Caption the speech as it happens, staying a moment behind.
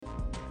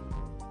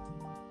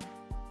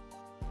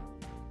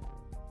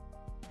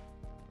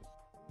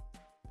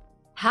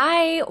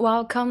Hi,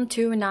 welcome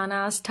to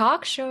Nana's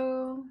talk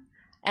show.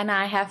 And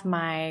I have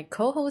my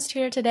co-host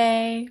here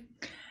today.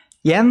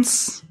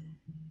 Jens.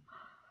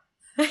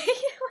 What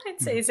did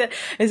I say?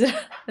 Is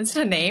it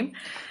a name?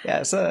 Yeah,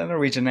 it's a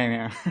Norwegian name,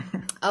 yeah.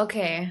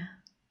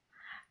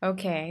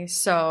 Okay,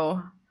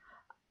 so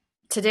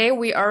today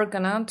we are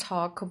gonna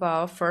talk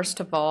about,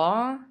 first of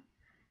all,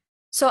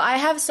 so I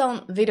have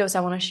some videos I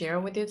want to share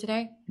with you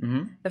today.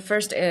 The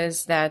first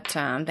is that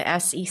the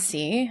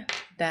SEC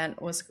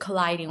that was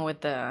colliding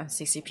with the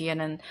CCP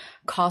and then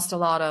caused a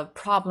lot of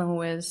problem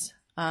with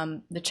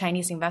the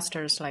Chinese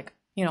investors, like,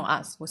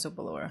 us,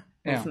 whistleblower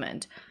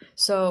movement.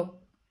 So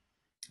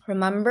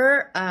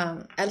remember,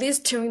 at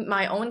least to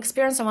my own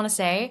experience, I want to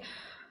say,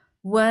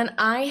 when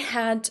I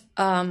had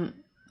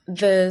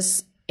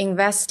this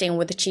investing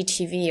with the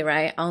GTV,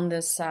 right, on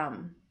this,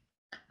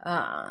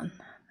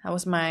 that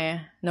was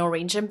my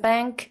Norwegian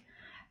bank.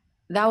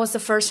 That was the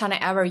first time I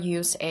ever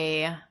used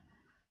a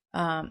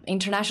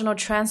international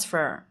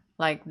transfer,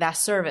 like that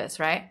service,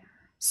 right?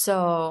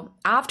 So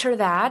after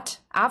that,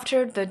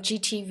 after the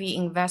GTV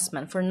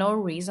investment, for no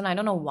reason, I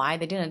don't know why,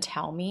 they didn't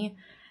tell me,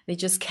 they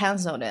just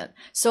canceled it.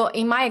 So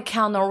in my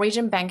account,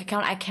 Norwegian bank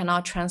account, I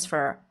cannot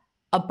transfer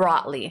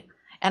abroadly.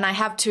 And I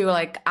have to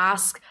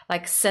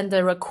send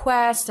a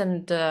request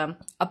and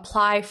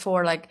apply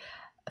for,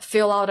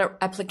 fill out an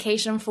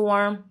application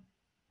form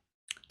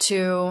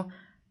to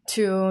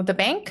the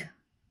bank.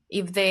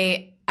 If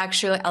they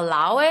actually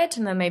allow it,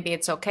 and then maybe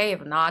it's okay.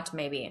 If not,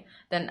 maybe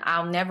then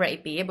I'll never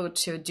be able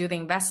to do the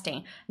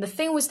investing. The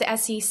thing with the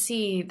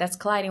SEC that's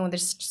colliding with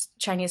the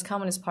Chinese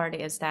Communist Party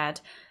is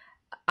that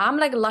I'm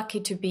lucky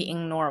to be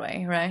in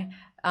Norway, right?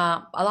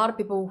 A lot of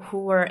people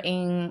who were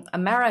in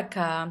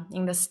America,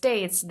 in the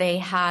States, they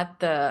had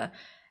the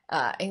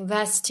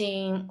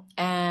investing,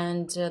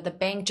 and the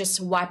bank just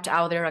wiped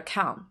out their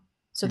account.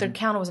 So their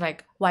account was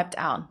wiped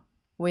out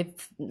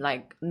with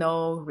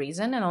no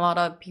reason. And a lot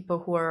of people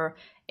who are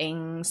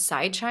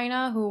inside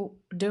China who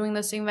doing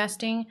this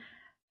investing,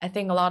 I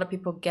think a lot of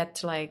people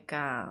get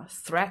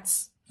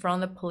threats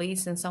from the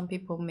police, and some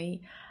people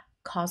may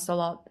cause a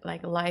lot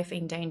life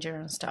in danger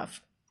and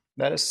stuff.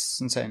 That is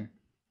insane.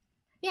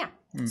 Yeah.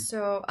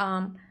 So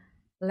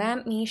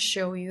let me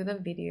show you the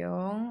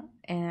video.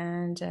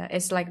 And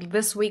it's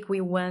this week we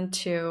went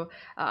to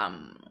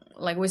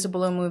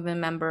whistleblower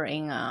movement member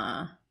in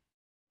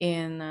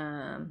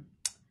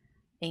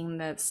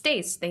the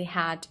States. They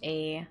had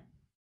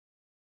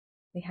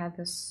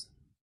this.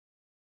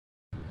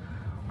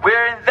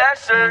 We're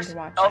investors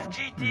of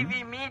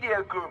GTV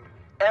Media Group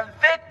and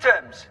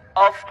victims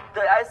of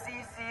the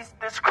SEC's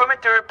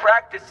discriminatory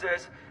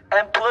practices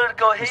and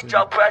political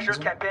hijab pressure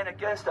campaign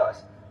against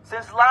us.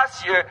 Since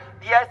last year,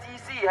 the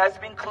SEC has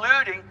been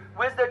colluding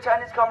with the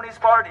Chinese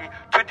Communist Party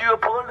to do a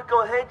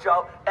political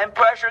hijab and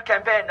pressure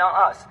campaign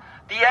on us.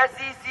 The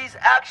SEC's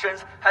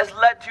actions has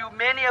led to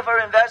many of our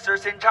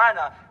investors in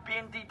China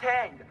being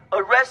detained,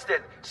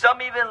 arrested,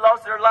 some even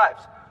lost their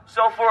lives.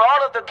 So for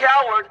all of the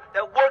cowards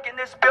that work in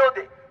this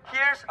building,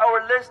 here's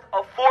our list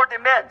of 4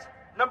 demands.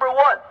 Number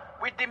 1,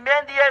 we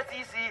demand the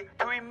SEC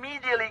to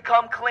immediately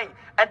come clean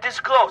and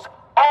disclose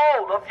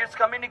all of its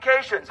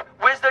communications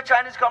with the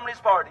Chinese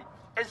Communist Party,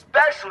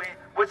 especially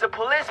with the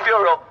police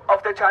bureau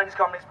of the Chinese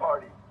Communist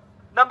Party.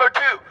 Number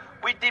 2,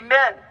 we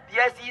demand the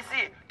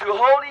SEC to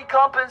wholly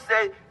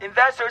compensate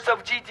investors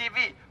of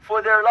GTV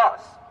for their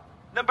loss.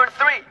 Number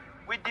 3,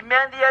 we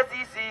demand the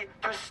SEC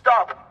to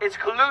stop its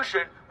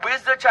collusion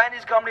with the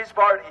Chinese Communist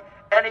Party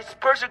and its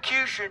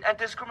persecution and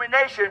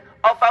discrimination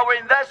of our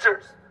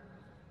investors.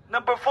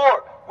 Number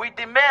 4, we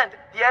demand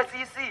the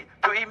SEC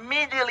to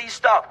immediately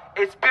stop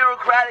its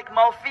bureaucratic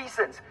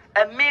malfeasance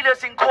and meet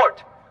us in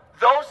court.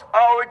 Those are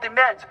our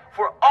demands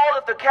for all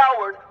of the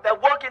cowards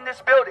that work in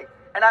this building,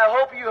 and I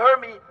hope you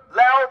heard me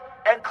loud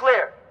and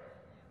clear.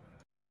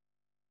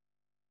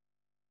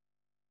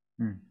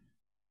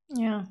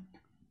 Yeah,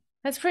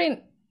 that's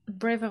pretty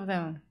brave of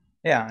them.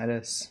 Yeah, it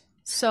is.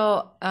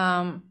 So,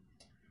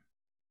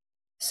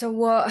 so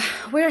what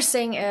we're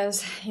saying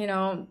is,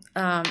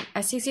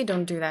 SEC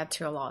don't do that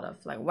to a lot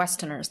of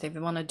Westerners. They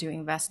want to do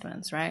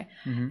investments, right?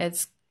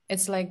 It's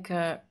like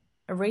a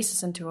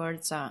racism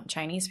towards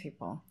Chinese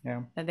people.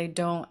 Yeah. That they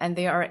don't, and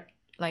they are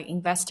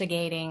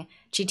investigating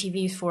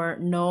GTV for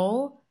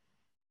no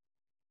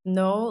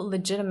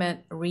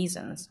legitimate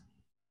reasons,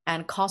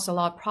 and cause a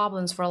lot of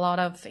problems for a lot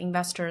of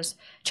investors,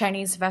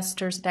 Chinese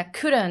investors that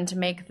couldn't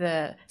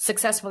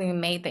successfully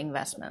made the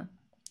investment.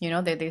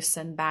 They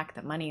send back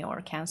the money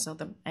or cancel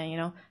them,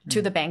 and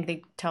to the bank.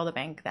 They tell the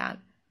bank that.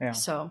 Yeah.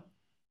 So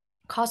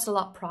caused a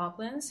lot of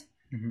problems.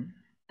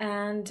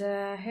 And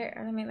here,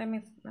 let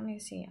me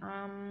see.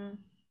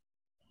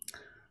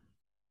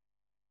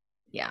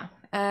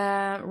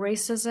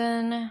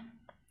 Racism.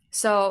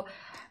 So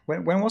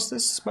when was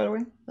this, by the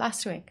way?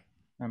 last week.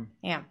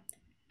 Yeah.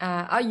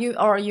 Are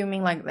you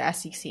mean the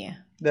SEC?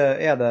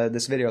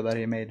 This video that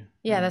he made.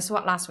 Yeah, that's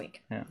what last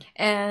week. Yeah.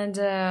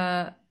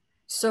 And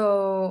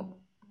so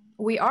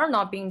we are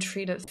not being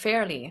treated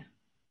fairly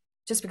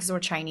just because we're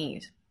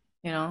Chinese,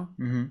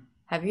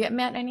 Have you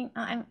met any?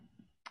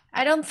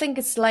 I don't think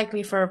it's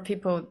likely for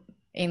people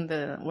in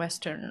the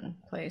Western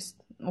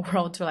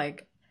world to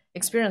like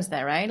experience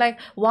that, right? Like,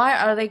 why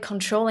are they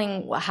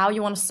controlling how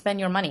you want to spend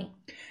your money?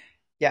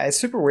 Yeah, it's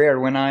super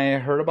weird. When I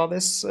heard about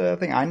this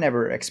thing, I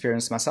never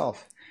experienced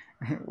myself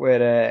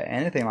with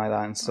anything like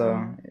that. And so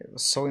it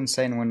was so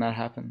insane when that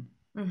happened.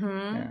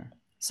 Yeah.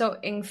 So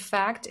in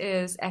fact,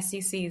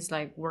 SEC is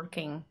like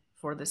working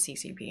for the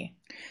CCP.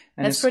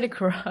 And That's pretty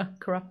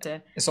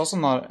corrupted. It's also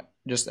not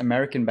just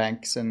American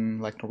banks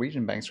and like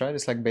Norwegian banks, right?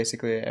 It's like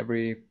basically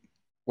every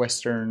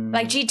Western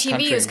like GTV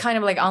country. is kind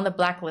of like on the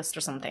blacklist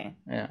or something.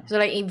 Yeah. So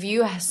like if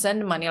you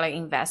send money like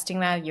investing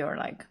that, you're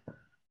like,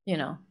 you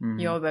know,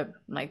 your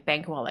like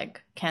bank will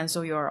like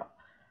cancel your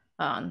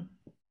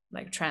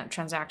like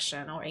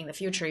transaction, or in the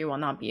future you will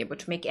not be able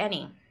to make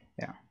any.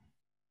 Yeah.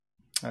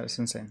 That's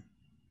insane.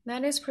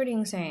 That is pretty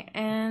insane.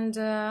 And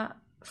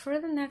for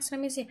the next,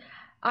 let me see.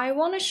 I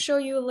want to show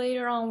you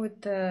later on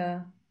with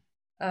the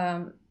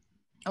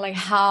like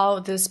how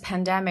this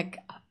pandemic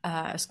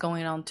is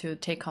going on to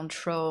take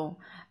control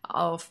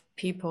of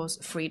people's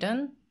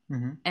freedom.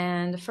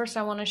 And first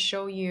I want to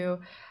show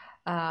you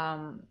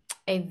a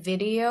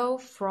video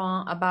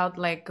about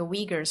like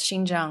Uyghurs,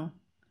 Xinjiang,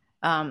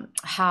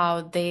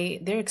 how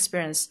their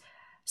experience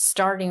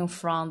starting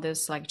from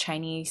this like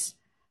Chinese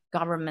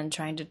government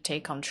trying to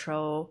take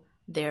control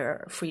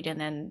their freedom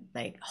and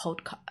like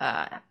hold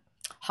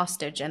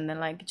hostage, and then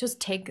like just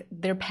take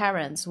their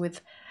parents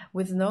with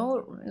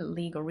no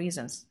legal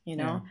reasons, you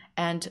know,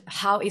 and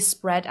how it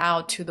spread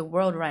out to the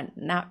world right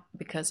now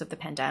because of the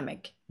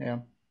pandemic. Yeah.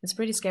 It's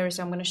pretty scary.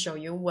 So I'm going to show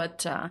you what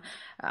the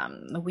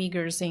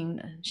Uyghurs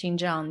in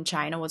Xinjiang,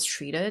 China was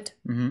treated.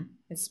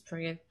 It's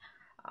pretty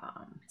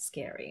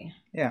scary.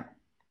 Yeah.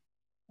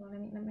 Well,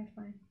 let me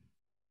find.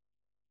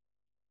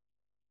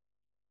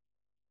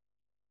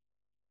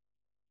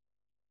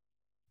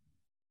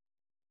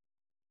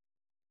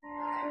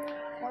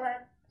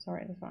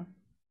 Sorry, this one.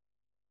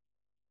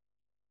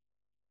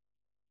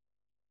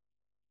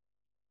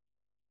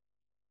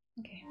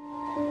 Okay.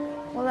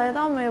 我来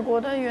到美国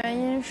的原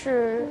因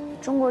是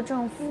中国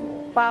政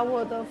府把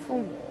我的父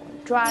母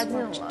抓进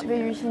了位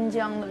于新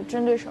疆的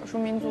针对少数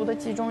民族的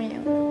集中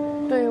营。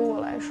对于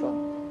我来说，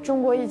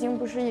中国已经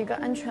不是一个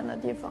安全的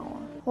地方了。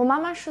我妈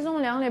妈失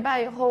踪2礼拜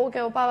以后，我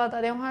给我爸爸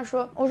打电话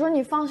说：“我说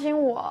你放心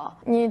我，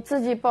你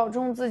自己保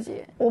重自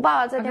己。”我爸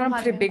爸在电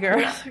话里面哭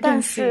了，但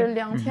是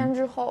2天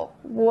之后，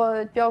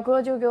我表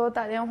哥就给我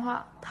打电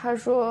话，他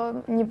说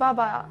你爸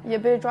爸也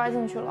被抓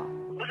进去了。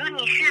我说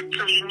你是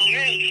左明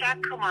日李沙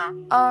克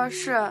吗？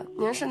是，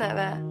您是哪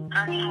位？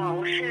你好，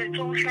我是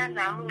中山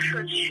南路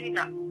社区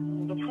的。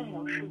你的父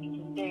母是已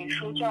经被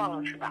收教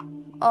了是吧？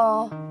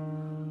哦，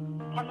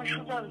他们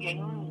收教的原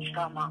因你知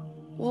道吗？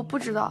我不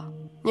知道，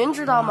您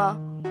知道吗？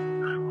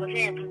我这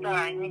也不知道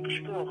啊，因为不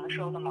是被我们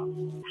收的吗？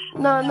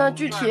那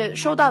具体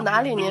收到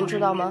哪里您知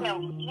道吗？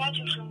应该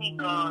就是那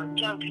个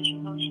教育培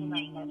训中心吧，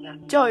应该在。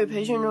教育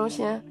培训中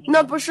心，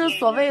那不是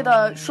所谓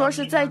的说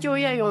是再就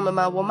业用的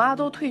吗？我妈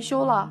都退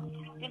休了。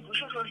那不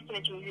是说是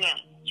再就业，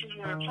就是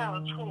犯了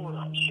错误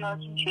了，需要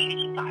进去学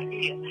习法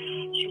律、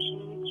学习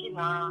技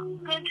能，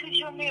跟退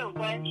休没有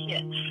关系，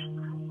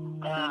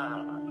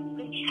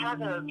跟其他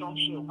的东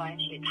西有关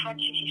系。他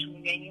具体什么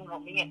原因我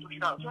们也不知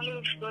道。像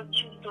60多、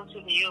70多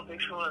岁的也有被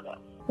收了的。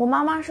我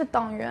妈妈是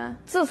党员，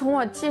自从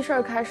我记事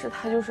儿开始，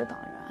她就是党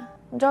员。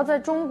你知道，在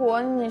中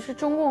国你是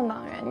中共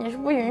党员，你是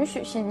不允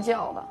许信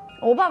教的。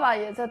我爸爸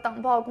也在党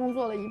报工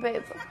作了一辈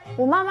子。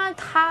我妈妈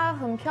她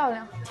很漂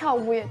亮，跳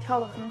舞也跳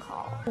得很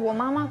好。我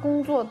妈妈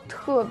工作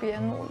特别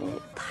努力，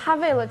她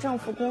为了政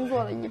府工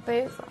作了一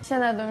辈子，现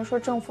在等于说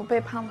政府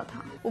背叛了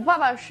她。我爸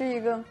爸是一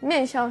个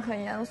面相很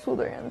严肃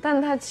的人，但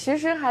他其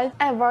实还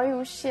爱玩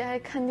游戏，爱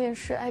看电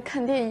视，爱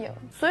看电影。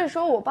所以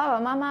说我爸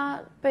爸妈妈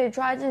被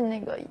抓进那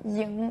个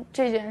营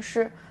这件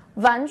事，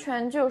完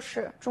全就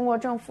是中国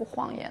政府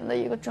谎言的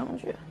一个证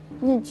据。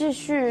你继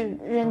续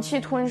忍气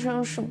吞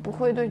声是不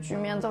会对局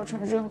面造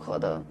成任何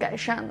的改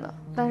善的。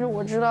但是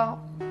我知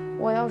道，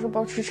我要是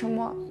保持沉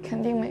默，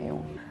肯定没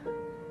用。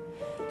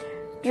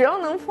只要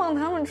能放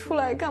他们出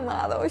来，干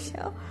嘛都行，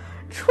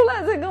出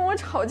来再跟我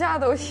吵架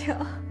都行。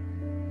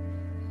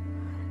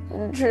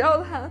只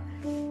要他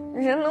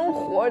人能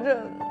活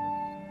着，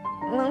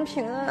能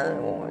平安，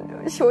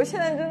我现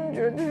在真的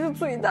觉得这是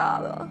最大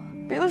的，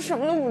别的什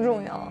么都不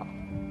重要。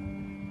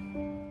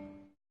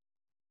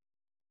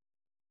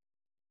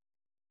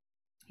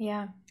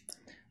Yeah.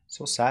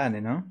 So sad,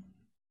 you know?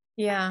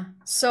 Yeah.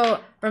 So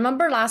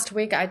remember last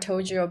week I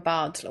told you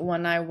about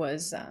when I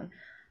was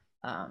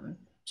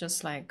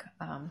just like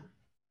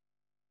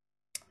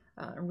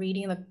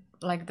reading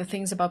the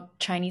things about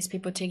Chinese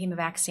people taking the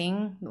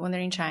vaccine when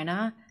they're in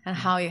China, and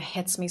how it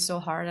hits me so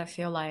hard. I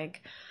feel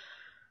like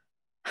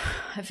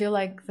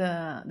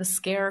the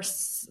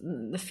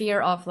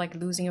fear of like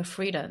losing your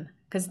freedom,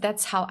 because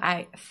that's how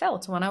I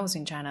felt when I was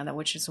in China,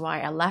 which is why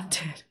I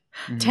left it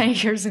 10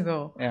 years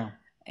ago. Yeah.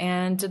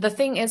 And the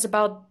thing is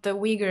about the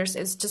Uyghurs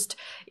is just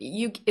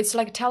it's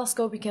like a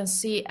telescope. You can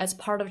see as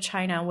part of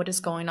China what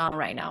is going on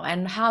right now,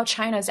 and how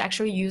China is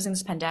actually using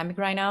this pandemic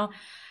right now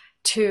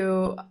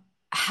to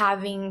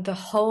having the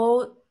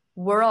whole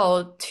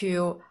world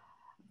to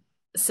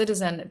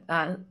citizen,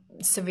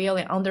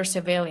 civilian, under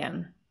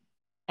civilian.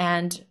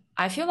 And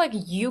I feel like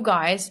you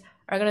guys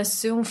are gonna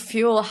soon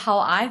feel how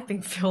I've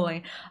been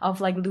feeling of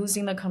like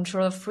losing the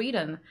control of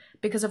freedom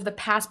because of the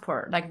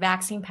passport, like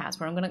vaccine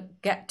passport. I'm gonna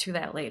get to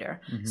that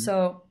later.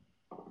 So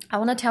I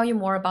want to tell you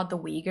more about the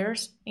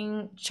Uyghurs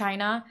in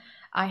China.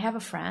 I have a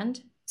friend,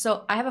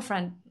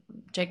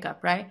 Jacob,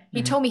 right?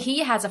 He told me he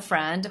has a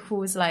friend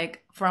who's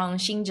like from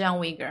Xinjiang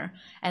Uyghur,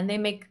 and they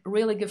make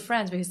really good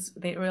friends because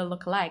they really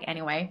look alike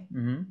anyway.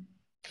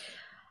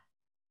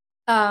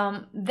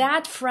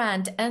 That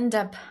friend ended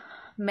up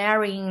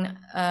marrying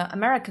an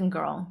American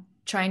girl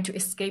trying to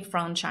escape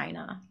from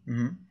China.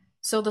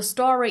 So the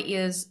story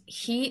is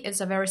he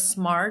is a very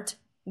smart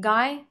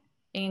guy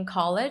in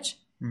college,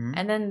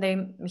 and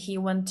then he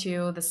went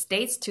to the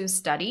States to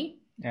study.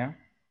 Yeah.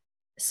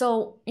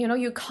 So, you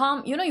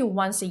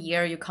once a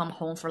year you come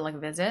home for like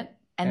visit,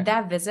 and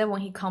that visit when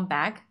he come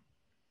back,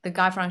 the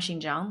guy from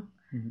Xinjiang,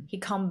 he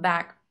come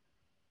back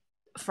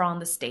from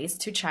the States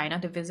to China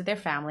to visit their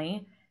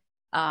family.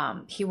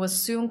 He was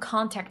soon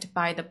contacted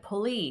by the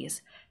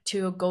police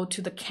to go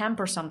to the camp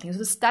or something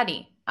to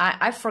study.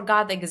 I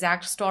forgot the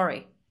exact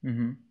story.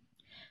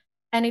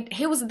 And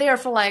he was there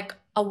for like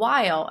a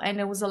while, and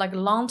it was like a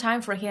long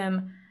time for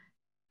him.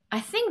 I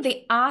think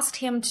they asked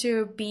him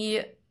to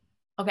be,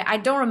 okay, I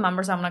don't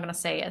remember, so I'm not gonna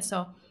say it.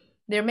 So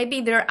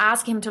they're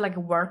asking him to like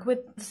work with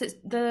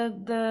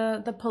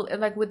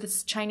like with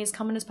this Chinese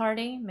Communist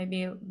Party,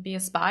 maybe be a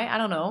spy. I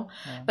don't know,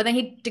 but then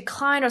he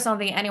declined or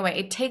something. Anyway,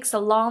 it takes a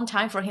long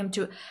time for him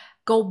to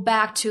go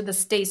back to the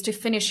States to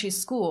finish his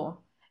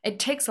school. It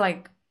takes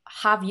like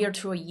half year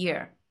to a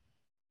year,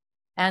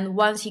 and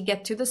once he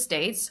get to the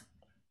States.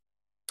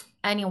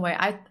 Anyway,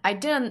 I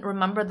didn't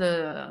remember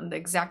the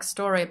exact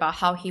story about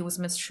how he was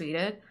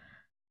mistreated,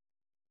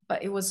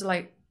 but it was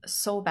like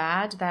so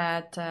bad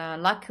that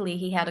luckily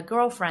he had a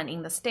girlfriend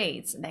in the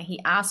States, and then he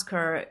asked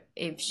her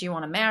if she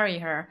want to marry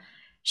her.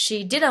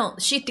 She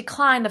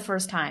declined the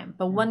first time,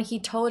 but when he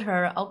told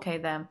her, okay,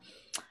 then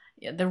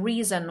the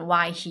reason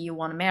why he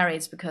want to marry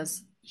is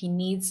because he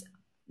needs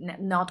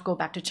not go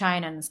back to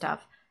China and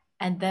stuff,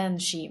 and then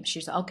she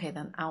said, okay,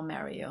 then I'll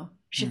marry you.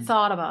 She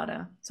thought about it.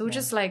 So it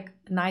just like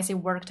nicely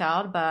worked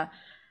out, but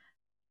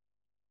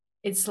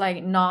it's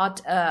like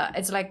not,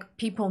 it's like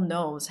people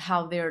knows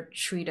how they're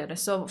treated.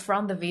 So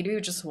from the video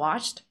you just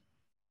watched,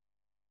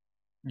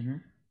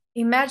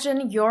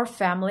 imagine your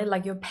family,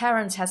 like your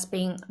parents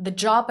the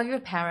job of your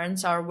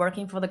parents are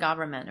working for the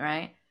government,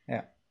 right?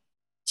 Yeah.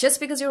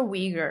 Just because you're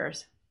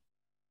Uyghurs,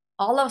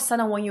 all of a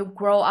sudden when you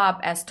grow up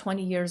as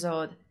 20 years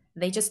old,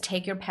 they just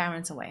take your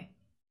parents away.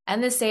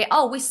 And they say,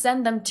 oh, we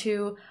send them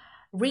to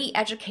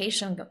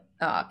re-education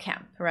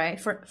camp, right?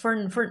 For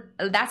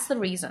that's the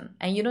reason,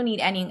 and you don't need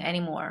any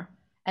anymore.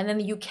 And then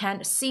you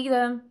can't see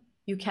them,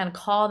 you can't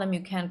call them, you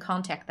can't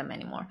contact them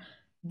anymore.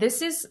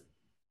 This is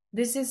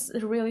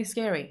really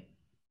scary.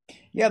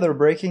 Yeah, they're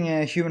breaking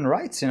human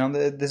rights.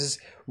 This is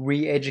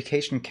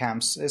re-education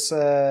camps. It's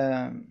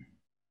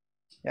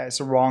it's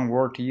a wrong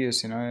word to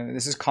use.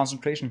 This is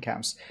concentration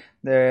camps.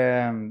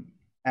 And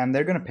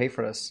they're gonna pay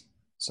for this.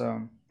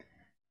 So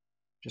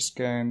just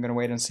gonna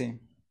wait and see.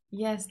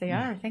 Yes, they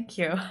are. Thank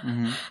you.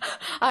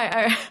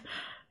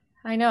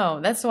 I know.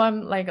 That's why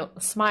I'm like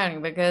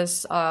smiling,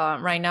 because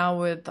right now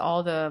with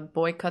all the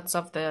boycotts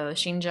of the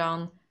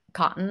Xinjiang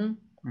cotton,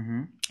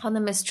 on the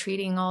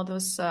mistreating all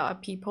those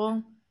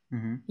people,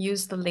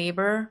 use the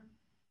labor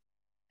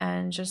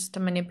and just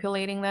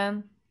manipulating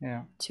them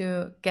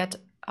to get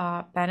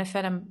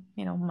benefit and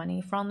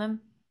money from them,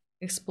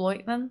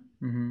 exploit them.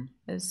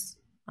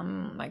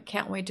 I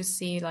can't wait to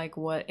see like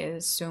what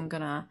is soon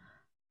gonna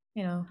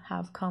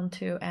have come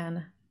to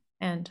an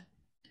end.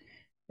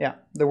 Yeah,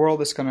 the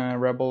world is gonna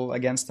rebel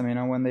against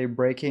them. When they're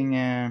breaking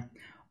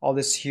all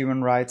these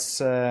human rights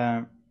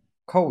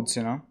codes.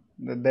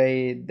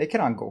 They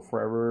cannot go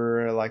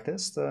forever like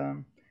this.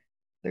 They're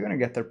gonna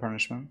get their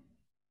punishment.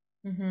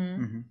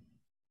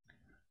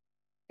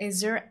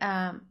 Is there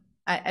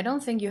I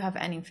don't think you have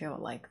any feel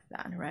like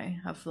that, right?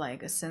 Of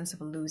like a sense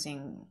of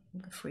losing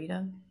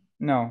freedom.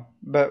 No,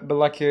 but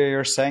like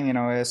you're saying,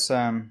 it's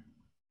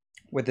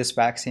with this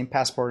vaccine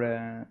passport,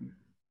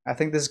 I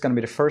think this is going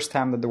to be the first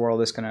time that the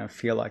world is going to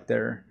feel like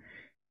they're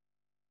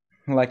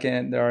like they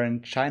are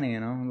in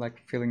China,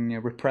 like feeling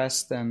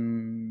repressed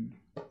and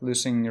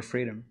losing your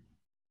freedom,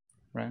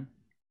 right?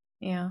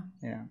 Yeah.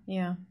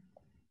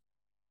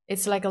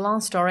 It's like a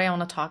long story I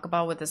want to talk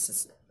about with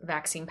this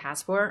vaccine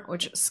passport,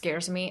 which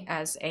scares me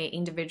as a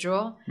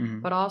individual,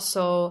 but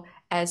also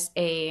as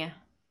a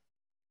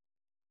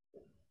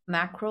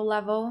macro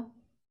level.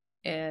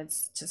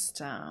 It's just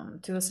to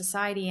the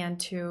society and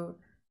to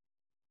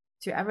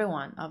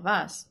everyone of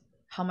us,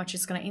 how much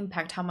it's going to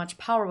impact, how much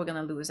power we're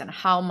going to lose, and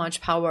how much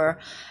power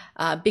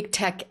big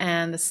tech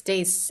and the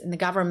states and the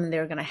government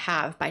they're going to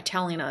have by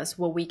telling us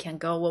what we can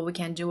go, what we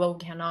can do, what we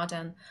cannot,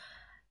 and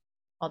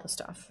all the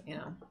stuff,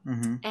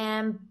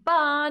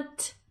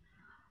 But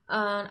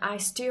I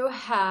still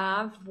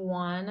have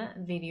one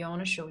video I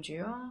want to show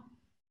you.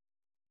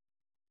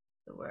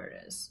 where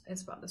it is.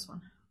 It's about this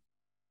one.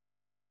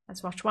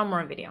 Let's watch one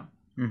more video.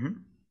 Mm-hmm.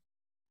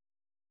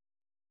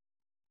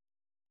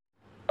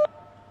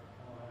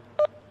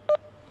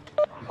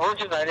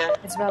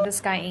 It's about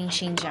this guy in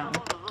Xinjiang.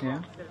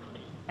 Yeah.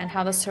 And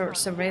how the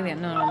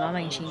surveillance, no, not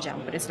in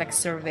Xinjiang, but it's like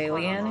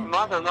surveillance.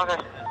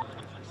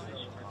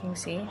 Can you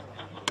see?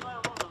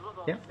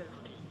 Yeah.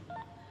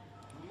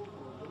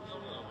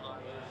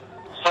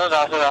 是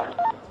的，是的。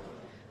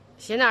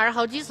现在二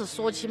号机是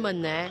锁起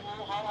门的。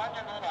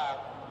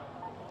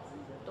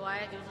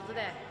对，就是这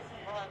的。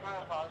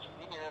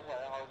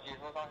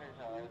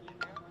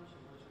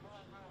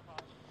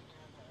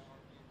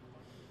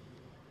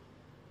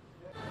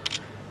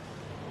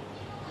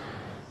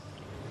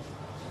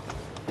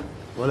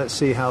Well, let's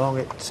see how long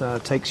it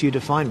takes you to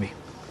find me.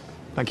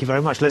 Thank you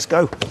very much. Let's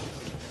go.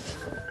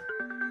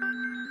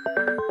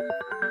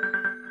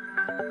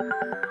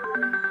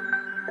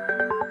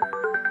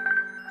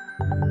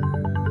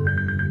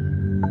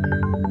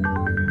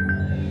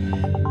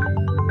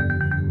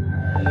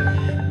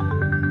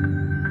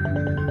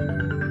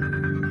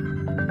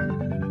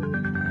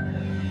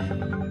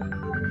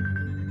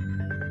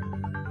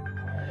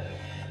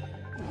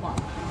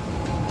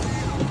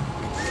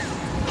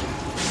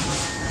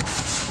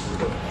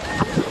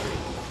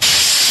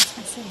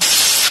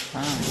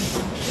 Ah.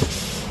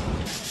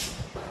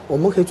 我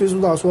们可以追溯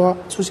到说，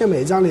出现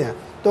每一张脸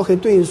都可以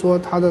对应说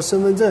他的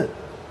身份证，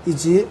以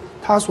及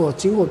他所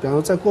经过，比方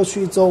说在过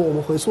去1周，我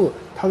们回溯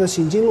他的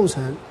行经路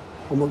程，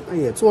我们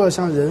也做了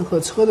像人和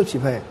车的匹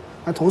配。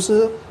那同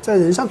时在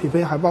人上匹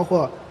配，还包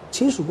括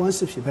亲属关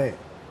系匹配，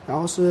然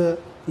后是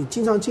你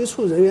经常接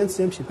触人员之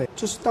间匹配。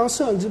就是当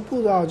摄像机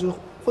布到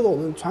或者我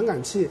们传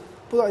感器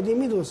布到一定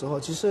密度的时候，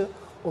其实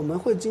我们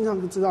会经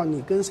常知道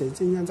你跟谁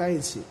经常在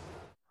一起。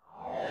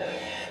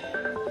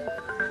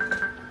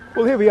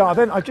 Well, here we are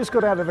then. I've just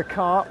got out of the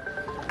car,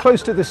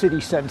 close to the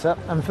city centre,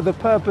 and for the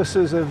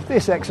purposes of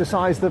this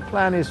exercise, the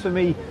plan is for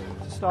me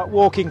to start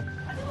walking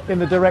in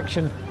the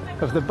direction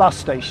of the bus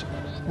station.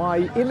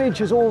 My image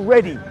has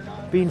already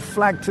been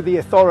flagged to the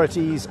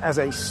authorities as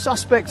a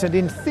suspect, and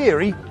in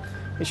theory,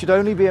 it should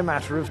only be a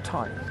matter of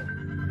time.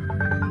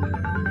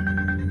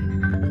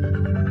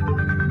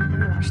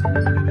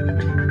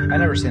 I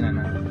never seen it.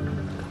 No.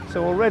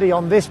 So already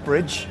on this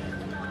bridge,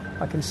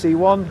 I can see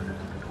 1,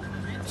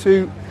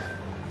 2,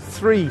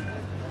 3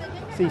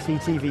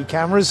 CCTV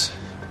cameras.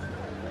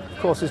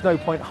 Of course, there's no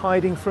point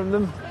hiding from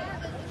them.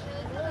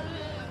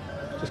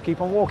 Just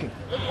keep on walking.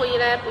 可以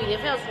呢，不一定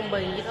非要从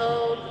门里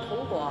头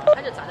通过，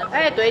他就站在。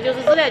哎，对，就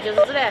是这的，就是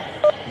这的。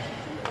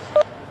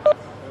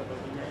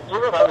不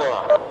是韩国。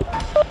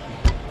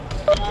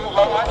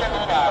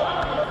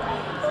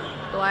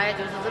对，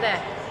就是这的。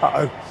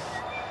Uh-oh.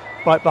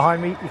 Right behind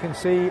me, you can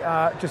see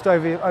just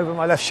over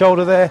my left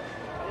shoulder there.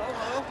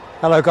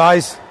 Hello,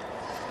 guys.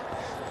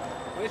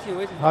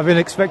 I've been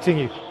expecting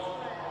you.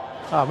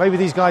 Maybe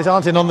these guys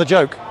aren't in on the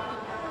joke.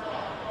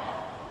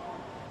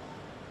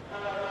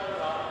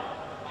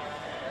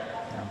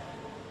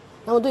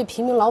 那么对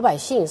平民老百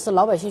姓，是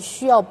老百姓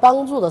需要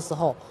帮助的时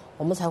候，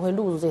我们才会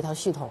录入这套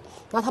系统。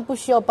那他不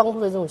需要帮助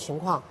的这种情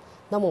况，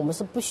那么我们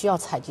是不需要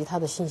采集他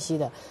的信息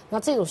的。那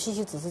这种信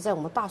息只是在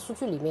我们大数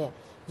据里面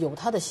有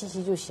他的信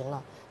息就行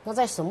了。那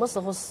在什么时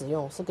候使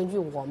用，是根据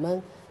我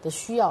们的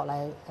需要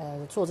来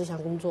做这项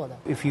工作的。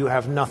If you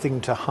have nothing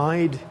to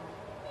hide,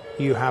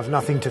 you have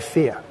nothing to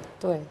fear.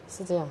 对，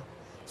是这样。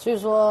所以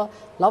说，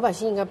老百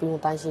姓应该不用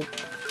担心。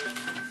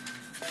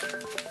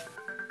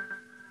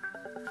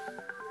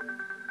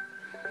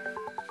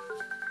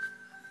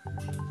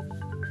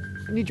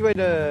你觉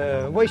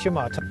得为什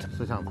么？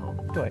摄像头。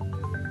对，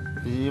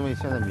因为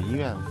现在民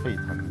怨沸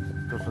腾，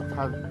就是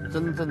它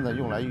真正的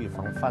用来预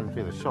防犯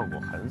罪的效果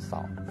很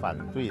少，反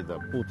对的、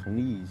不同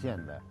意见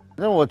的。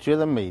让我觉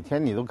得每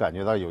天你都感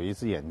觉到有一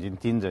只眼睛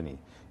盯着你，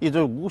一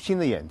只无心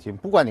的眼睛，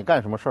不管你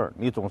干什么事儿，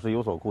你总是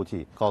有所顾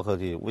忌。高科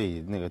技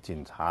为那个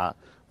警察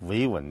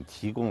维稳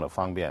提供了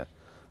方便，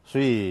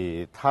所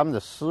以他们的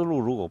思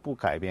路如果不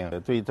改变，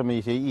对这么一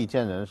些意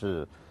见人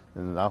士，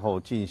然后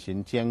进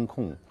行监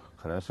控。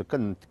可能是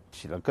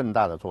起了更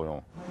大的作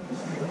用。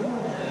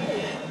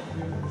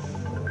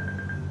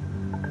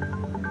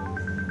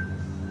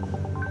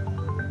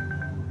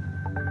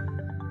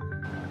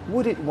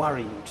Would it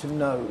worry you to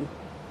know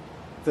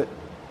that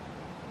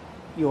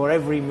your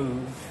every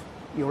move,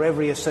 your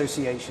every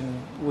association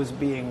was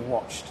being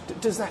watched?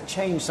 Does that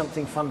change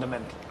something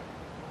fundamental?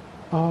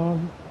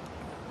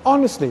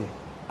 Honestly,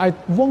 I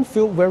won't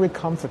feel very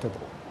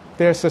comfortable.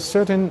 There's a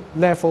certain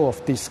level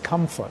of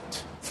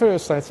discomfort.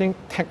 First, I think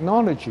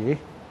technology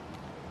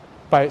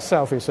by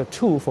itself is a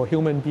tool for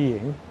human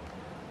being,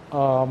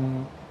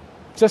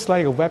 just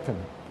like a weapon.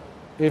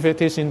 If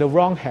it is in the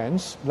wrong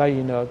hands, like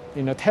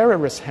in a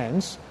terrorist's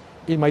hands,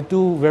 it might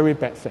do very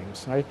bad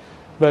things, right?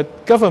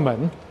 But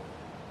government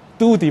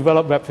do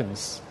develop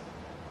weapons.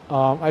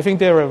 I think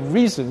there are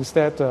reasons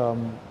that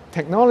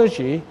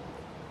technology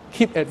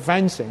keep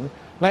advancing,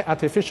 like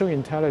artificial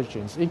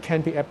intelligence. It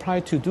can be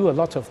applied to do a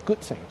lot of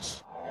good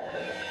things.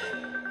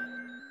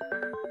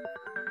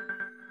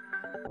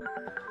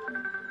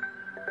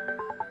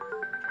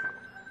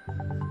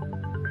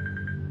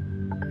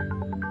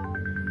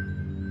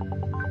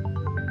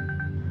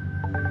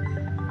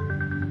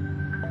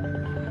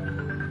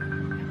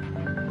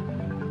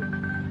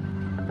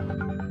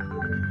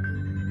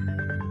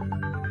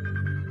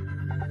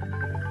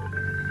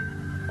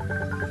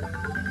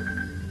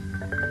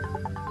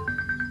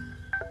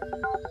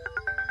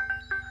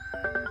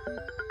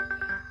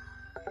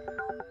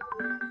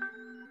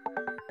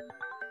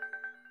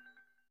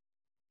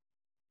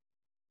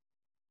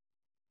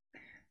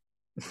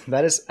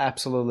 That is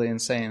absolutely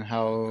insane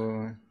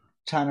how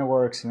China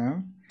works, you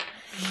know?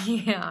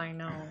 Yeah, I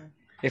know.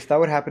 If that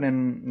would happen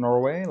in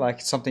Norway, like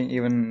something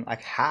even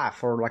like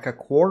half or like a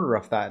quarter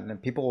of that, then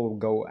people will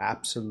go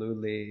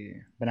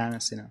absolutely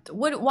bananas, you know?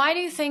 Why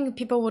do you think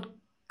people would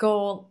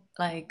go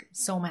like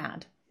so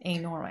mad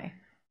in Norway?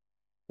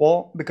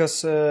 Well,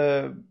 because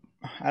I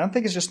don't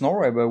think it's just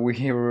Norway, but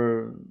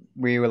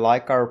we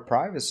like our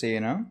privacy, you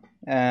know?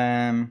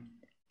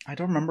 I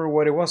don't remember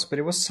what it was, but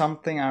it was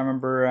something I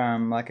remember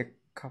like a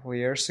couple of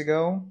years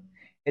ago.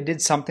 It did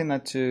something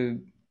that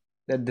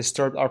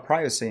disturbed our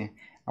privacy.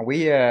 And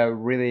we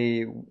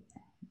really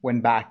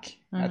went back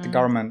at the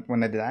government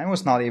when they did that. It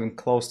was not even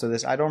close to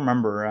this. I don't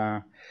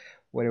remember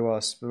what it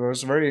was, but it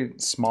was a very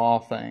small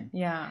thing.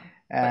 Yeah.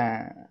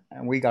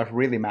 And we got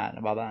really mad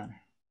about that.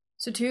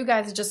 So to you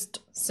guys, just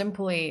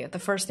simply the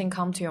first thing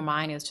come to your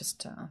mind is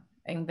just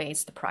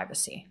invades the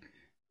privacy.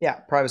 Yeah,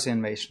 privacy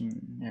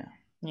invasion. Yeah.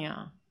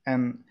 Yeah.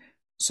 And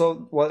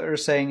so what they're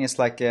saying is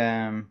like,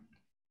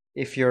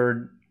 if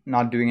you're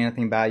not doing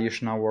anything bad, you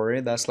should not worry.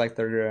 That's like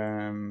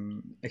their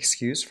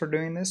excuse for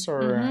doing this,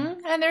 or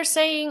and they're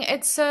saying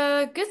it's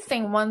a good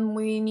thing when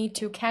we need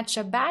to catch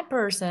a bad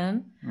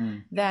person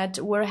that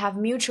will have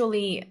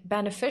mutually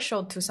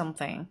beneficial to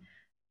something.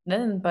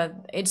 Then,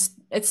 but it's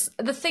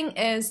the thing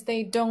is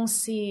they don't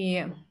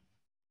see.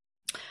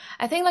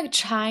 I think like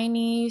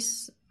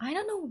Chinese. I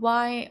don't know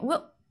why.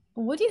 Well,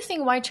 what do you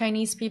think? Why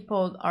Chinese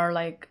people are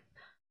like,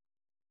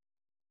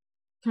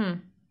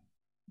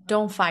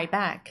 don't fight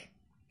back?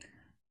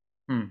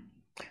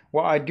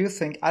 Well, I do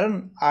think I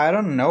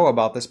don't know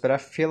about this, but I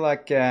feel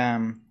like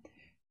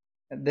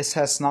this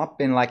has not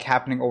been like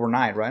happening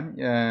overnight,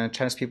 right?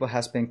 Chinese people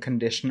has been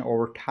conditioned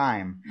over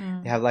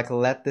time. They have like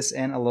let this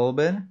in a little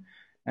bit,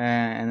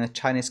 and the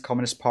Chinese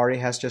Communist Party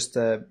has just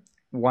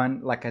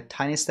one like a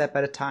tiny step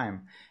at a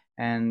time,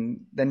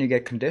 and then you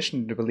get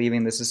conditioned to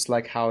believing this is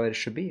like how it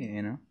should be,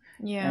 you know?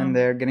 Yeah. And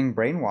they're getting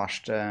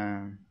brainwashed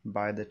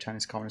by the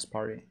Chinese Communist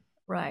Party.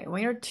 Right.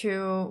 When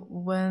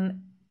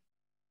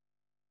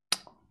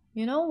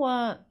you know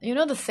what? You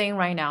know the thing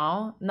right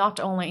now, not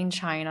only in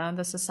China,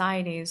 the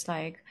society is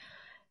like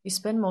you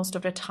spend most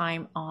of the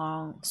time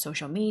on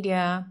social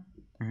media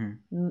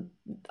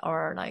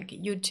or like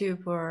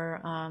YouTube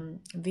or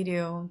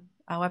video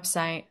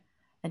website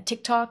and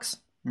TikToks.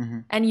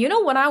 And you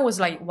know when I was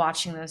like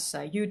watching this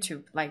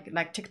YouTube, like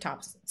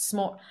TikToks,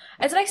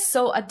 it's like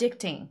so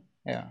addicting.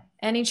 Yeah.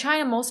 And in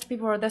China, most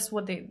people are that's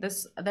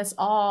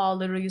all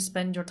literally you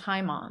spend your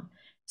time on.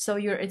 So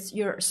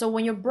so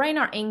when your brain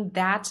are in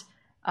that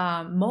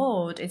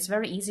mode, it's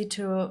very easy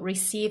to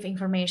receive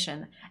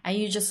information, and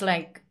you just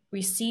like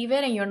receive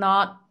it, and you're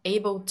not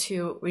able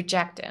to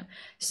reject it.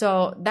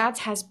 So that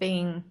has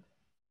been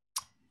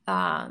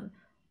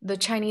the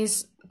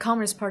Chinese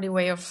Communist Party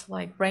way of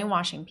like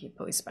brainwashing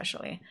people,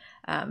 especially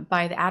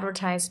by the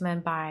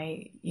advertisement,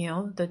 by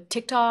the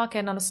TikTok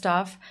and other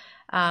stuff,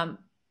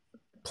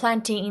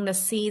 planting in the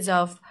seeds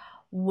of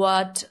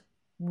what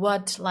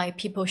like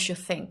people should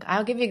think.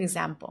 I'll give you an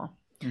example.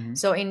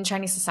 So in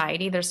Chinese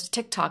society, there's a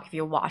TikTok, if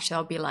you watch,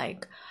 that'll be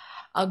like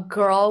a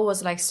girl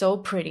was like so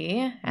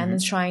pretty and then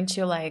trying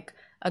to like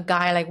a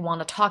guy like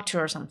want to talk to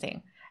her or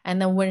something. And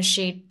then when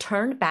she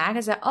turned back, I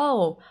said,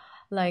 oh,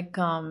 like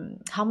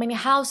how many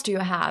house do you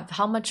have?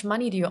 How much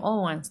money do you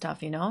own and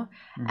stuff, And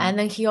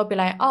then he'll be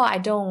like, oh, I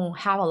don't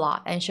have a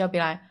lot. And she'll be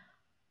like,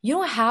 you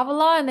don't have a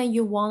lot and then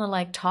you want to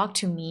like talk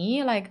to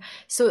me? Like,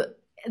 so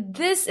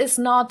this is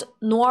not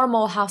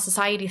normal how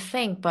society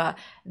think, but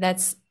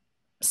that's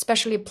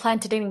especially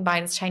planted in by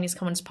the Chinese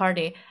Communist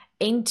Party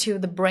into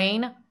the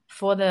brain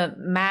for the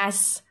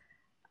mass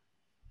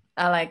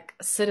like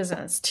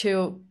citizens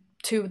to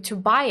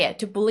buy it,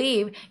 to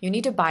believe you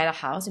need to buy the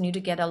house, you need to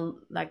get a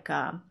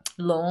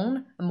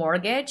loan, a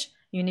mortgage,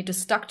 you need to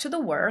stuck to the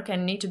work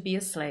and need to be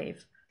a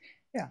slave.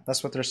 Yeah,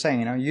 that's what they're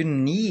saying. You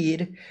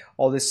need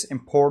all this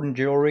important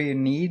jewelry, you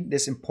need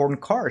this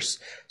important cars,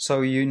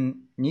 so you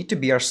need to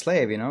be our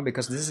slave,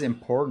 because this is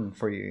important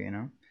for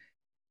you,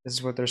 This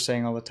is what they're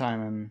saying all the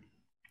time, and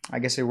I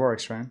guess it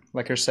works, right?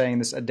 Like you're saying,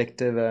 this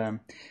addictive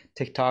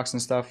TikToks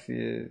and stuff,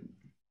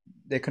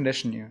 they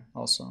condition you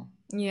also.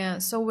 Yeah,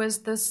 so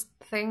with this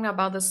thing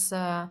about this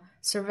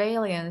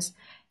surveillance,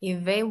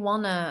 if they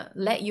want to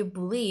let you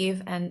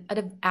believe and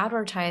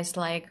advertise,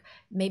 like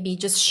maybe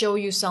just show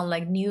you some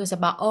like news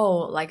about, oh,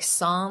 like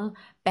some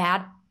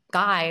bad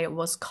guy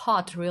was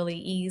caught really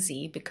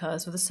easy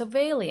because of the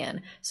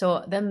surveillance.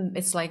 So then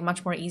it's like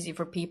much more easy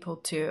for people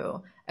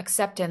to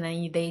accept it, and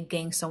then they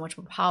gain so much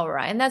more power.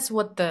 Right? And that's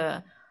what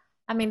the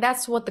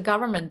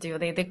government do.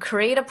 They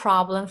create a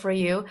problem for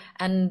you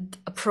and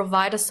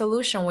provide a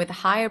solution with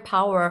higher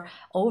power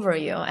over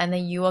you, and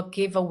then you will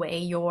give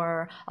away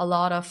a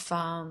lot of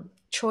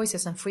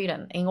choices and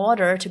freedom in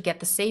order to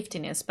get the safety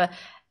nets. But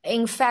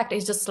in fact,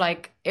 it's just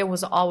like it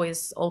was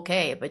always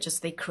okay, but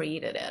just they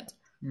created it.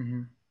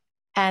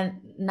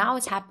 And now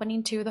it's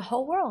happening to the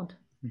whole world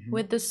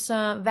with this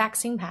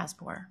vaccine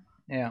passport.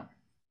 Yeah.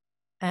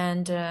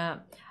 And I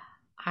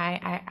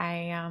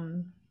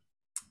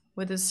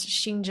with this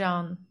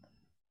Xinjiang,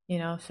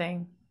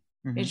 thing.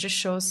 It just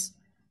shows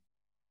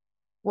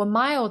what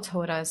Mayo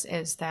told us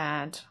is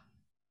that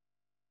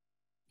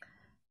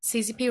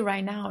CCP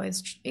right now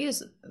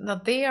is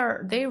that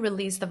they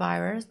release the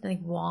virus. They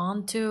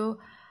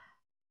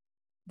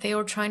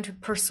were trying to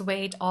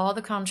persuade all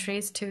the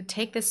countries to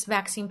take this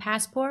vaccine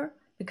passport,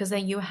 because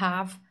then you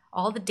have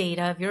all the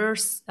data of your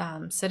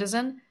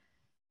citizen,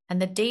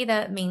 and the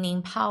data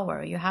meaning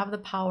power. You have the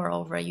power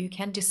over it. You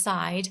can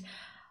decide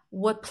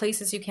what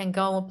places you can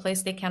go, what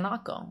place they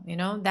cannot go. You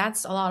know,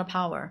 that's a lot of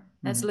power.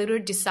 That's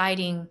literally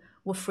deciding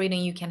what freedom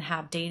you can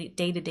have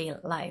day-to-day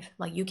life.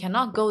 Like, you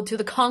cannot go to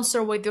the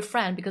concert with your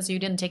friend because you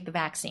didn't take the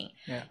vaccine.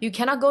 Yeah. You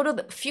cannot go to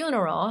the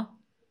funeral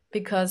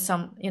because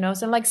some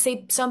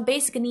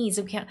basic needs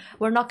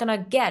we're not gonna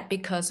get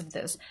because of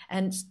this.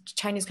 And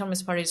Chinese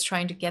Communist Party is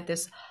trying to get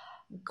this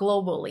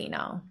globally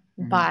now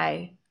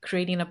by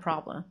creating a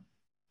problem.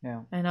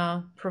 Yeah.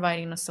 And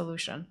providing a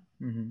solution.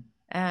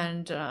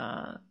 And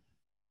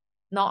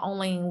not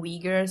only in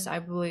Uyghurs, I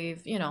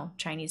believe,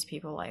 Chinese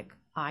people, like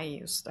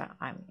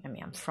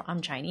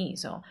I'm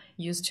Chinese, so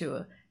used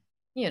to,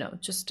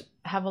 just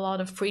have a lot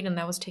of freedom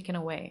that was taken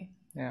away.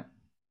 Yeah.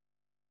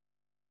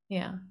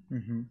 Yeah.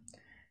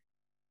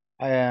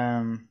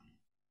 I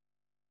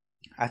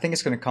think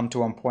it's going to come to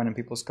one point and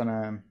people's going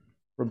to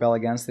rebel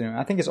against it.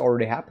 I think it's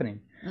already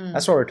happening.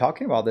 That's why we're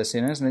talking about this,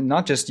 It's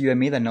not just you and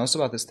me that knows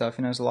about this stuff.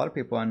 There's a lot of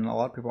people, and a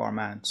lot of people are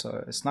mad.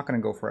 So it's not going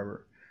to go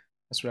forever.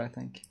 That's what I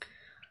think.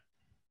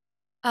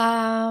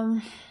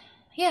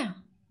 Yeah.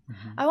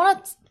 I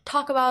want to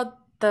talk about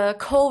the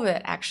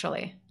COVID,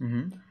 actually.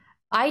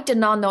 I did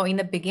not know in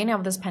the beginning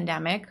of this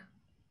pandemic.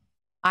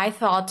 I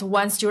thought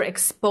once you're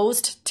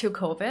exposed to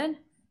COVID,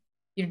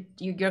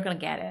 you're going to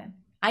get it.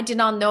 I did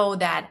not know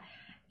that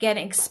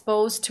getting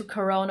exposed to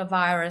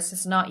coronavirus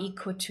is not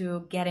equal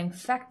to get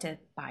infected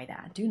by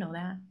that. Do you know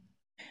that?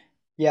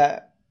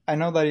 Yeah, I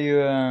know that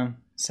you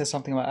said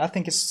something about it. I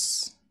think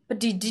it's... But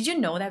did you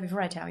know that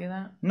before I tell you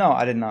that? No,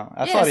 I didn't know.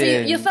 I thought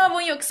you thought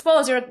when you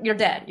expose, you're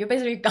dead. You're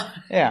basically gone.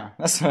 Yeah,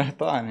 that's what I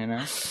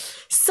thought,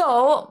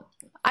 So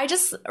I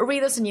just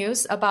read this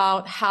news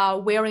about how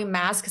wearing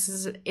masks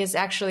is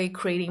actually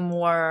creating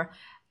more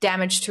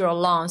damage to your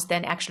lungs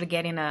than actually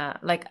getting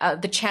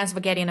the chance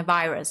of getting a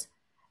virus.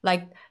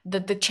 Like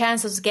the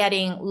chances of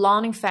getting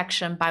lung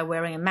infection by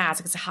wearing a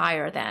mask is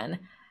higher than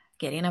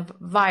getting a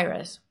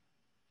virus.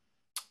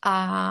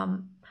 I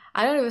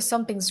don't know if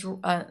something's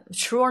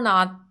true or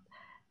not.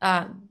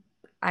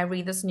 I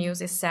read this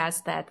news. It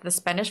says that the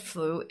Spanish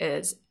flu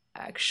is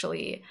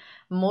actually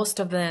most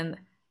of them,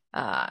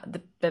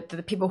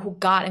 the people who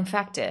got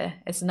infected,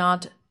 it's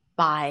not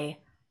by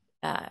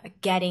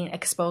getting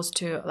exposed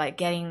to,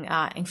 getting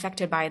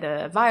infected by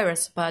the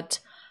virus, but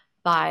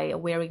by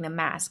wearing the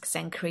masks,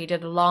 and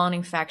created lung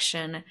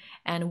infection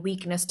and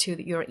weakness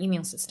to your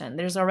immune system.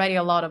 There's already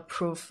a lot of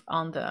proof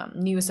on the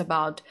news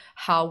about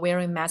how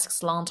wearing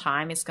masks long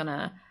time is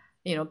gonna,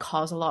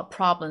 cause a lot of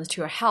problems to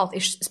your health.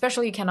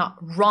 Especially you cannot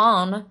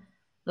run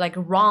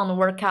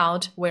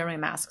workout wearing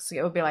masks.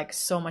 It would be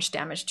so much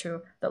damage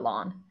to the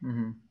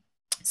lung.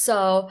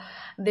 So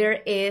there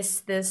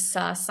is this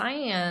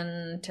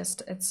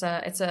scientist. It's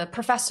a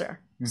professor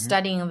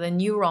studying the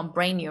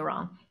brain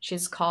neuron.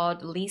 She's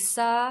called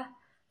Lisa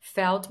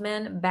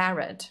Feldman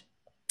Barrett.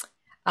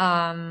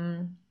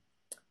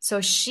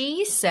 So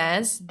she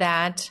says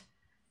that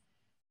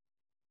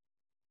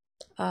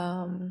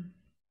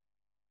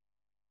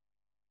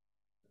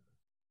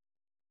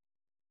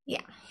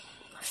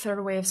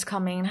third wave's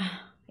coming.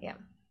 Yeah.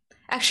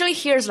 Actually,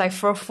 here's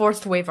for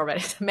fourth wave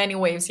already. Many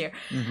waves here.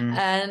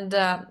 And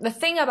the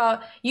thing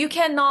about you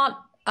cannot.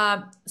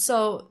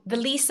 So the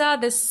Lisa,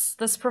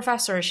 this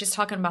professor, she's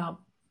talking about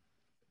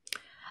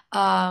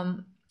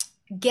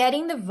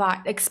getting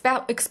the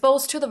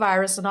exposed to the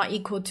virus is not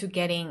equal to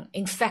getting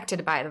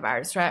infected by the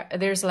virus, right?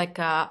 There's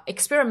a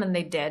experiment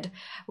they did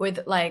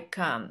with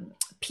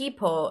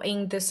people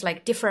in this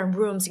different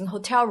rooms, in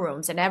hotel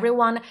rooms, and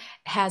everyone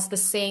has the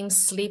same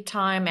sleep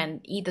time and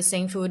eat the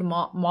same food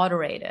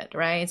moderated,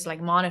 right? It's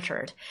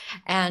monitored,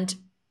 and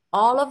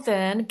all of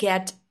them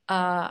get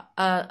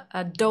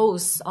a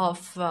dose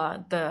of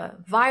the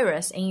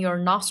virus in your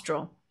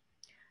nostril,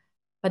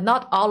 but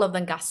not all of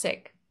them got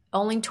sick.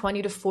 Only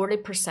 20 to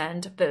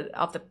 40%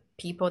 of the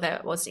people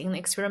that was in the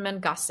experiment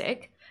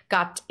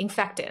got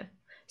infected.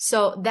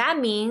 So that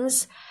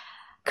means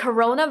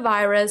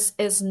coronavirus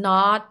is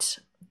not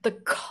the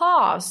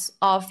cause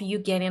of you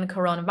getting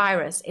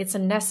coronavirus. It's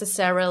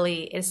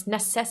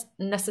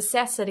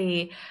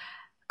necessity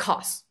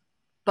cause,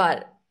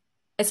 but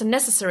it's a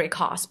necessary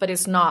cause, but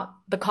it's not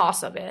the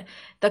cause of it.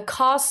 The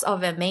cause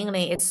of it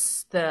mainly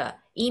is the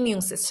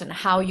immune system,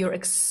 how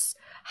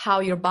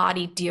your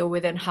body deal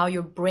with it, and how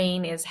your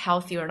brain is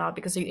healthy or not.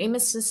 Because your immune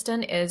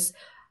system is,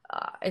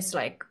 it's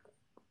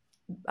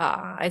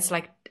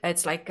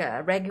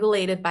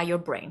regulated by your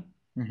brain.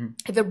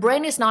 If your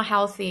brain is not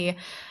healthy,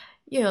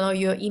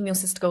 your immune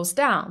system goes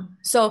down.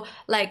 So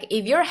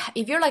if you're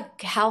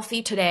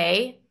healthy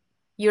today,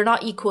 you're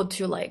not equal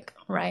to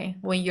right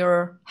when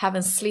you're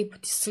having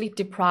sleep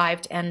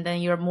deprived, and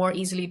then you're more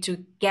easily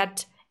to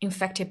get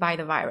infected by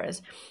the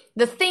virus.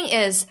 The thing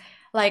is,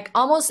 like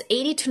almost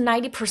 80 to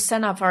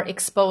 90% of are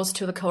exposed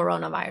to the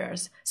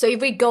coronavirus. So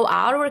if we go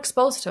out, we're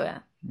exposed to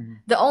it.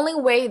 The only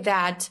way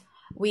that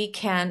we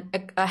can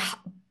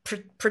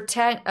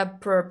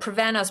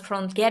prevent us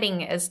from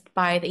getting it is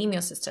by the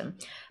immune system.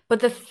 But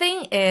the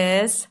thing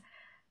is,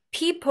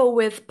 people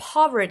with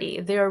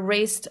poverty, they're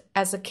raised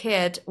as a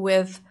kid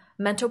with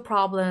mental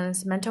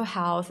problems, mental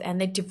health,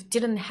 and they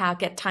didn't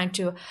get time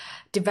to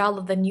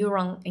develop the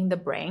neuron in the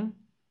brain,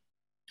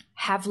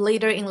 have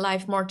later in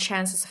life more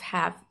chances of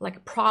have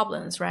like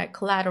problems, right?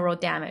 Collateral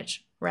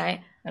damage,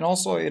 right? And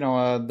also,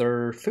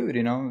 their food,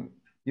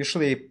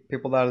 usually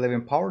people that live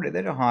in poverty,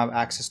 they don't have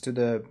access to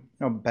the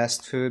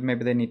best food.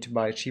 Maybe they need to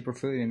buy cheaper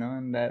food,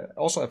 and that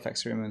also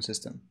affects your immune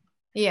system.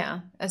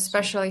 Yeah,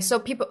 especially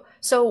if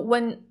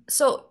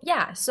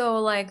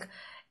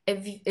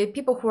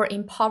people who are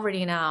in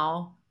poverty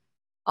now,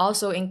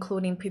 also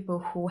including people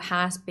who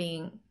has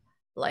been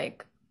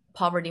like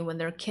poverty when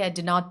they're a kid,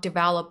 did not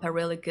develop a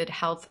really good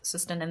health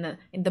system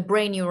in the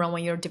brain neuron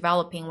when you're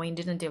developing, when you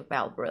didn't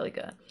develop really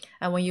good.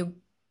 And when you,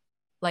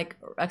 like,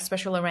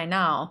 especially right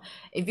now,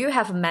 if you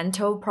have a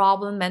mental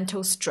problem,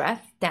 mental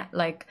stress,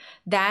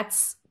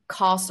 that's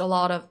caused a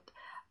lot of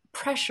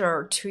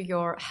pressure to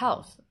your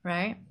health,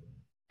 right?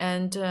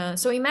 And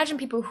so imagine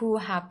people who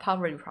have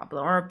poverty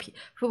problem, or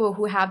people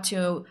who have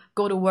to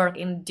go to work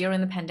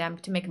during the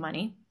pandemic to make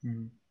money.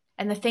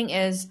 And the thing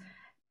is,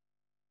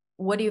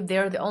 what if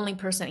they're the only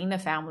person in the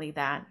family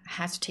that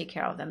has to take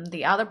care of them?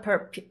 The other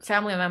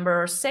family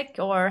member is sick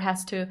or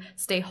has to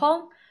stay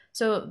home.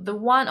 So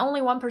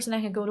only one person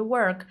that can go to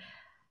work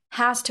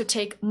has to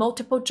take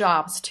multiple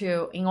jobs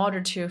in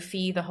order to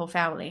feed the whole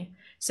family.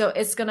 So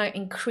it's gonna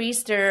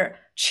increase their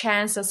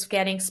chance of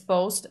getting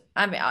exposed.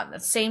 I mean, the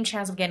same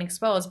chance of getting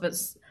exposed, but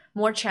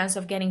more chance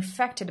of getting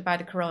infected by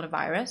the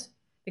coronavirus,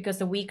 because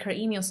the weaker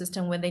immune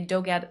system when they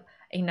don't get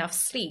enough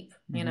sleep,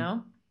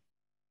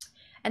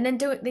 and then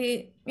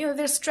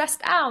they're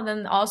stressed out,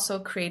 and also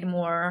create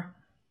more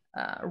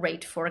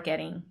rate for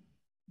getting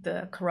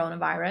the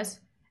coronavirus.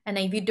 And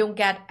if you don't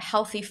get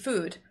healthy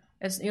food,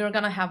 you're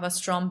gonna have a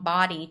strong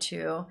body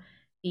to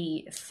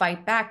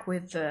fight back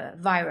with the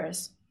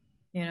virus,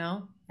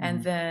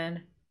 And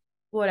then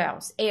what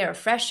else?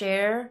 Fresh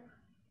air,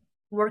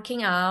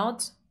 working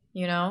out,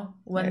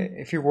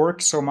 if you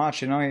work so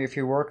much, if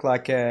you work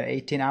like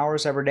 18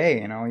 hours every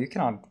day, you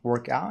cannot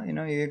work out,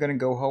 you're gonna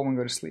go home and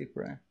go to sleep,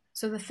 right?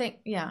 So the thing,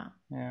 yeah.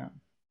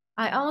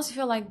 I honestly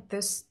feel like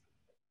this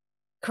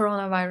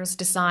coronavirus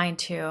designed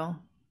to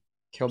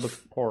kill the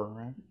poor,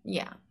 right?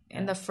 Yeah,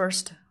 in the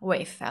first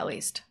wave at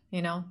least,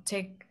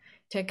 take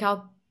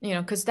out,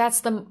 because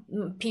that's the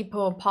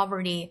people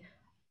poverty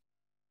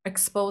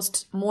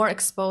more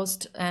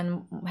exposed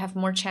and have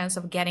more chance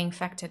of getting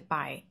infected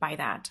by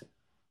that.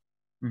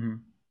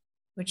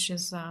 Which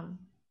is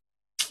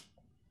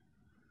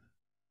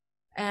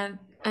and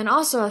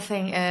also a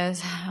thing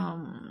is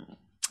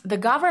the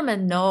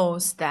government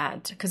knows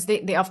that, because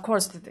they of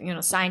course,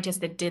 scientists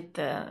that did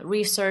the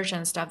research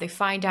and stuff, they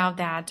find out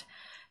that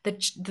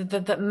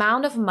the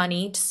amount of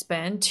money to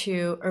spend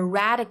to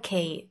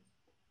eradicate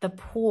the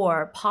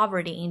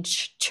poverty in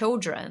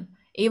children,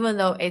 even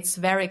though it's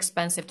very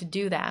expensive to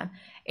do that,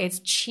 it's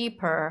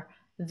cheaper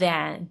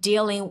than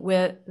dealing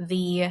with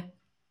the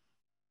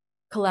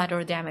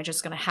collateral damage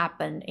is going to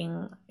happen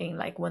in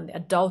like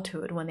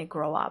adulthood, when they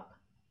grow up.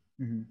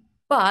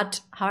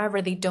 But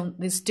however, they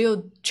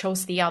still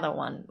chose the other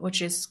one,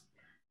 which is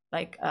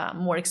like a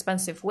more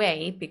expensive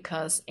way,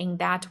 because in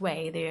that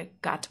way they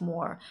got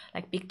more,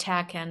 like big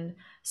tech and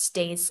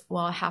states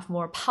will have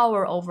more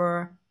power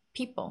over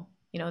people.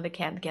 They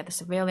can get the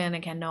civilian, they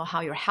can know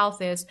how your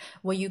health is,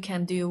 what you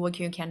can do, what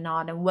you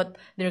cannot, and what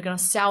they're gonna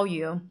sell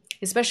you.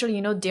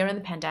 Especially, during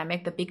the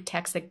pandemic, the big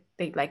techs, they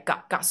like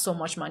got so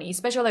much money.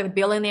 Especially like the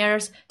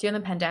billionaires during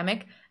the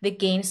pandemic, they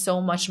gained so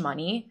much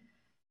money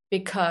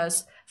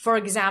because, for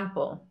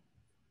example,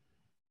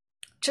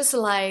 just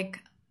like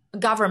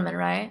government,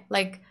 right?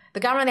 Like the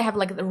government, they have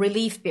like the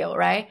relief bill,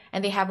 right?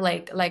 And they have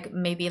like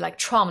maybe like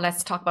Trump.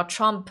 Let's talk about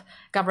Trump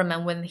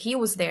government. When he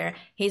was there,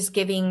 he's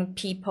giving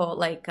people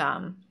like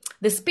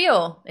this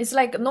bill. It's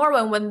like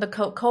Norway, when the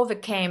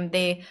COVID came,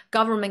 the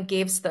government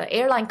gives the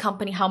airline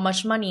company how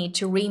much money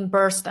to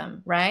reimburse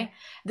them, right?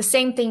 The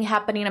same thing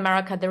happened in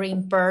America. They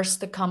reimburse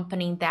the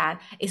company that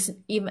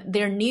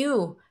they're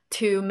new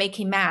to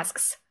making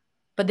masks,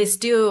 but they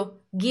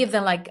still give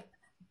them like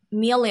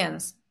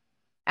millions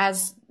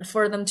as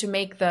for them to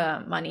make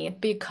the money,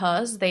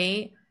 because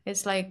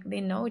it's like they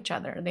know each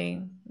other.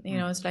 They,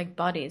 it's like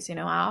buddies,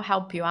 I'll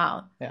help you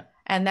out. Yeah.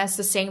 And that's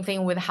the same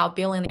thing with how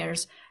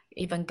billionaires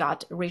even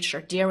got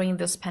richer during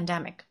this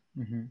pandemic.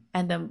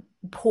 And the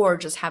poor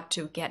just have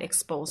to get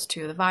exposed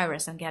to the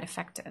virus and get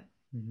affected.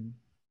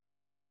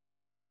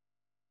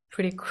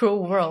 Pretty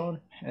cruel world.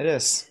 It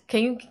is.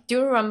 Can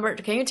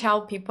you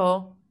tell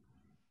people?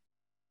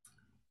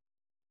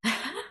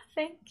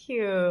 Thank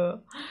you.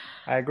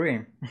 I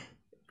agree.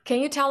 Can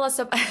you tell us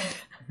about?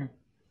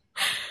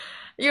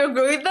 You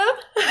agree with them?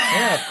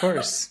 Yeah, of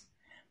course.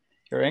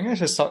 Your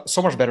English is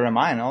so much better than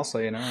mine, also,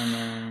 you know.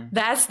 And,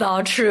 That's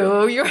not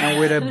true. and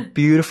with a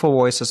beautiful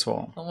voice as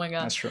well. Oh my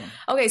god, that's true.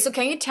 Okay, so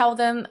can you tell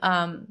them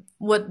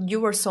what you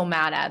were so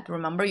mad at?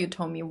 Remember, you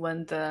told me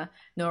when the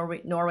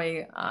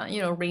Norway,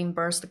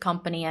 reimbursed the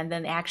company and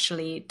then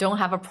actually don't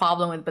have a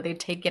problem with, but they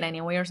take it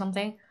anyway or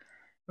something.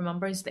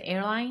 Remember, it's the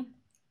airline.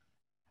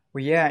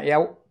 Well,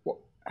 yeah. What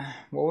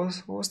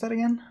was that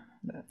again?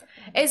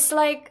 It's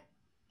like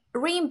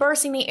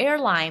reimbursing the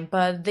airline,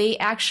 but they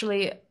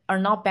actually are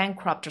not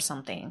bankrupt or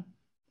something,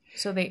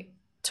 so they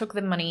took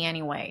the money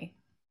anyway.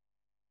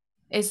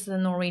 It's the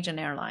Norwegian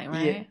airline,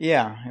 right?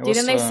 Yeah.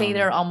 Didn't they say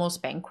they're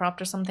almost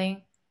bankrupt or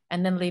something,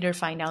 and then later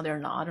find out they're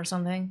not or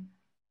something?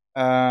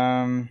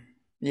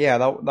 Yeah,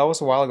 that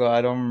was a while ago.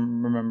 I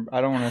don't remember. I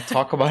don't want to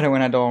talk about it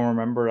when I don't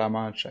remember that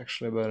much,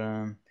 actually. But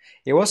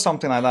it was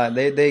something like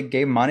that. They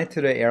gave money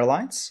to the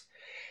airlines,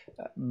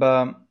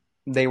 but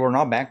they were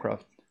not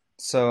bankrupt.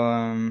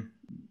 So,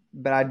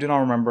 but I do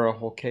not remember a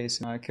whole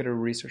case. I could have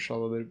researched a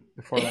little bit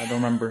before that. I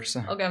don't remember.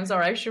 So. Okay, I'm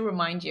sorry. I should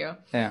remind you.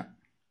 Yeah.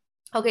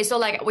 Okay, so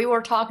like we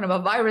were talking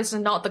about, virus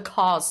is not the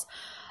cause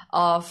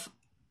of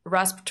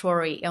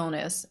respiratory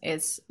illness.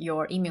 It's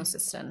your immune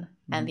system.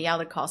 And the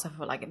other cause of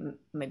like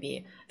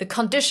maybe the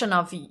condition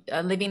of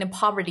living in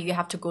poverty, you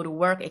have to go to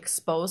work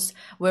exposed,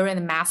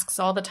 wearing masks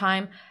all the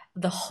time.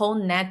 The whole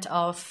net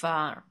of,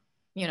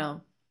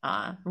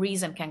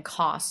 reason can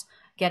cause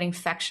get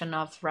infection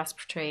of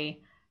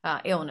respiratory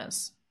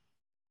illness.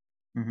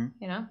 You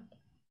know?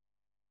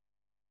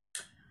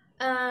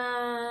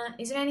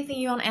 Is there anything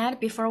you want to add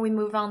before we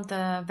move on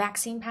the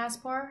vaccine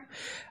passport?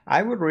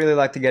 I would really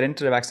like to get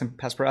into the vaccine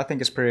passport. I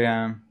think it's pretty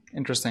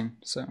interesting.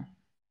 So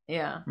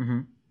yeah,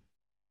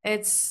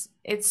 it's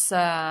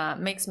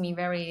makes me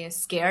very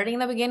scared in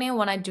the beginning.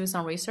 When I do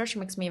some research, it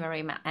makes me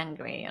very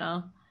angry. You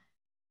know.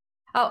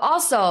 Oh,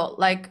 also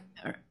like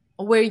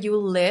where you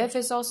live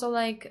is also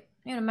like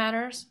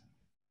matters.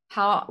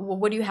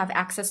 What do you have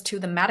access to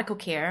the medical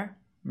care,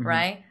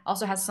 right?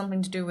 Also has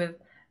something to do with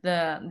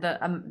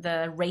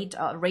the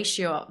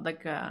ratio,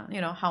 like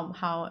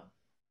how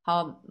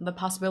the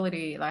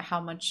possibility, like how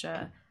much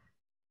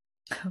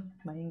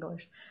my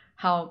English,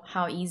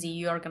 how easy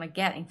you are gonna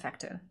get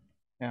infected.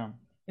 Yeah.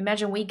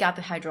 Imagine we got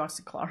the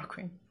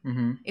hydroxychloroquine.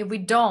 If we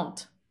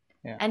don't,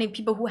 any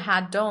people who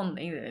don't,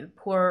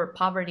 poor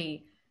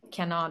poverty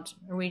cannot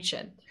reach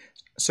it.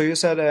 So you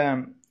said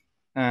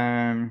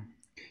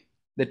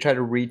they try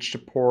to reach the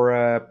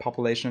poor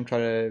population, try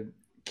to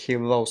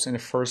kill those in the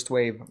first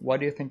wave. Why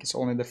do you think it's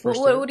only the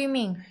first wave? What do you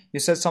mean? You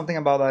said something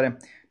about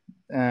that.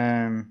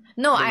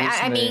 No,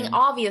 I mean,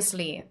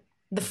 obviously,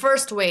 the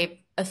first wave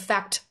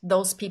affect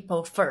those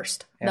people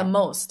first, the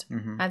most.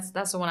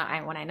 That's what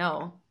I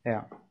know.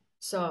 Yeah.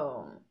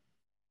 So.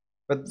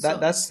 But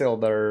that's still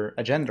their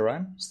agenda,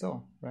 right?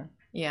 Still, right?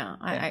 Yeah,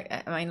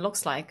 I mean, it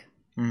looks like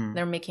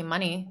they're making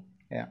money.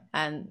 Yeah.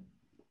 And,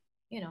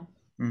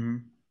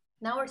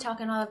 Now we're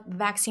talking about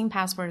vaccine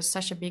passport is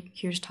such a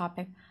huge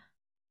topic.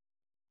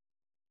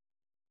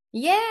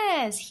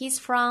 Yes, he's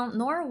from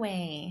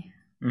Norway.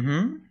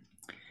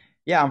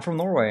 Yeah, I'm from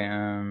Norway.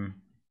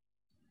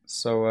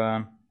 So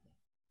I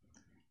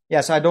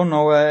don't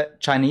know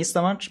Chinese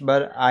that much,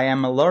 but I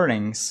am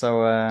learning.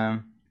 So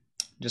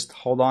just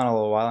hold on a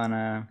little while,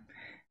 and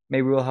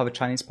maybe we'll have a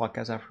Chinese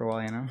podcast after a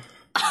while. You know.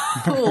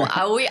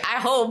 I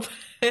hope.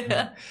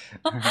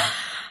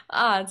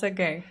 It's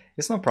okay.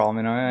 It's no problem,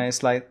 you know.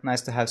 It's like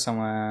nice to have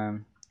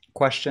some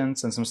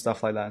questions and some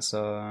stuff like that.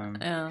 So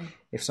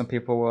if some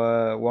people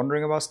were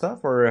wondering about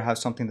stuff or have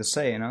something to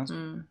say,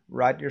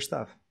 write your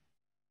stuff.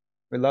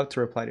 We love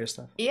to reply to your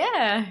stuff.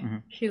 Yeah,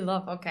 you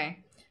love. Okay,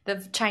 the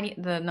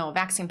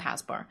vaccine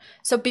passport.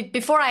 So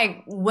before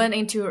I went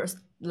into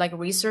like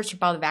research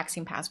about the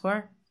vaccine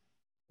passport,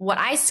 what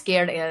I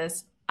scared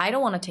is I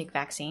don't want to take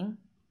vaccine,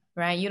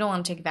 right? You don't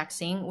want to take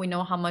vaccine. We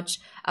know how much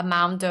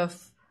amount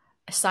of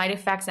side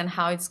effects and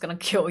how it's gonna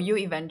kill you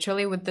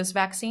eventually with this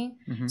vaccine.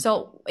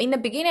 So in the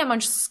beginning, I'm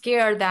just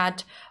scared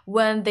that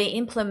when they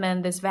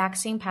implement this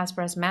vaccine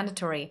passport as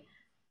mandatory,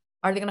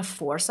 are they gonna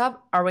force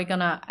up? Are we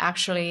gonna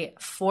actually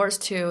force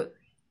to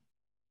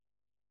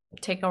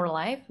take our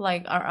life?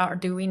 Like,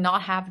 do we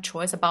not have a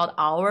choice about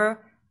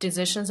our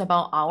decisions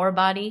about our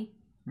body?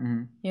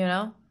 You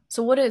know.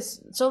 So let's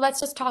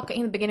just talk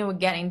in the beginning. We'll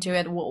get into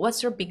it.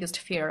 What's your biggest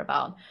fear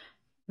about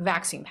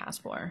vaccine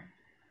passport?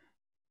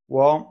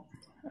 Well,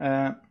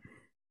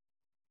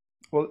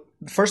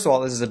 first of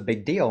all, this is a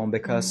big deal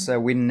because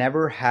we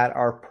never had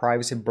our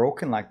privacy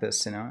broken like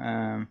this. You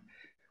know,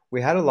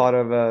 we had a lot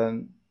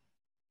of,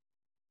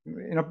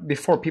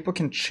 before people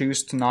can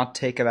choose to not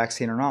take a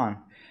vaccine or not,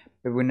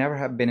 but we never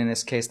have been in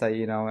this case that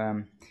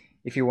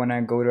if you want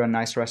to go to a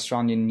nice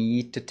restaurant, you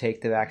need to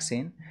take the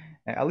vaccine.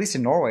 At least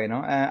in Norway,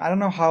 I don't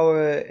know how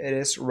it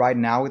is right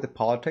now with the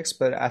politics,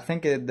 but I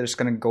think there's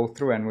going to go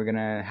through, and we're going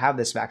to have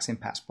this vaccine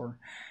passport,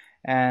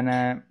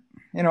 and.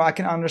 I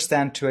can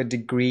understand to a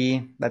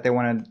degree that they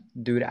want to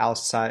do it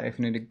outside, if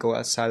you need to go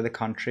outside of the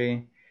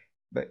country.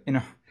 But,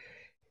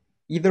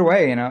 either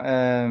way,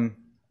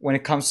 when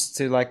it comes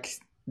to like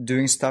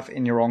doing stuff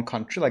in your own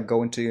country, like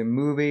going to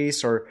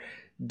movies or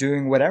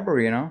doing whatever,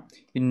 you know,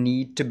 you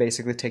need to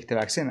basically take the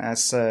vaccine.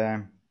 That's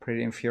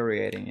pretty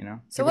infuriating, you know.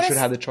 So people should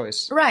have the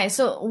choice. Right.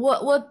 So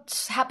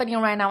what's happening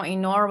right now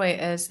in Norway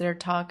is they're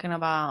talking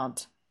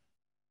about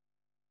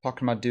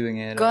doing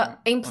it.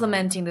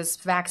 Implementing this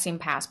vaccine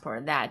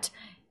passport that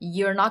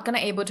you're not going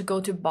to able to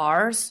go to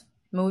bars,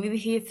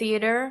 movie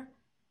theater.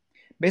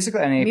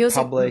 Basically any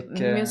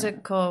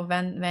musical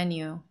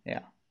venue. Yeah.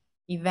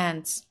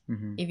 Events.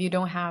 If you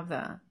don't have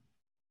the...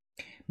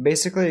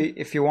 Basically,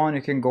 if you want,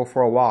 you can go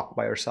for a walk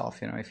by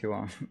yourself, you know, if you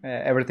want.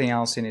 Everything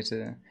else you need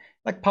to...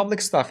 Like public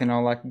stuff, you know,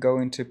 like go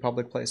into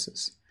public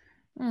places.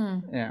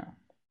 Yeah.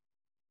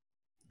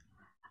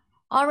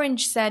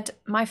 Orange said,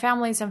 my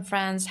families and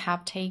friends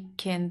have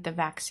taken the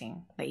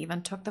vaccine. They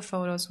even took the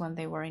photos when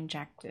they were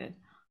injected.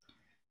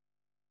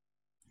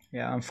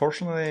 Yeah,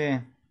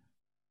 unfortunately,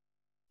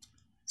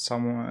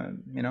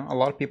 you know, a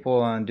lot of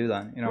people do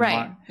that. You know,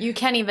 right. He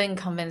can't even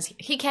convince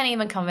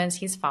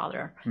his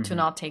father to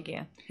not take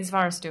it. His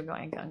father's still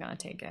gonna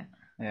take it.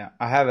 Yeah,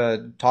 I have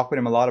a talk with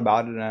him a lot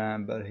about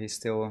it, but he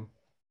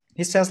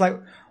says like,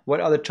 what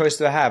other choice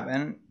do I have?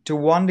 And to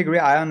one degree,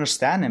 I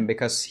understand him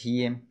because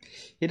he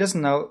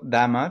doesn't know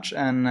that much,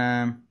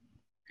 and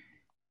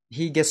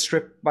he gets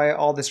stripped by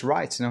all these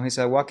rights. You know, he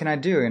said, what can I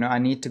do? You know, I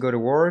need to go to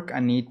work. I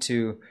need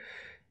to,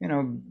 you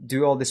know,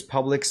 do all this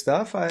public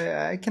stuff.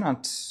 I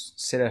cannot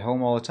sit at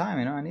home all the time.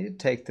 You know, I need to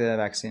take the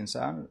vaccine.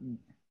 So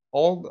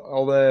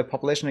all the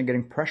population are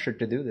getting pressured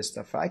to do this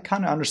stuff. I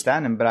kind of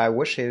understand him, but I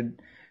wish he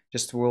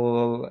just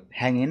will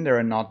hang in there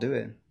and not do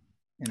it.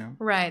 You know?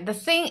 Right. The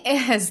thing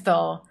is,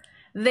 though,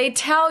 they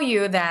tell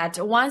you that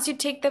once you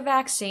take the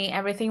vaccine,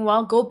 everything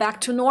will go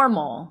back to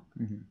normal.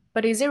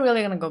 But is it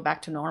really going to go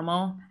back to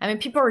normal? I mean,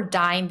 people are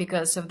dying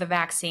because of the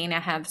vaccine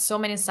and have so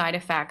many side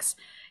effects.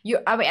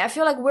 I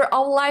feel like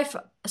our life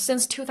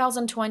since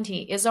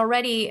 2020 is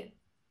already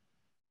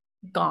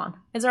gone.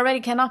 It's already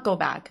cannot go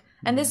back.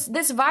 And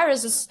this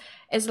virus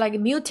is like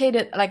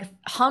mutated like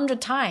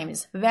 100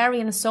 times,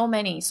 varying so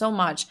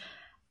much.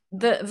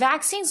 The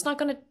vaccine's not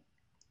going to...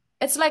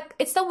 It's like,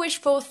 it's the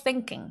wishful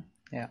thinking.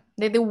 Yeah.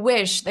 They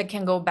wish they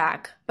can go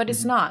back, but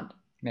it's not.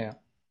 Yeah.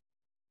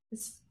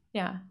 It's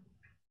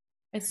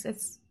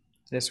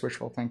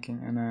wishful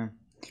thinking. And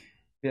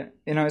yeah,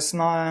 you know, it's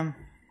not...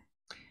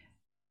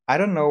 I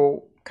don't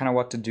know kind of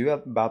what to do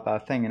about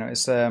that thing. You know,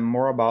 it's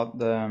more about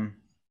the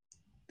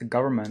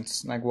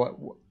governments, like what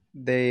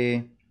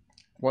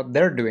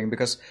they're doing,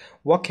 because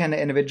what can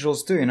the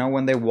individuals do? You know,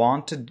 when they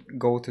want to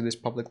go to these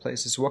public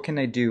places, what can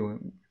they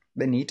do?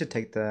 They need to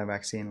take the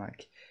vaccine.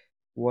 Like,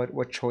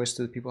 what choice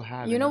do the people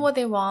have? You know what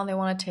they want? They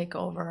want to take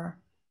over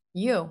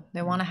you.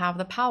 They want to have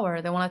the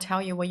power. They want to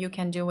tell you what you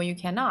can do, what you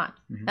cannot.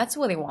 That's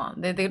what they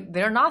want.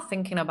 They're not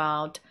thinking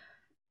about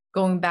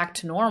going back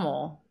to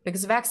normal,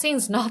 because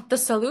vaccine's not the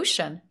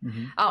solution.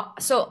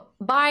 So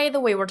by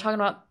the way, we're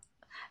talking about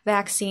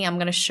vaccine. I'm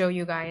going to show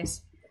you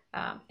guys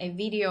a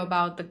video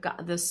about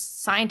the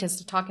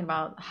scientists talking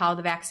about how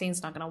the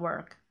vaccine's not going to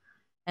work.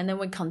 And then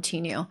we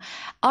continue.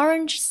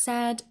 Orange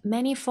said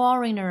many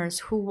foreigners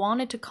who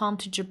wanted to come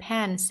to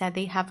Japan said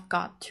they have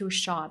got 2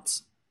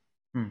 shots.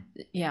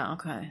 Yeah,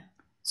 okay.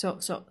 So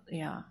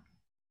yeah.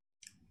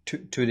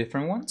 Two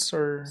different ones,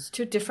 or?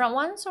 2 different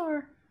ones,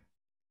 or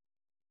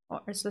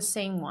it's the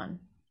same one?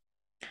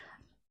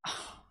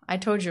 I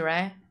told you,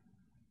 right?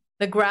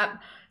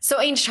 So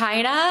in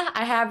China,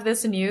 I have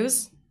this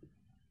news.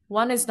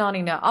 One is not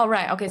enough. Oh,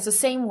 right. Okay, it's the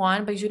same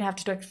one, but you should have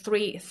to take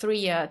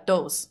three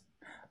dose.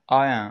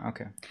 Oh, yeah.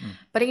 Okay.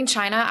 But in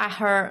China, I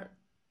heard,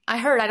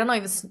 I don't know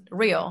if it's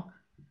real.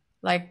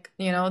 Like,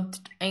 you know,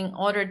 in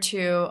order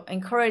to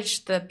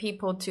encourage the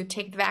people to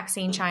take the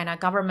vaccine in China,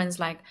 government's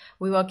like,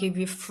 we will give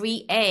you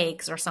free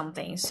eggs or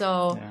something.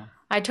 So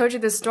I told you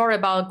this story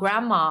about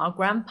grandma or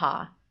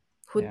grandpa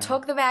who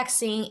took the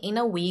vaccine in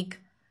a week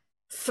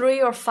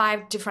 3 or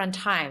 5 different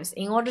times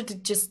in order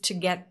to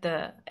get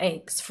the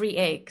eggs, free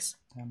eggs.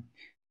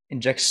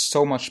 Inject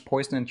so much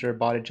poison into your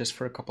body just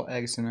for a couple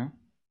eggs, you know?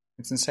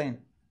 It's insane.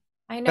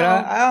 I know. But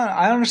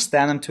I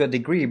understand them to a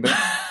degree, but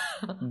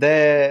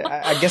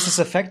I guess it's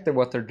effective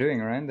what they're doing,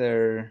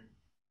 right?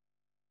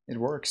 It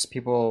works.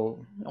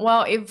 People...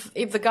 Well,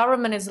 if the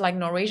government is like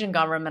Norwegian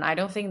government, I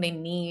don't think they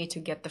need to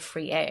get the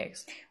free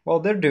eggs.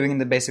 Well, they're doing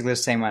basically the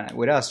same one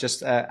with us,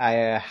 just at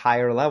a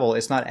higher level.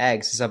 It's not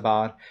eggs. It's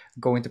about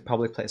going to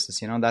public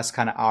places, you know? That's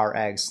kind of our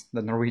eggs,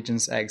 the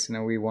Norwegians' eggs. You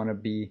know, we want to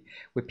be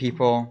with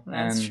people.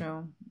 That's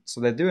true. So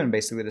they're doing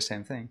basically the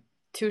same thing.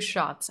 2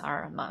 shots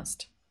are a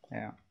must.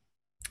 Yeah.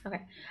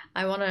 Okay.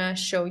 I want to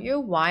show you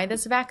why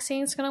this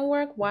vaccine is going to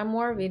work. One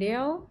more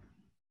video.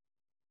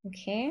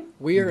 Okay.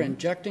 We are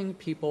injecting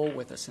people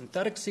with a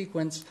synthetic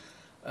sequence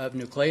of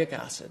nucleic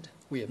acid.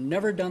 We have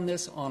never done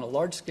this on a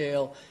large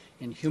scale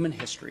in human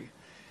history.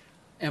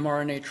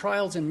 mRNA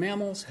trials in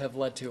mammals have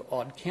led to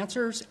odd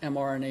cancers.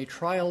 mRNA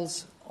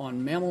trials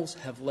on mammals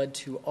have led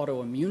to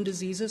autoimmune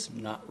diseases,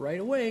 not right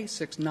away,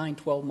 6, 9,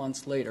 12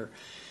 months later.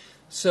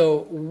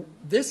 So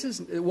this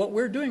is what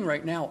we're doing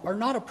right now are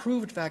not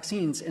approved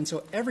vaccines. And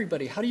so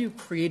everybody, how do you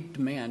create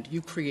demand?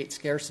 You create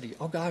scarcity.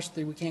 Oh gosh,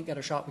 we can't get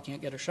a shot, we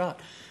can't get a shot.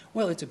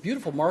 Well, it's a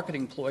beautiful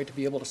marketing ploy to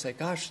be able to say,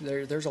 gosh,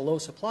 there's a low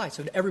supply,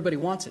 so everybody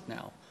wants it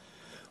now.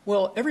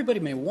 Well,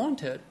 everybody may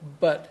want it,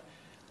 but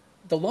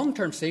the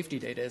long-term safety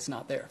data is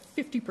not there.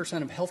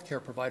 50% of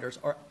healthcare providers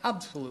are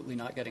absolutely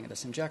not getting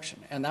this injection,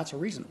 and that's a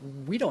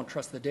reason. We don't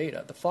trust the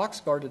data. The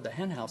Fox guarded the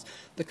henhouse.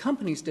 The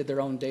companies did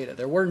their own data.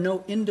 There were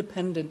no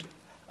independent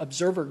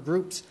observer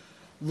groups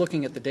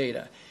looking at the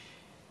data.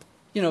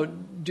 You know,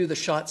 do the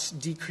shots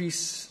decrease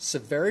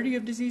severity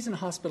of disease and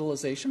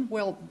hospitalization?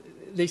 Well,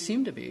 they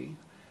seem to be,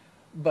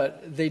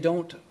 but they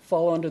don't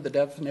fall under the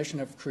definition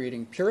of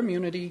creating pure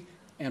immunity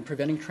and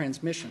preventing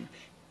transmission.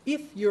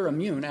 If you're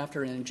immune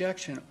after an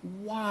injection,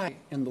 why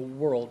in the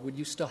world would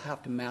you still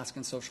have to mask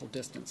and social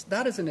distance?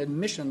 That is an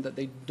admission that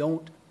they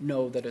don't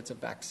know that it's a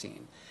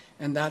vaccine,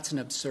 and that's an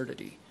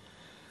absurdity.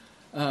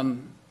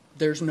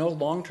 There's no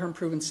long-term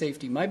proven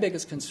safety. My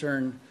biggest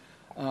concern,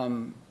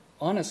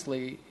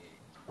 honestly,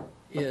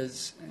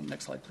 is,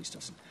 next slide please,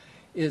 Justin,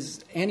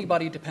 is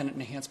antibody-dependent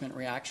enhancement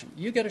reaction.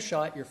 You get a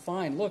shot, you're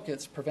fine. Look,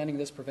 it's preventing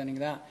this, preventing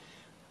that.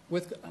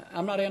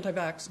 I'm not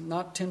anti-vax,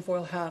 not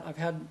tinfoil hat. I've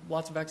had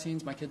lots of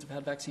vaccines. My kids have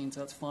had vaccines.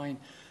 That's fine.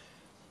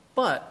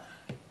 But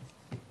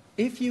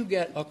if you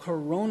get a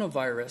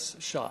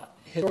coronavirus shot,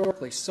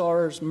 historically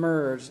SARS,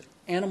 MERS,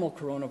 animal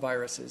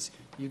coronaviruses,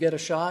 you get a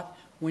shot.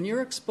 When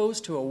you're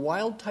exposed to a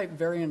wild-type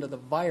variant of the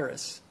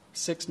virus,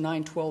 6,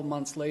 9, 12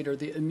 months later,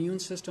 the immune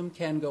system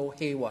can go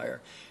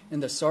haywire. In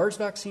the SARS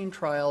vaccine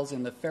trials,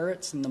 in the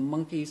ferrets and the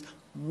monkeys,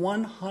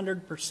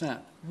 100%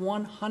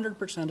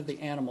 of the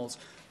animals,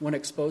 when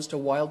exposed to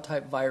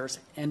wild-type virus,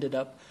 ended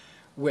up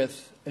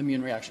with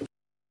immune reaction.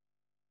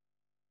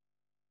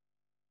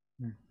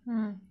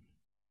 You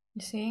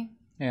see?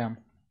 Yeah.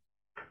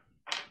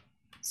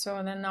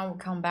 So then now we'll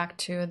come back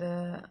to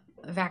the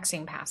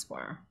vaccine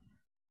passport.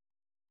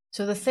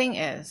 So the thing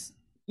is,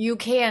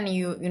 UK and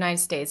United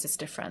States is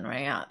different,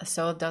 right? Yeah,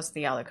 so does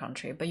the other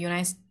country. But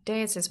United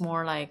States is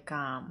more like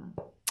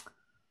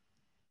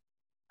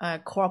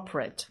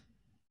corporate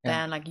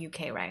than like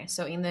UK, right?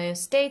 So in the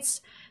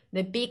States,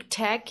 the big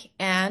tech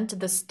and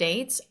the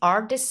states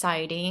are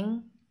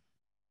deciding,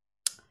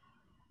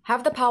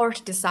 have the power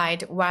to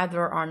decide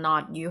whether or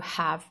not you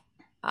have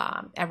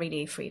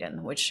everyday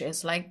freedom, which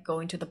is like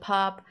going to the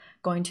pub,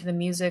 going to the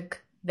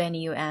music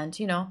venue, and,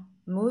 you know,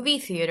 movie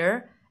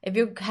theater. If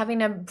you're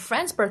having a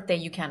friend's birthday,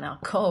 you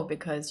cannot go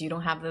because you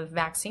don't have the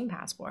vaccine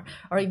passport.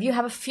 Or if you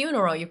have a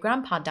funeral, your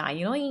grandpa died,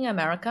 you know, in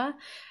America,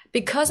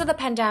 because of the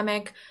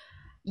pandemic,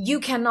 you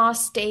cannot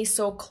stay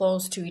so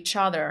close to each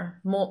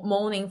other,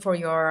 mourning for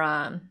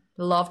your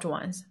loved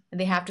ones.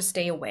 They have to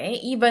stay away,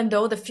 even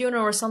though the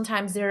funeral,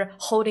 sometimes they're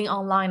holding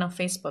online on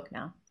Facebook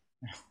now.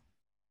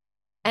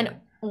 And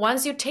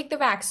once you take the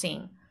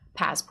vaccine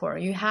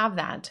passport, you have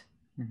that.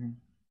 Mm-hmm.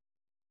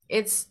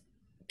 It's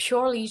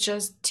purely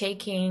just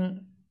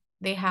taking,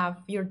 they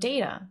have your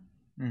data.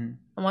 Mm-hmm.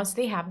 And once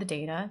they have the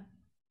data,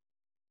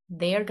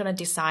 they're going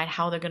to decide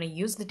how they're going to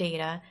use the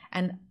data,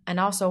 and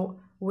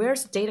also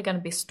where's the data going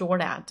to be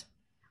stored at?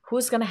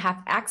 Who's going to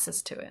have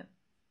access to it?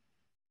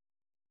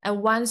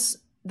 And once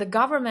the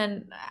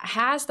government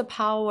has the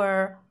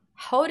power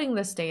holding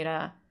this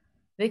data,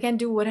 they can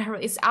do whatever.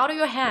 It's out of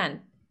your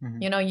hand.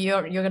 Mm-hmm. You know,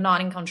 you're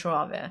not in control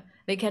of it.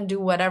 They can do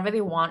whatever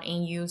they want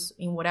and use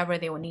in whatever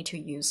they will need to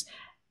use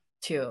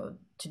to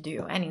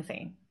do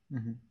anything.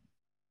 Mm-hmm.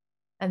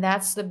 And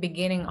that's the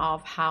beginning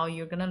of how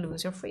you're going to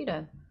lose your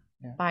freedom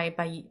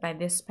by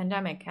this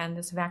pandemic and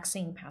this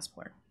vaccine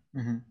passport.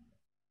 Mm-hmm.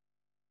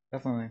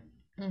 Definitely.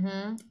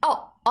 Mm-hmm.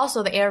 Oh,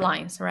 also the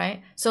airlines,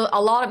 right? So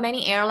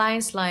many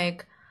airlines,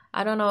 like,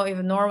 I don't know if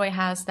Norway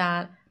has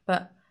that,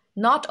 but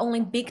not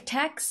only big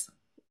techs,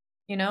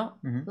 you know,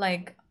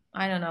 like,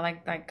 I don't know,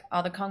 like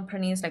other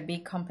companies, like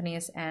big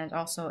companies, and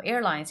also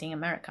airlines in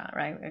America,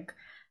 right? Like,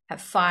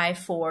 have 5,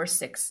 4,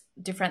 6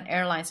 different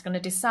airlines going to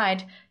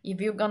decide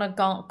if you're going to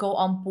go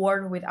on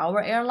board with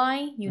our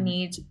airline, you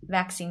need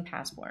vaccine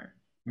passport.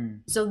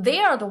 So they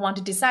are the one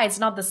to decide. It's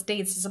not the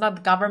states, it's not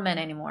the government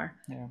anymore.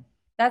 Yeah.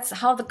 That's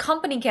how the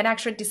company can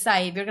actually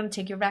decide if you're going to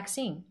take your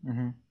vaccine.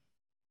 Mm-hmm.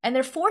 And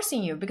they're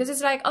forcing you, because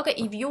it's like, okay,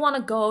 if you want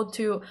to go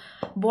to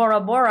Bora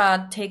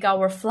Bora, take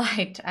our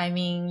flight, I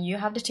mean, you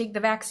have to take the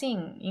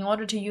vaccine in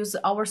order to use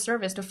our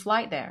service to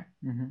fly there.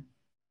 Mm-hmm.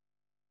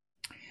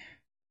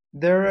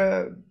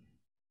 They're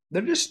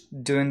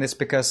just doing this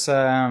because,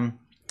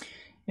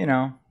 you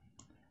know,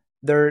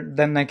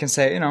 then they can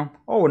say, you know,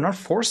 oh, we're not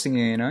forcing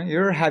you, you know,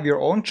 you have your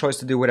own choice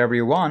to do whatever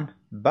you want,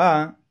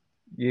 but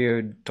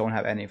you don't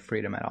have any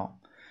freedom at all.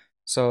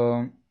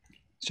 So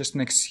it's just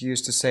an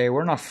excuse to say,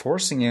 we're not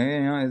forcing you,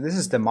 you know, this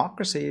is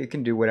democracy, you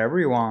can do whatever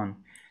you want,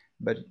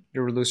 but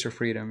you lose your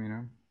freedom, you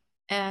know.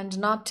 And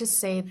not to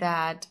say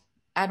that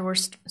Edward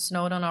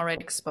Snowden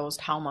already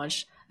exposed how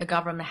much the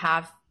government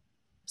have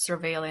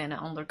surveillance and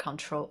under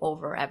control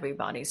over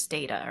everybody's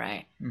data,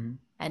 right? Mm-hmm.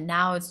 And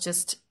now it's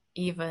just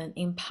even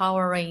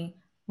empowering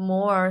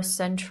more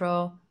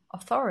central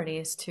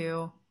authorities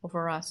to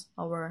over us,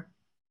 our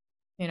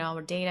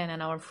our data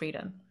and our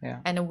freedom.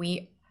 Yeah. And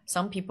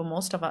some people,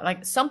 most of us,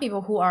 like some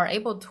people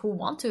who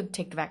want to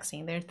take the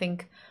vaccine, they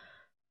think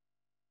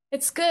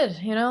it's good,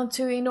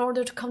 in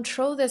order to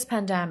control this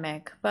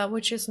pandemic, but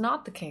which is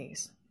not the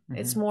case.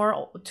 It's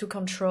more to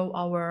control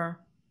our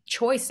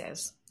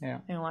choices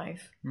in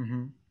life.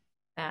 Do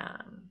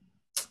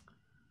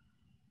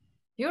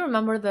you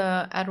remember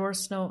the Edward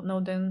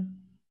Snowden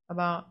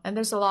and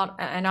there's a lot,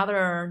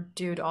 another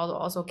dude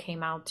also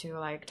came out to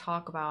like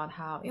talk about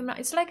how,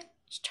 it's like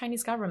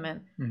Chinese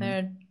government,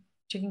 they're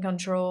taking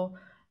control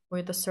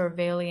with the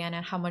surveillance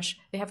and how much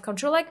they have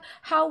control, like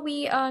how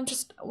we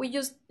use,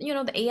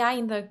 the AI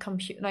in the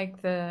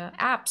like the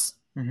apps.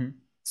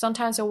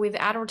 Sometimes with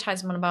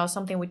advertisement about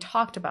something we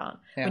talked about,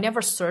 we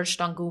never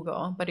searched on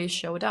Google, but it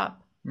showed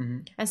up.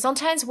 And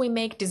sometimes we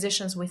make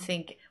decisions, we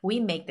think we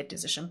make the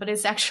decision, but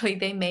it's actually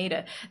they made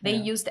it. They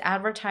used the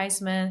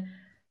advertisement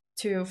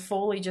to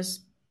fully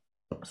just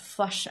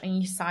flush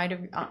inside of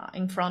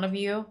in front of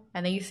you,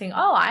 and then you think,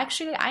 oh,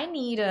 actually I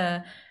need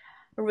a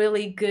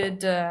really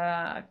good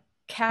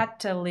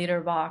cat litter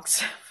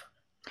box.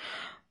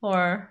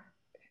 Or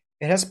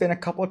it has been a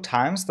couple of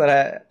times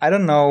that I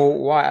don't know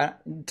why.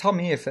 Tell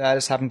me if that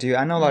has happened to you.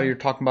 I know a lot of you're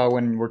talking about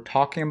when we're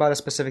talking about a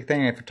specific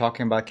thing. If we're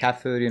talking about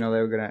cat food, they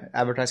were going to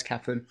advertise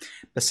cat food.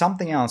 But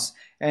something else.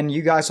 And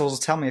you guys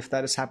also tell me if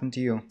that has happened to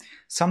you.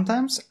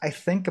 Sometimes I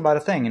think about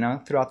a thing,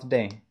 throughout the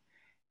day.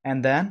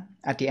 And then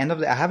at the end of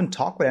the day, I haven't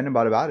talked with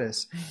anybody about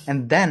this.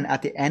 And then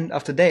at the end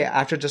of the day,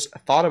 after just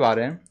thought about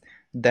it,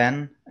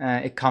 then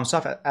it comes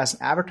off as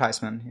an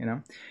advertisement,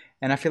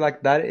 And I feel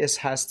like that it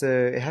has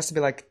to be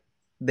like,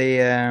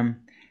 they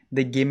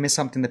give me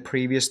something the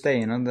previous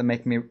day, they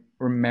make me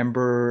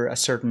remember a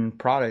certain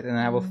product, and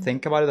I will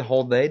think about it the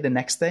whole day, the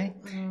next day.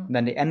 And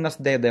then the end of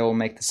the day, they will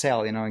make the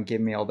sale, and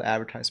give me all the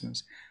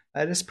advertisements.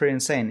 That is pretty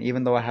insane,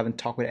 even though I haven't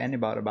talked with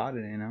anybody about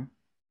it, And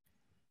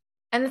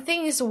the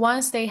thing is,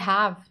 once they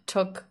have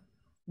took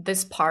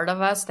this part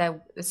of us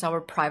that is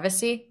our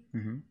privacy,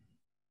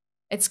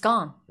 it's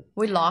gone.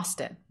 We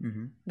lost it.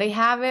 They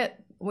have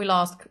it. We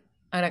lost.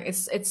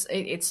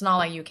 It's not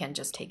like you can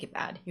just take it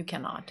back. You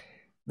cannot.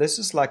 This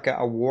is like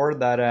a war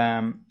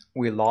that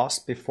we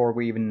lost before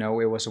we even know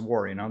it was a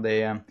war.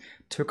 They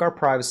took our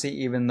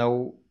privacy even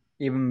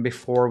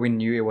before we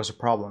knew it was a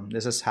problem.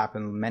 This has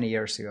happened many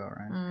years ago,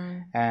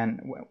 right? And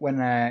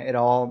when it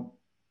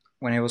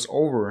was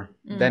over,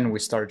 then we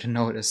started to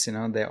notice.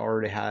 They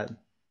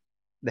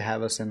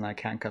have us in like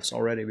handcuffs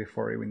already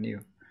before we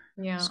knew.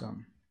 Yeah. So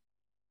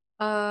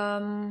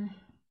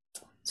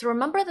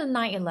remember the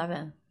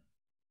 9/11?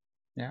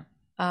 Yeah.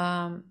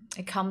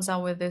 It comes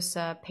out with this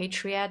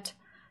Patriot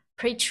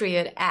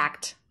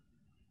Act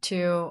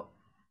to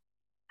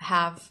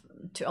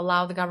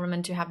allow the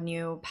government to have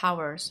new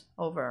powers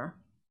over,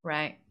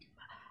 right?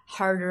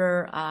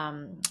 Harder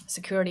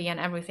security and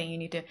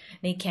everything.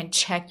 They can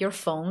check your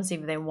phones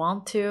if they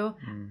want to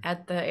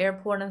at the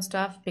airport and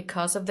stuff.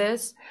 Because of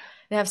this,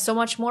 they have so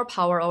much more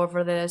power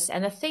over this.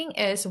 And the thing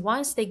is,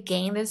 once they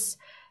gain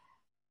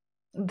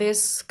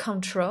this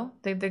control,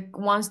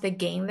 once they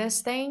gain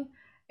this thing,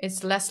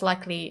 it's less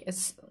likely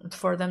it's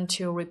for them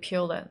to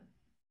repeal it,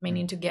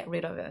 meaning to get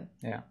rid of it.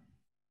 Yeah.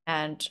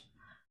 And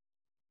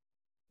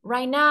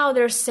right now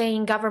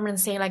government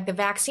saying like the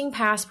vaccine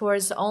passport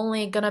is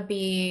only gonna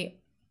be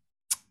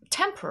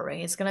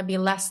temporary. It's gonna be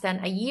less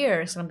than a year.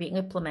 It's gonna be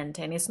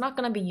implemented. It's not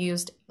gonna be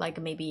used like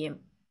maybe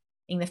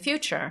in the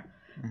future.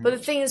 But the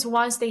thing is,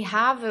 once they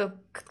have a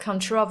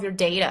control of your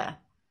data,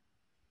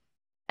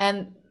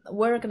 and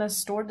we're gonna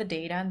store the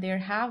data, and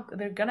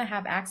they're gonna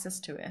have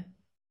access to it.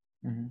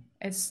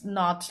 It's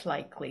not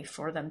likely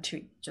for them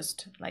to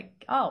just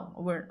like, oh,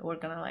 we're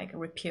gonna like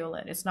repeal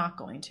it. It's not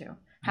going to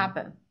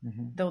happen,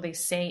 though they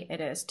say it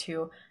is,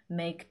 to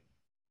make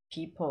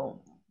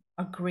people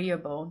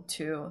agreeable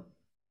to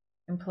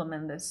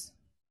implement this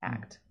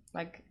act,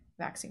 like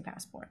vaccine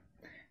passport.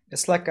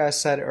 It's like I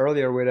said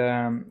earlier with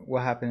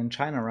what happened in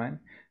China, right?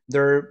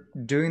 They're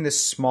doing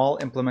these small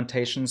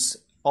implementations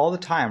all the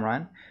time,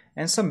 right?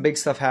 And some big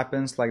stuff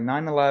happens like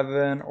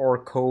 9/11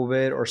 or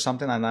COVID or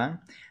something like that.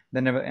 They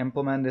never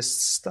implement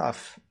this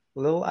stuff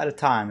little at a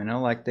time,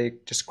 like they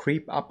just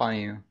creep up on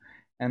you.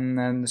 And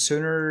then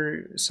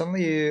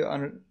suddenly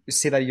you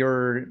see that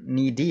you're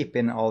knee deep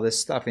in all this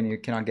stuff and you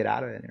cannot get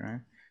out of it,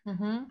 right?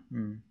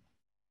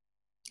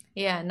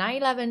 Yeah,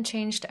 9/11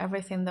 changed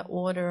everything, the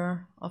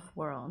order of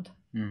world.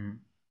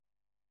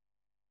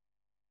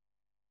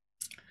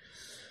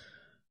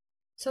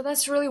 So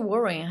that's really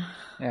worrying.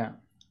 Yeah.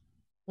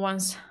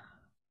 Once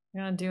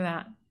you're gonna do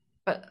that,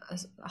 but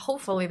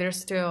hopefully there's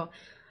still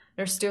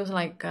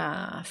like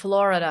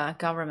Florida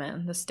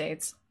government, the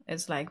states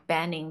is like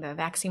banning the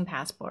vaccine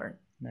passport.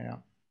 Yeah.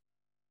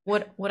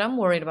 What I'm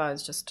worried about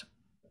is just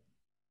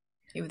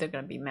if they're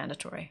gonna be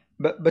mandatory.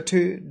 But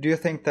do you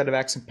think that the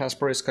vaccine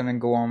passport is gonna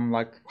go on,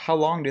 like how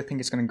long do you think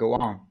it's gonna go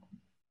on?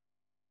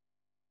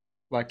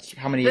 Like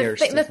how many years?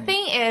 The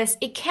thing is,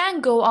 it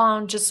can go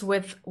on just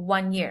with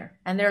 1 year,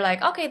 and they're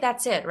like, okay,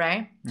 that's it,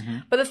 right?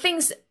 But the thing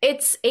is,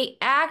 it's an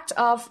act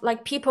of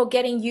like people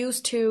getting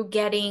used to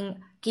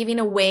getting giving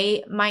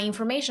away my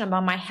information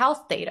about my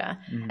health data.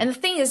 And the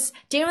thing is,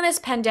 during this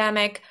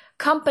pandemic,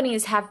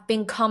 companies have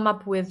been come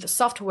up with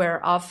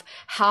software of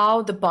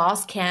how the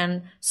boss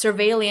can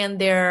surveillance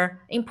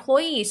their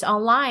employees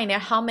online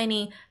and how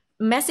many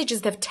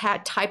messages they've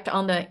typed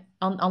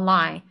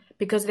online,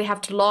 because they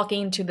have to log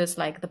into this,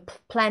 like the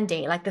plan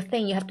day, like the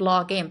thing you have to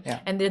log in,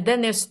 and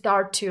then they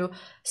start to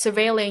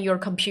surveilling your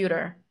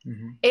computer.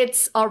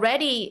 It's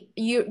already,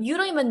 you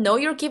don't even know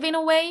you're giving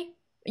away.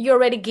 You're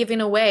already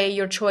giving away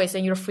your choice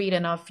and your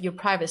freedom of your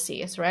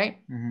privacy, right?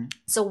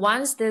 So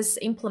once this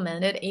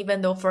implemented,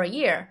 even though for a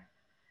year,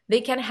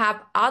 they can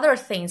have other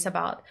things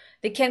about,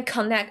 they can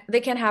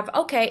have,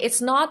 okay,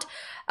 it's not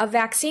a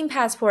vaccine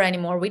passport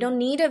anymore. We don't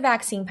need a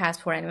vaccine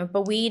passport anymore,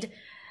 but they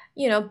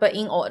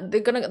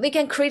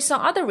can create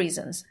some other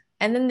reasons.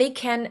 And then they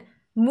can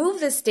move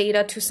this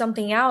data to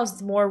something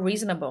else more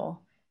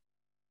reasonable,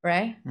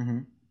 right?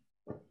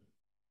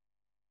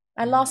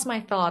 I lost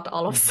my thought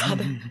all of a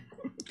sudden.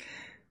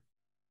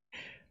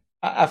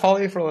 I follow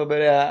you for a little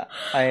bit.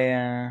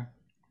 I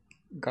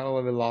got a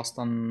little bit lost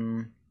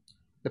on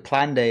the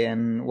plan day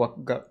and what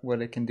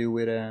it can do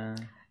with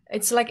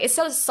It's like, it's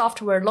a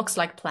software looks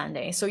like plan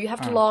day, so you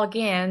have to log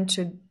in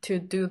to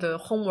do the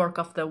homework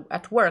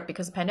at work,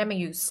 because the pandemic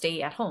you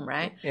stay at home,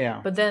 right? Yeah.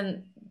 But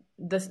then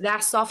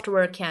that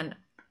software can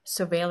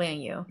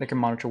surveillance you. They can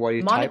monitor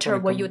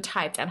what you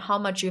typed and how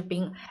much you've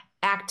been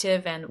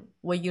active and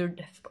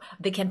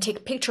they can take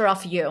a picture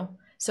of you,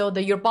 so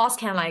that your boss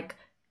can like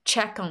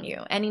check on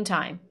you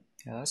anytime.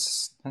 Yeah,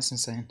 that's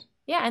insane.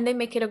 Yeah, and they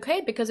make it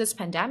okay because it's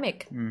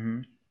pandemic.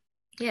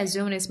 Yeah,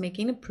 Zoom is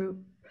making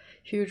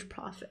huge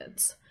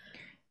profits.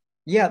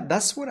 Yeah,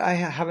 that's what I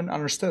haven't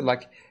understood.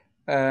 Like,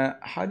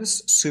 how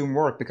does Zoom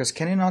work? Because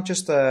can you not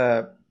just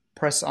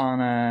press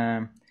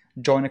on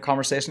join a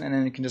conversation and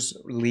then you can just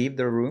leave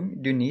the room?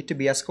 Do you need to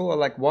be at school? Or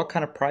like, what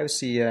kind of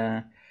privacy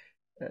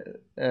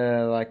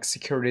like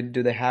security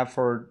do they have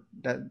for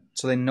that,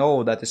 so they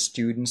know that the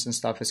students and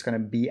stuff is going to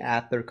be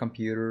at their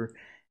computer,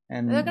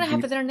 and they're going to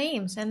have their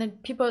names, and then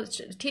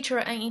teacher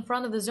in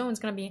front of the Zoom is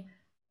going to be,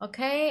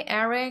 okay,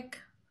 Eric,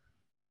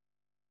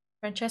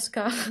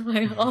 Francesca,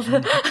 like all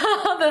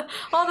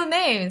the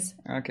names.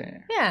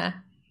 Okay. Yeah.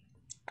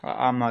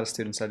 I'm not a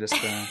student, so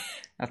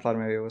I thought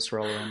maybe it was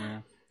relevant. Yeah.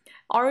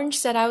 Orange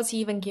said I was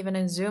even given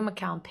a Zoom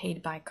account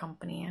paid by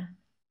company.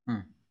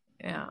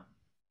 Yeah.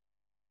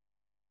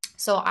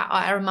 So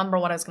I remember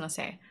what I was going to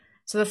say.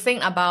 So the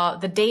thing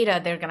about the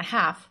data they're going to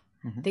have,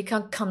 they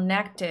can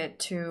connect it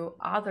to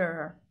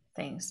other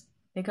things.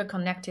 They could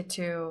connect it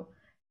to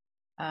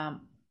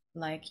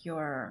like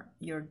your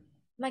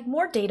like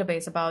more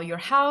database about your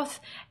health,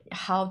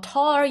 how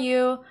tall are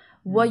you,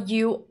 what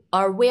you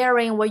are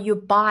wearing, what you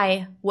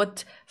buy,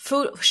 what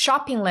food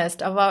shopping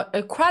list about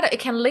a credit. It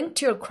can link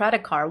to your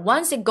credit card.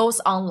 Once it goes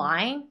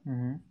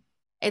online,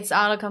 it's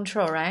out of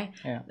control, right?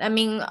 Yeah. I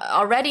mean,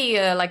 already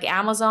like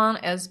Amazon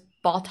has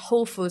bought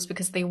Whole Foods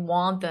because they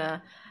want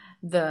the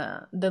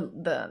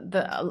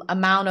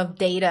amount of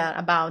data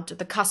about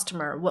the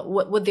customer,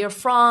 what they're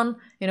from,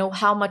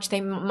 how much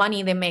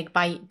money they make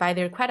by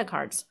their credit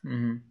cards,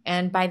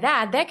 and by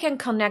that they can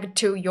connect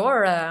to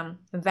your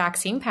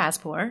vaccine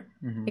passport.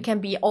 It can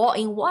be all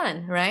in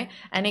one, right?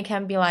 And it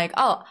can be like,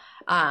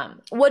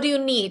 what do you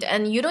need?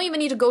 And you don't even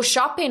need to go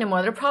shopping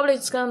anymore. They're probably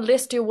just gonna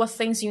list you what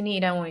things you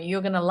need and what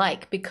you're gonna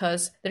like,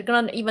 because they're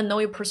gonna even know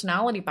your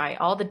personality by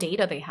all the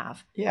data they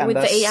have with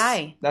the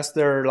AI. That's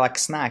their like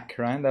snack,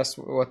 right? That's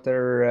what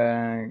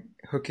they're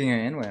hooking you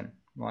in with.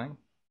 Right?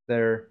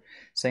 They're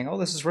saying, "Oh,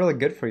 this is really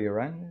good for you,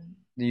 right?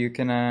 You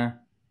can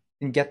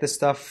get this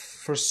stuff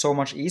for so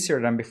much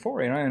easier than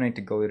before. You don't need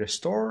to go to the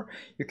store.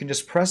 You can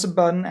just press a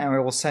button, and we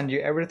will send you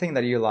everything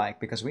that you like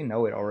because we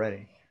know it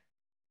already."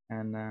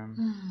 And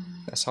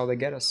that's how they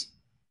get us.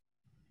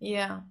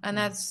 Yeah, and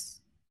that's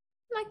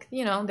like,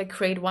 they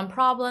create one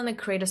problem, they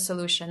create a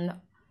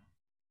solution,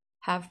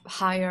 have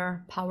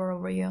higher power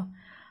over you.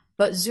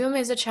 But Zoom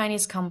is a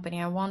Chinese company.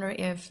 I wonder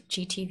if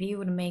GTV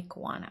would make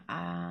one.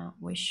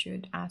 We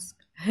should ask.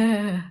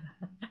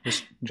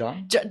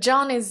 John?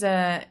 John is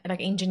a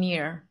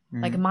engineer.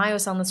 Like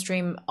Miles on the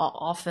stream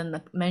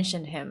often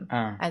mentioned him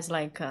as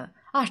like,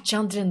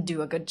 John didn't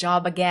do a good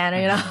job again,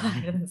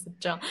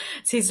 John,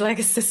 so he's like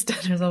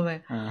assistant or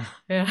something.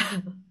 Yeah.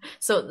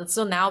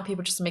 So now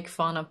people just make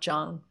fun of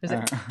John. He's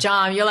like,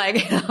 John, you're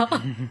like,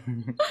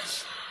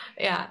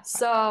 yeah.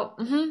 So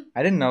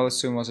I didn't know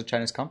Zoom was a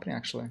Chinese company,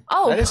 actually.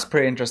 Oh, that is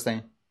pretty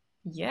interesting.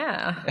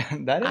 Yeah.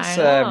 That is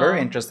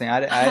very interesting.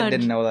 I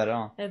didn't know that at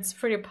all. It's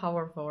pretty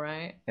powerful,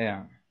 right?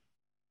 Yeah.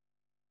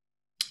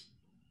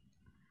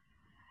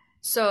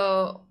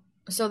 So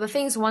the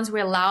things, once we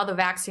allow the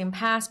vaccine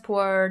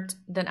passport,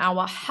 then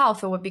our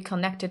health will be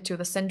connected to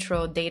the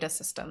central data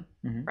system,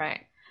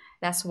 right?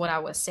 That's what I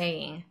was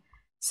saying.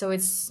 So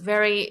it's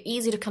very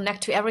easy to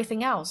connect to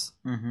everything else,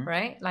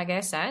 right? Like I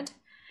said,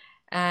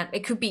 and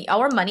it could be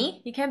our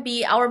money. It can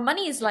be our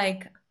money is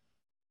like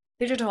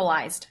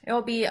digitalized. It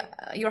will be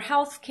your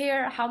health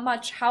care,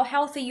 how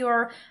healthy you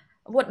are,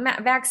 what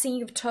vaccine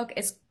you've took.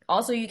 Is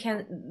also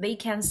they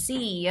can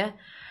see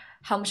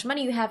how much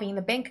money you have in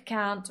the bank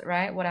account,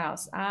 right? What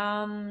else?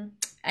 And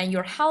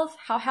your health,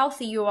 how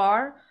healthy you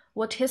are,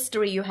 what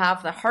history you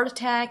have, the heart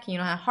attack,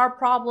 heart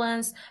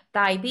problems,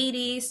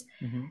 diabetes,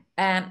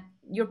 and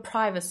your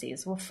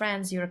privacies, what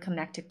friends you're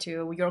connected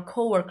to, your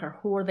coworker,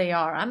 who they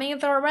are. I mean,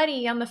 if they're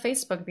already on the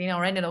Facebook, they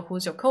already know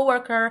who's your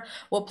coworker,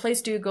 what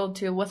place do you go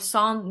to, what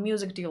song,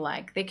 music do you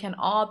like. They can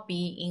all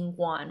be in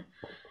one.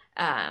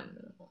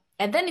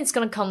 And then it's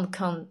going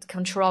to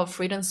control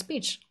freedom of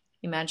speech.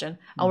 Imagine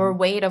our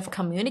way of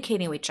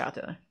communicating with each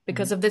other.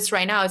 Because of this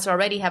right now, it's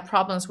already have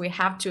problems. We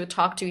have to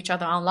talk to each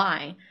other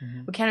online.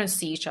 We cannot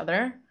see each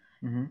other.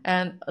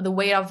 And the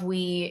way of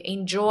we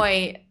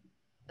enjoy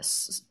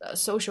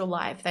social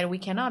life that we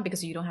cannot,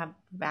 because you don't have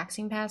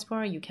vaccine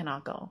passport, you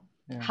cannot go.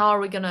 How are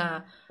we going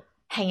to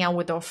hang out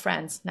with our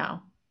friends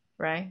now,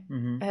 right?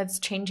 It's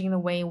changing the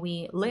way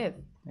we live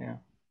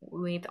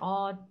with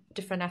all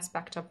different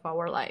aspects of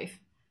our life.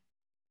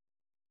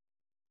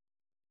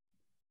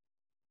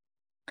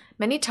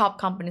 Many top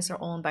companies are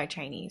owned by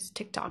Chinese.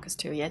 TikTok is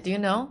too. Yeah, do you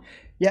know?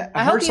 Yeah,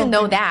 I hope you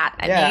know that.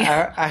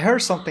 I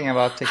heard something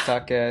about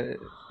TikTok,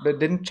 but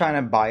didn't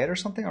China buy it or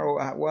something? Or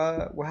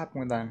what happened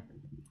with that?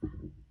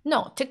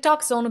 No,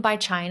 TikTok is owned by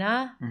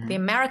China. The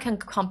American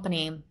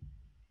company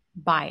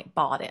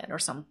bought it or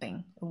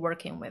something,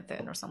 working with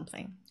it or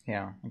something.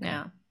 Yeah. Okay.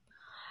 Yeah.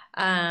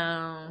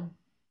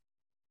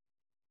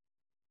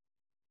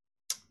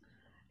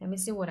 Let me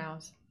see what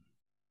else.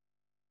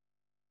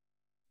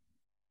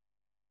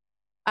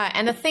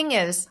 And the thing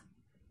is,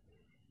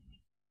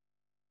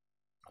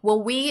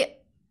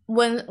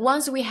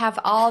 once we have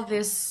all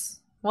this,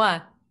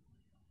 what?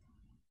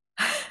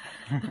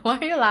 Why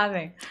are you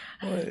laughing?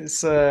 Well, it's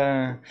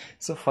so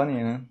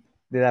funny,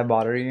 Did that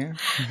bother you?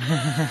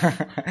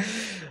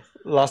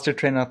 Lost your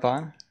train of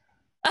thought?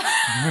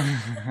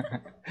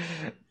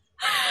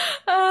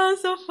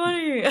 So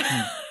funny.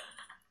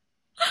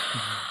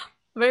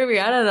 Maybe,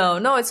 I don't know.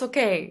 No, it's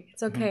okay.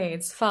 It's okay.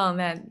 It's fun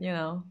that,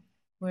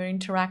 we're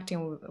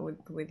interacting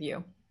with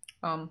you.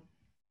 I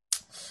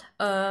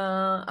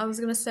was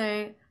gonna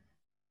say,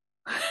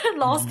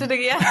 lost it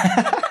again.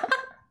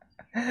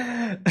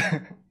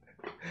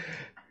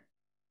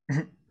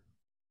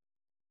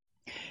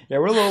 Yeah,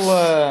 we're a little.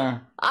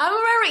 I'm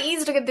very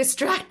easy to get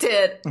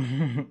distracted.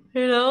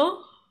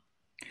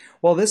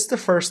 Well, this is the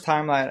first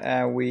time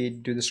that we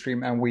do the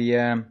stream and we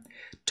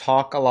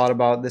talk a lot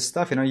about this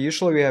stuff.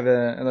 Usually we have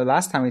the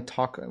last time we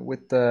talk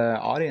with the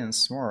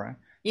audience more, right?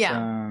 Yeah.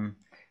 So,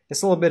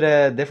 it's a little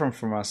bit different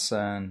from us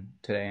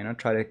today.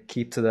 Try to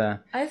keep to the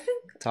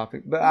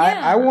topic. But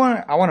I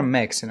want to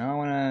mix. I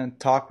want to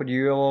talk with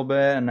you a little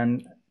bit and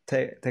then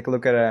take a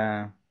look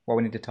at what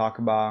we need to talk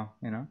about.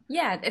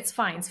 Yeah, it's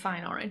fine. It's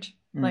fine, Orange.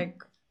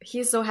 Like,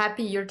 he's so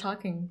happy you're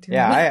talking to me.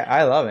 Yeah,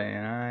 I love it.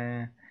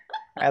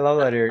 I love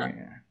that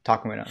you're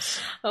talking with us.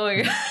 Oh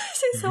my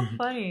gosh, it's so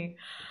funny.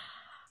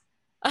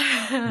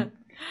 And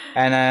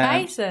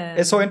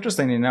it's so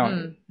interesting,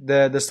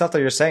 the stuff that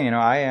you're saying.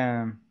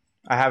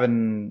 I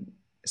haven't.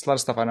 It's a lot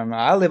of stuff I don't know.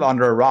 I live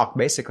under a rock,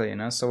 basically.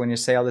 So when you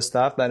say all this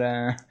stuff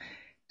that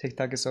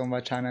TikTok is owned by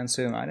China and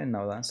Zoom, I didn't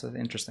know that. So it's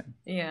interesting.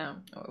 Yeah,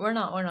 we're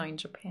not in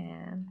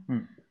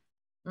Japan.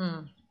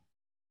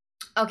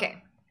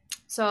 Okay,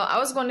 so I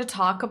was going to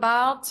talk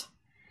about.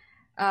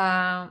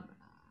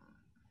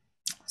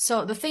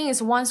 So the thing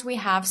is, once we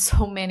have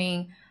so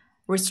many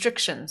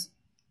restrictions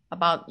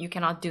about you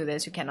cannot do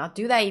this, you cannot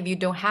do that if you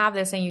don't have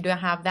this and you don't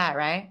have that,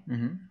 right?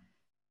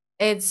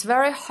 It's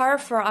very hard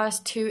for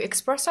us to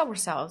express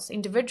ourselves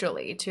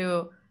individually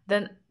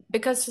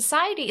because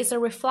society is a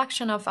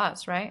reflection of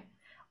us, right?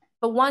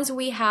 But once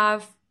we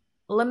have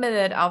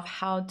limited of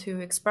how to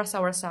express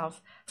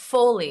ourselves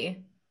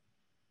fully,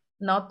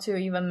 not to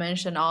even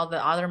mention all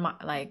the other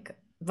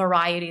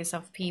varieties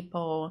of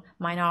people,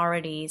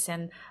 minorities,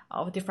 and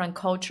of different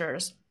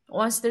cultures.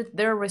 Once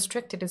they're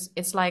restricted,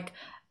 it's like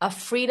a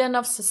freedom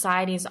of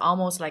society is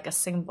almost like a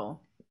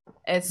symbol.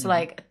 It's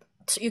like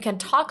you can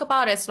talk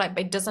about it, but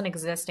it doesn't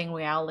exist in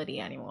reality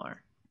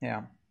anymore.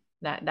 Yeah.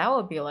 That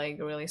would be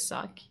really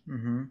suck.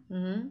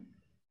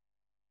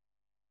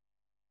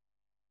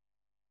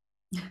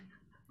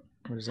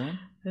 What is that?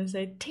 They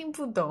say 听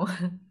不懂.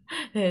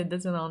 It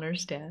doesn't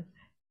understand.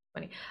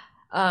 Funny.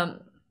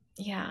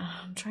 Yeah,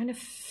 I'm trying to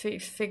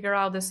figure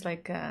out this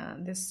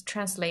this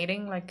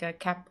translating a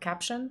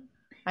caption.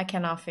 I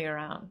cannot figure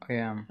out.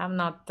 Yeah. I'm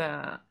not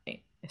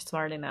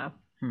smart enough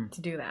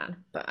to do that.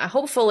 But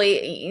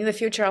hopefully in the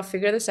future I'll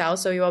figure this out.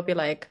 So you will be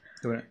like,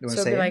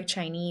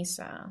 Chinese.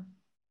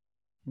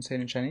 Say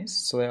it in Chinese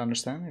so they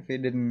understand. If you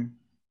didn't,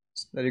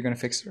 that you're gonna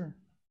fix it.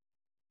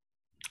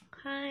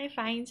 Hi，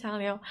 发音强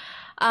流。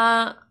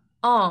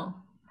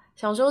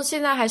想说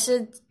现在还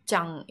是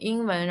讲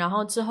英文，然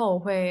后之后我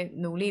会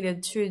努力的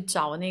去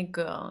找那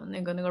个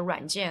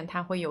软件，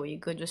它会有一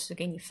个就是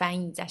给你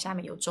翻译，在下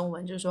面有中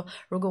文，就是说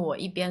如果我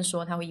一边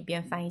说，它会一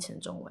边翻译成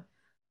中文。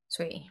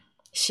所以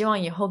希望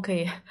以后可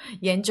以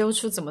研究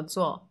出怎么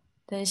做，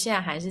但是现在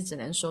还是只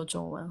能说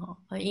中文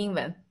和英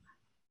文。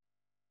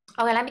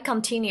Okay, let me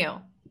continue.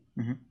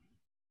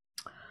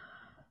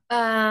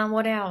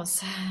 What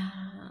else?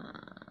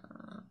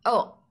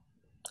 Oh,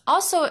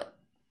 also,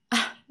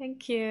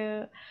 thank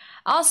you.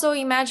 Also,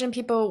 imagine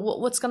people,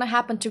 what's going to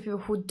happen to people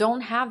who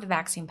don't have the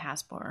vaccine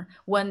passport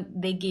when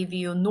they give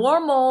you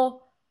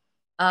normal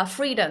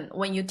freedom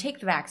when you take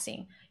the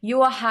vaccine. You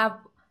will have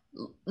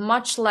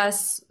much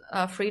less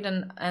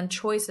freedom and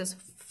choices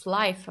of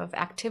life, of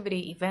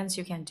activity, events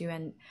you can do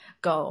and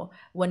go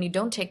when you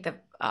don't take the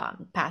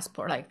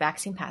passport, like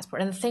vaccine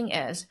passport. And the thing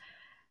is,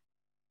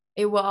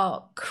 it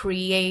will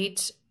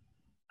create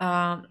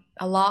a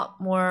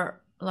lot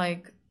more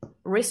like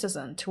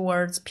racism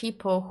towards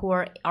people who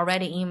are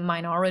already in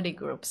minority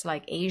groups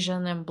like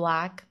Asian and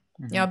Black.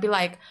 Mm-hmm. It'll be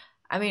like,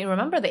 I mean,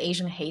 remember the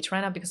Asian hate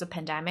right now because of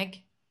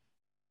pandemic?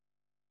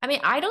 I mean,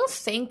 I don't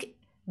think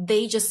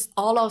they just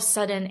all of a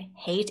sudden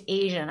hate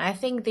Asian. I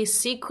think they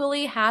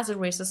secretly has a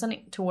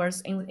racism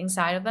towards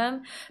inside of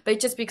them, but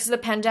just because of the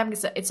pandemic,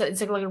 it's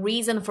like a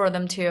reason for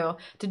them to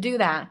do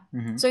that.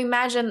 Mm-hmm. So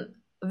imagine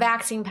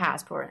vaccine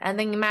passport, and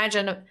then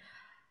imagine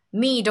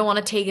me don't want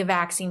to take a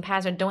vaccine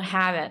passport, don't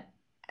have it,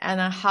 and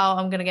then how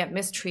I'm gonna get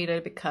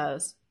mistreated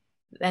because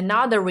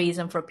another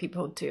reason for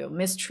people to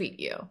mistreat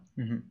you,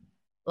 mm-hmm.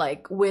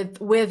 like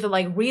with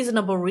like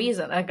reasonable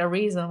reason, like a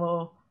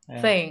reasonable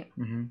thing.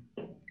 Mm-hmm.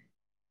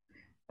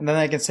 And then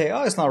I can say,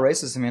 oh, it's not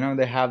racism, you know,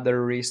 they have their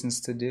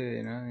reasons to do it,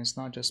 you know, it's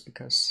not just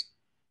because,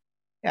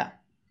 yeah,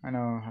 I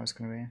know how it's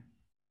gonna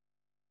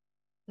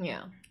be.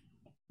 Yeah.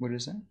 What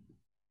is it?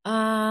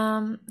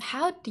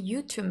 How did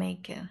you two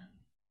make it?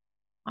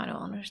 I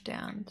don't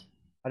understand.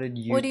 How did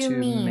you what do you two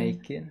mean?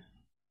 make it?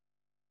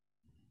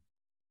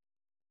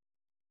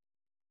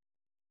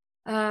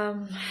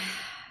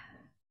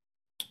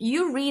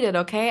 You read it,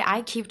 okay?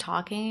 I keep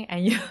talking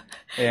and you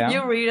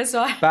you read it,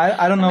 so but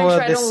I don't know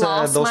sure this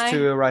those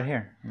two right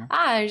here. You know?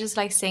 I just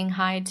like saying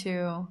hi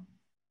to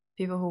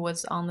people who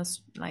was on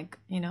this, like,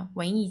 you know,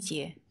 文艺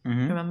节.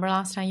 Mm-hmm. Remember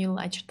last time you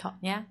like talk?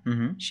 Yeah,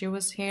 mm-hmm. She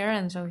was here,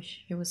 and so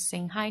she was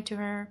saying hi to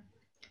her.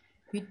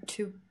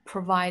 YouTube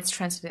provides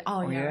translate.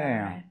 Oh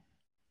yeah. Right.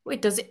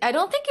 Wait, does it? I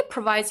don't think it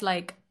provides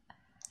like.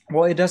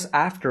 Well, it does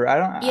after. I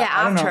don't. Yeah,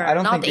 I don't after, know. I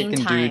don't not think it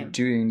can time. do it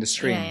during the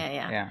stream.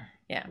 Yeah.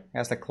 It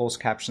has like closed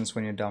captions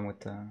when you're done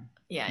with the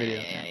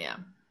video. Yeah.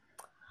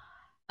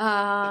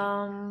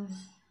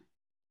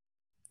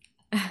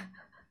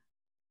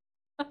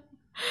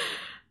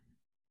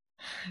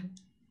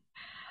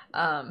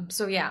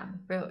 So yeah,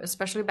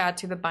 especially bad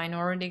to the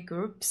minority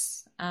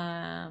groups.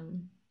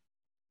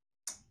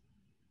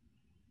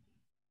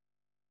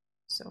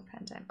 So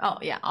pandemic. Oh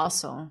yeah,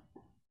 also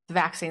the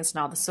vaccine is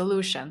not the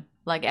solution.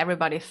 Like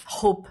everybody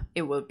hope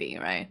it will be,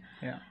 right?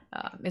 Yeah.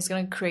 It's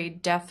going to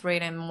create death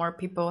rate and more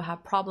people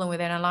have problem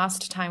with it. And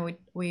last time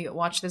we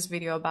watched this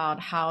video about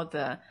how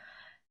the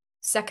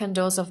second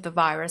dose of the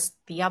virus,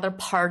 the other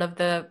part of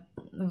the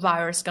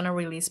virus is going to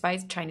release by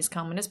Chinese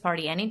Communist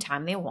Party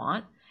anytime they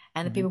want.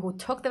 And the people who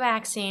took the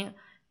vaccine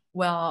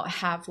will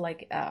have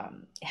like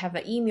have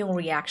an immune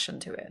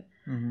reaction to it.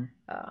 Mm-hmm.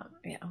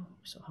 Yeah, I'm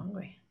so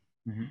hungry.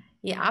 Mm-hmm.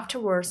 Yeah,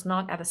 afterwards,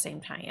 not at the same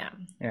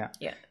time.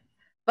 Yeah.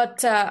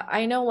 But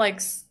I know,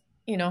 like,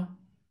 you know,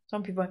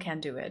 some people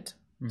can't do it.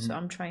 Mm-hmm. So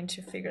I'm trying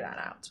to figure that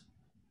out.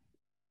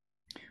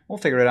 We'll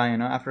figure it out, you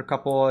know. After a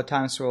couple of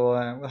times,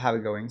 we'll have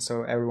it going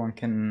so everyone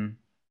can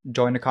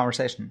join the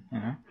conversation, you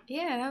know.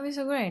 Yeah, that'd be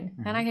so great.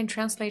 Mm-hmm. And I can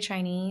translate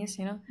Chinese,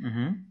 you know.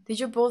 Mm-hmm. Did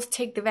you both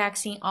take the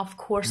vaccine? Of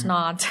course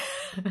not.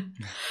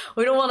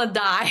 We don't want to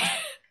die.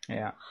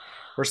 Yeah,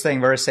 we're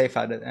staying very safe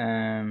at it,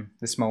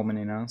 this moment,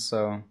 you know.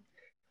 So we're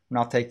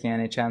not taking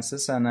any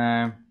chances,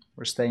 and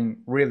we're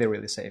staying really,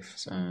 really safe.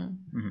 So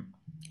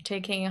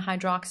taking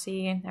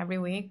hydroxy every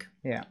week.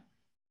 Yeah.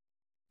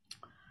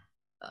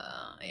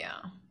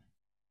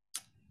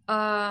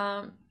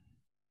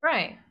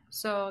 Right.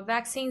 So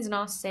vaccine's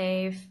not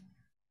safe,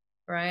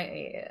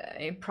 right?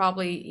 It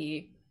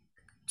probably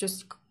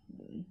just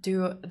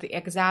do the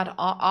exact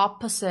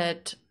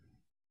opposite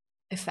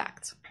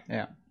effect.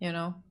 Yeah. You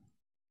know.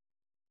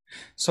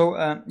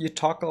 So you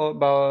talked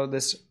about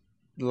this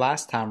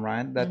last time,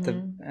 right? That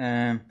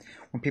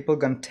when people are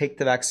gonna take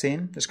the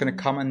vaccine, there's gonna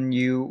come a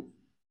new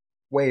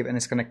wave, and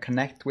it's gonna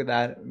connect with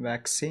that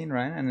vaccine,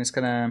 right? And it's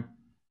gonna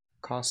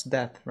cause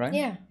death, right?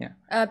 Yeah.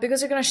 Yeah.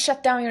 Because you're gonna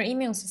shut down your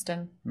immune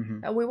system.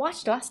 Mm-hmm. We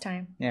watched last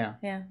time. Yeah.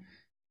 Yeah.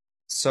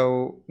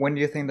 So when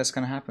do you think that's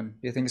gonna happen?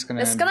 Do you think it's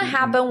gonna? It's gonna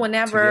happen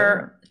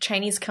whenever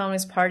Chinese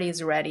Communist Party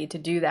is ready to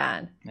do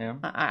that. Yeah.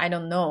 I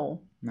don't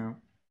know. No.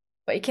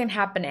 But it can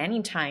happen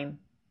anytime.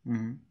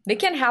 Mm-hmm. They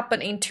can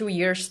happen in 2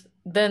 years.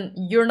 Then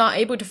you're not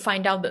able to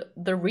find out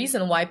the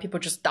reason why people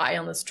just die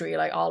on the street,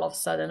 like all of a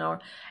sudden, or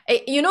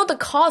you know, the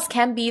cause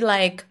can be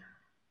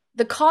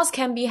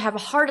have a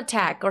heart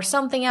attack or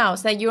something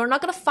else that you're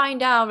not going to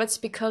find out it's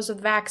because of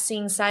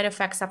vaccine side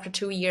effects after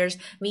 2 years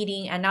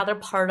meeting another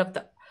part of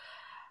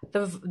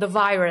the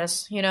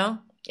virus, you know.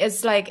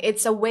 It's like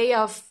it's a way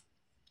of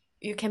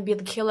you can be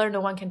the killer,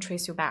 no one can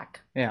trace you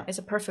back. Yeah, it's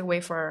a perfect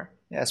way for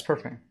it's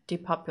perfect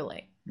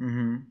depopulate.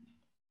 Mm-hmm.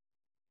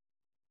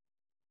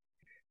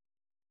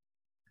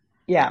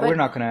 Yeah, we're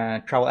not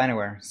gonna travel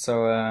anywhere.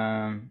 So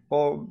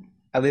well,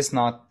 at least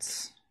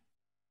not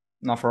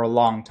for a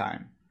long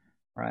time.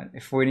 right?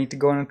 If we need to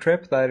go on a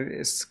trip, that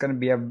is going to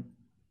be a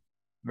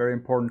very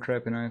important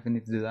trip, you know, if we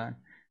need to do that.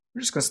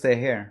 We're just going to stay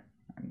here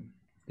and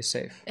be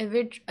safe.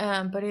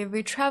 But if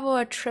we travel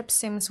a trip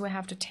sims, we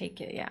have to take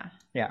it, yeah.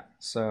 Yeah,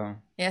 so...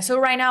 Yeah, so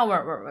right now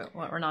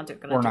we're not going to do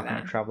that. We're not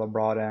going to travel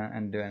abroad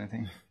and do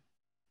anything.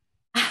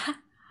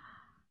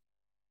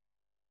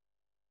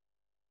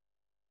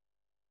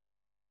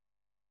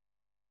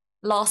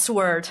 Lost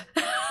word.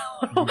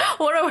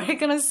 What are we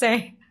going to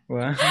say?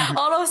 What?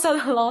 All of a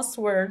sudden, lost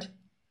word.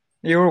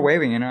 You were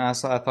waving, you know. I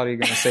thought you were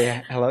going to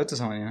say hello to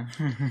someone, you know.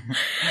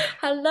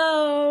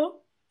 Hello.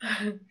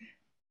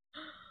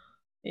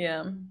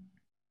 Yeah.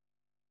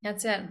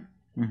 That's it.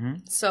 Mm-hmm.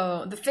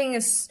 So the thing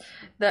is,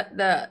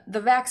 the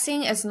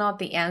vaccine is not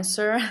the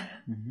answer.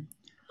 Mm-hmm.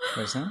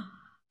 What is that?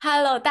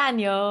 Hello,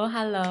 Daniel.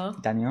 Hello.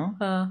 Daniel?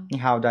 你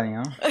好,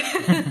 Daniel.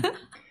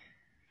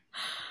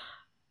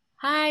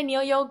 Hi,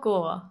 牛油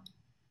果.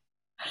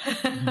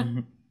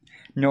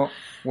 No,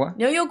 what?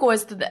 牛油果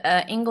is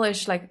the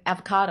English like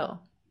avocado.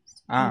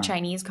 Ah. In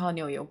Chinese called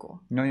牛油果.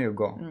 牛油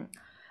果.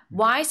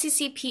 Why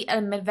CCP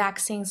admit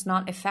vaccines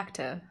not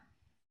effective?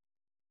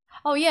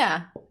 Oh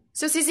yeah.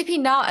 So CCP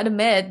now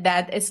admit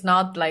that it's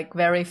not like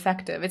very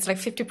effective. It's like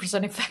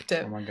 50%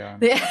 effective. Oh my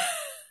god. Yeah.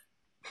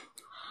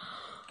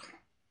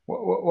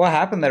 What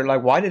happened there?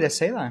 Like, why did they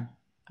say that?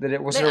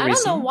 Was there a reason? I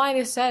don't know why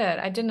they said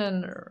it. I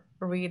didn't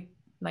read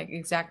like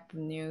exact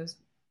news.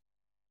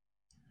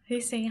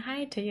 He's saying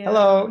hi to you.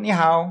 Hello, 你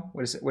好.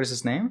 What is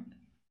his name?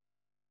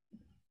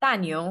 大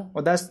牛.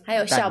 Oh, that's 还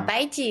有小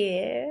白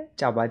姐.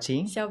 小白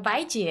姐. 小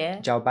白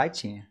姐. 小白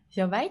姐.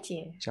 小白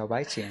姐. 小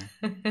白姐.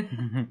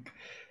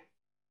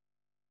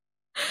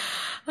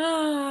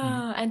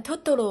 And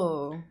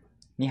Totoro.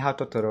 你好,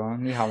 Totoro.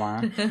 你好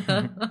吗?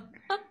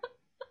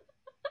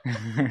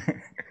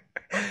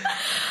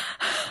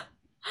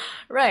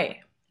 Right.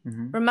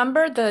 Mm-hmm.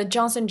 Remember the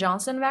Johnson &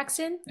 Johnson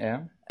vaccine?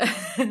 Yeah.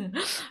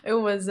 It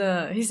was,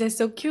 he said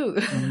so cute.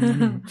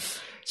 Mm-hmm.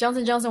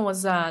 Johnson & Johnson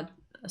was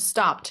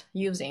stopped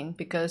using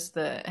because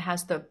it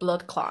has the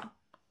blood clot.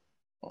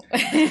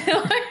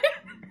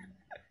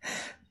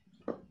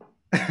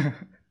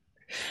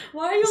 Why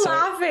are you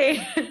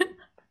laughing?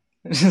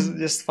 It's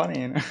just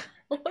funny, you know.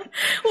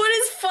 What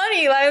is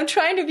funny? Like, I'm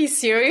trying to be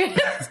serious.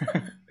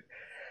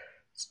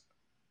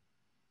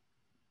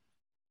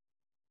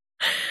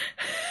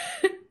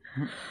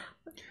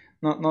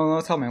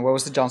 No, tell me, what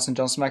was the Johnson &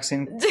 Johnson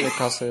vaccine?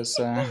 Because it's...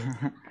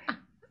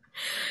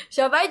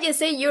 小白姐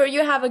say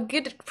you have a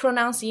good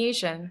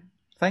pronunciation.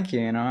 Thank you,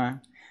 you know.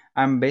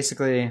 I'm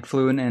basically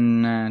fluent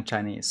in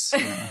Chinese.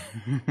 You know.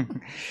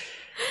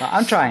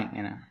 I'm trying,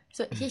 you know.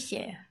 So, 谢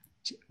谢.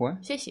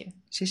 What? 谢谢.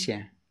 谢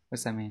谢.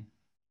 What's that mean?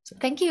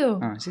 Thank you.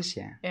 谢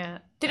谢. Yeah.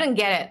 Didn't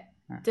get it.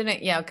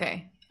 Didn't. Yeah,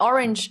 okay.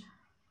 Orange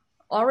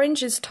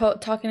is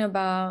talking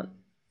about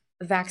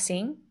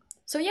vaccine.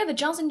 So yeah, the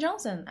Johnson &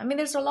 Johnson. I mean,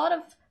 there's a lot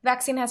of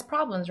vaccine has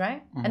problems,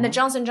 right? Mm-hmm. And the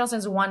Johnson & Johnson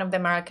is one of the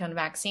American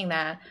vaccine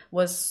that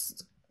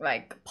was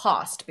like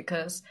paused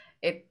because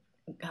it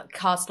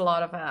caused a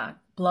lot of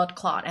blood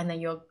clot, and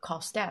then you'll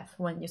cause death.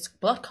 When your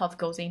blood clot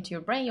goes into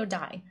your brain, you'll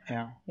die.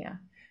 Yeah. Yeah.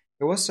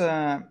 There was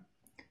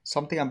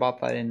something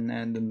about that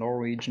in the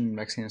Norwegian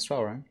vaccine as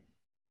well, right?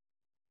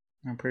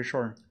 I'm pretty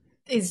sure.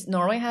 Is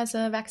Norway has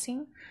a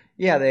vaccine?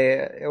 Yeah,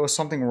 it was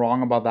something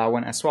wrong about that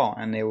one as well,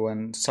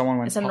 and someone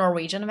went. It's a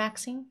Norwegian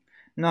vaccine.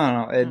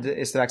 No.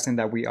 It's the vaccine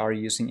that we are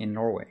using in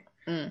Norway,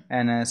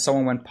 and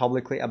someone went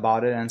publicly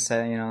about it and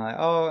said, you know, like,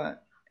 oh,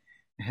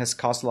 it has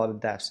caused a lot of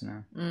deaths, you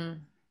know.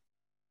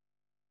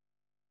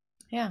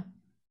 Yeah.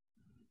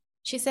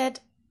 She said,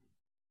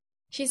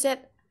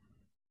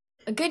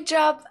 a good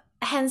job,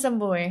 handsome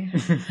boy.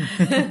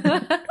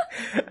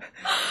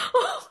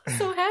 Oh,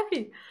 so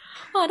happy.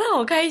 哇，他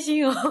好开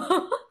心哦。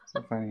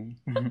So funny.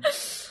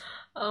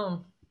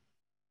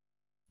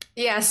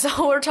 Yeah,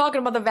 so we're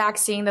talking about the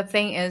vaccine. The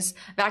thing is,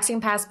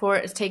 vaccine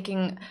passport is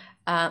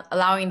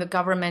allowing the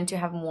government to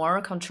have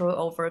more control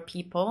over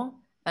people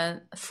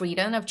and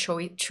freedom of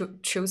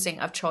choosing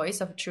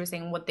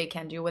what they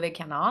can do, what they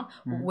cannot,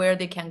 where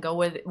they can go,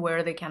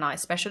 where they cannot,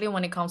 especially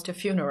when it comes to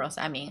funerals.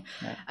 I mean,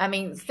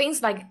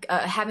 things like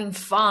having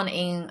fun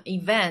in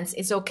events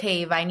is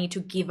okay if I need to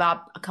give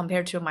up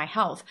compared to my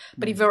health.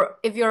 But if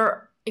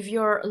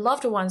your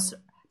loved ones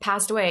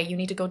passed away, you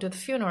need to go to the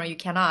funeral, you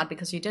cannot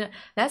because you didn't.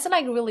 That's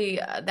like really,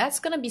 that's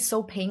gonna be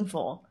so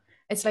painful.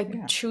 It's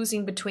like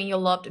choosing between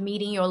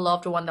meeting your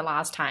loved one the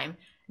last time,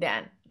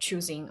 than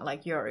choosing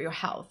like your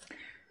health.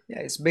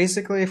 Yeah, it's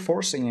basically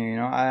forcing you, you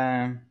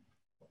know,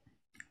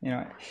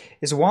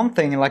 it's one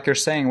thing, like you're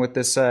saying, with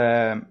this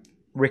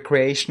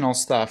recreational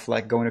stuff,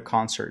 like going to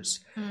concerts.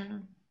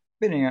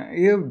 But you know,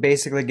 you're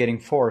basically getting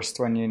forced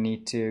when you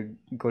need to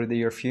go to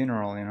your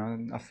funeral, you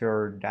know, of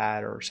your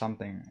dad or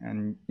something,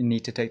 and you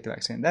need to take the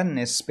vaccine. Then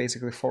it's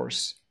basically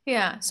forced.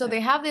 Yeah, so they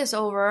have this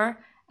over,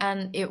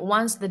 and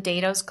once the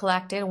data is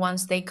collected,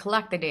 once they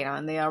collect the data,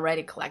 and they are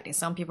already collecting,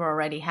 some people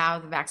already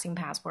have the vaccine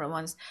passport,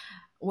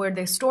 where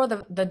they store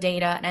the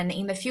data, and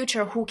in the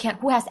future, who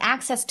has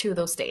access to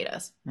those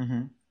data,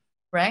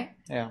 right?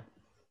 Yeah.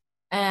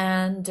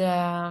 And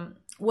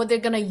what they're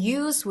gonna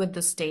use with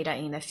this data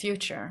in the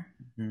future.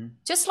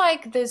 Just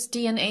like this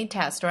DNA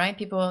test, right?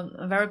 People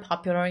are very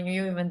popular.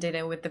 You even did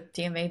it with the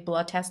DNA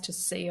blood test to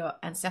see your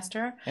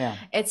ancestor. Yeah.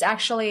 It's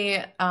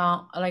actually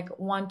like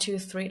 1, 2,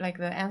 3, like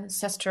the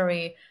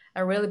Ancestry,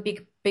 a really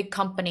big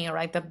company,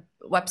 right? The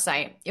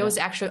website. It was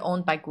actually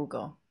owned by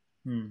Google.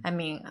 I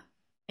mean,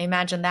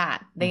 imagine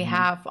that. They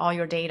have all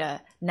your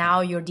data,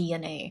 now your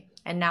DNA,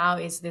 and now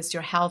is this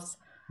your health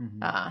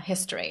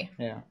history.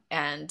 Yeah.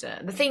 And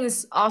the thing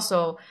is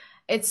also,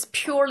 it's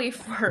purely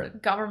for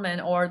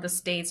government or the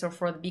states or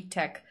for the big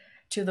tech,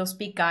 to those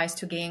big guys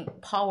to gain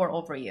power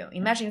over you.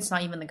 Imagine it's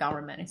not even the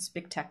government, it's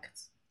big tech.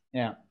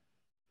 Yeah.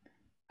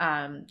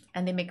 And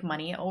they make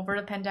money over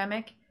the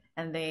pandemic,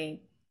 and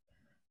they...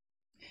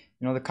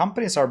 You know, the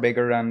companies are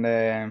bigger than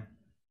the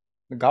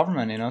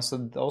government, you know, so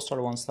those are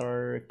the ones that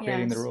are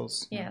creating the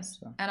rules. Yes.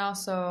 So. And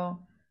also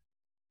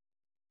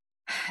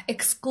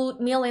exclude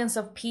millions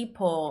of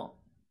people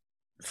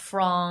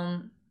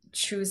from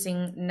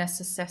choosing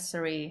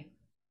necessary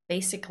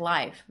basic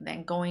life,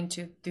 then going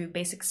to do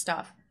basic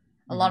stuff.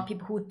 A lot of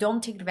people who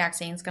don't take the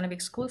vaccine is going to be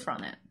excluded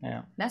from it.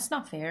 Yeah. That's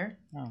not fair.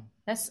 No.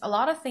 That's a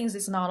lot of things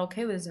is not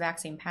okay with this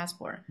vaccine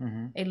passport.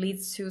 It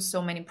leads to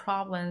so many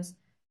problems.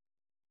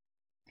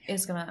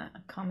 It's going to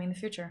come in the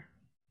future.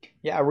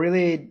 Yeah,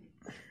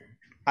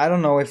 I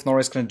don't know if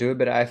Norway's going to do it,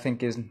 but I think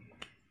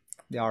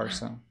they are,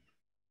 so.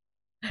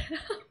 Oh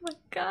my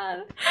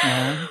God.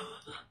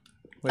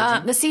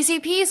 The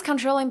CCP is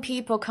controlling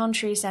people,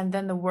 countries, and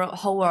then the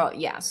whole world.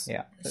 Yes.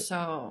 Yeah.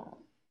 So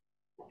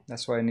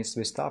that's why it needs to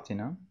be stopped, you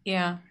know?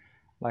 Yeah.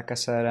 Like I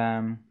said,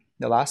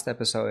 the last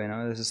episode, you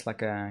know, this is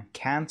like a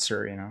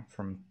cancer, you know,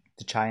 from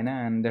China,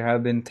 and they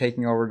have been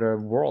taking over the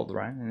world,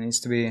 right? It needs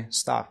to be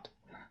stopped.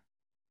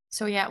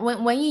 So yeah, when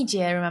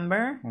Yijie,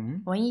 remember?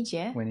 Wen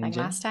Yijie, like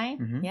last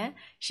time? Yeah.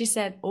 She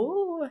said,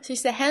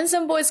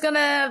 handsome boy is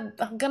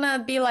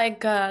gonna be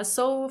like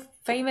so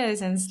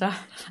famous and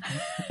stuff.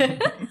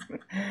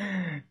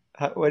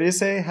 What do you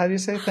say? How do you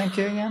say thank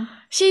you again?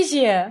 谢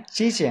谢.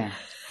 谢谢.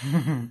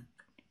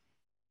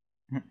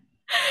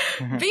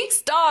 Big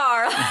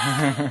star.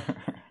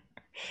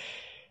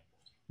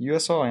 You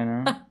also, you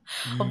know.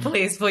 Oh,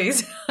 please.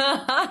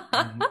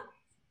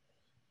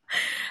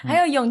 还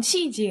有勇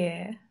气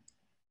姐。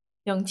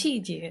勇气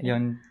姐，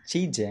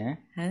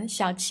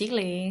小麒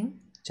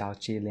麟，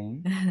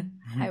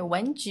还有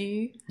文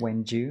菊，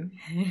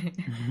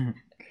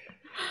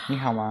你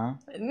好吗？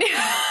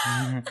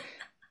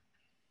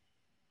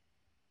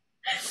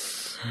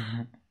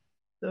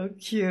 So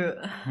cute.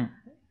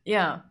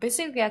 Yeah,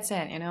 basically that's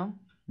it, you know.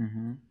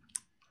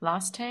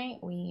 Last time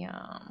we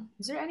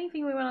is there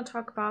anything we want to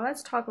talk about?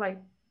 Let's talk like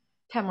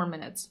 10 more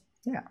minutes.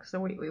 Yeah. So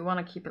we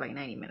want to keep it like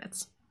 90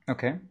 minutes.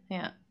 Okay.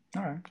 Yeah.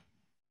 All right.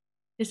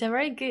 You said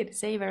very good.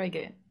 Say very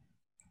good.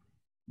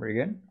 Very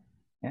good.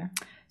 Yeah.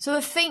 So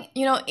the thing,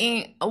 you know,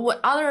 in what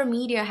other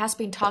media has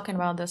been talking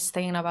about this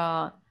thing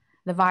about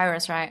the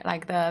virus, right?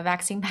 Like the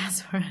vaccine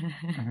passport.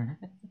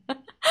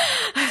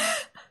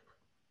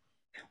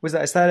 Is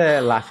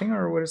that laughing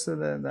or what is it?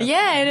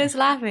 Yeah, it is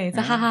laughing. It's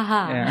a ha ha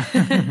ha.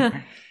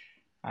 Yeah.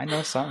 I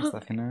know some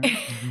stuff, you know.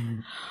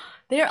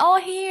 They're all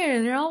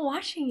here. They're all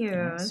watching you.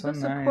 Yeah, so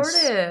nice.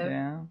 Supportive.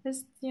 Yeah.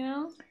 It's, you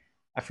know.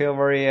 I feel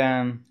very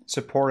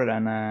supported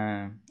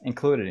and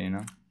included, you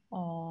know.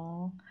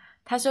 哦，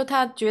他说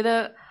他觉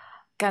得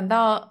感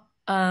到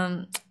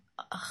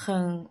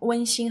很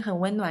温馨、很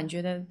温暖，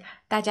觉得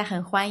大家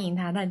很欢迎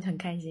他，他很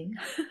开心。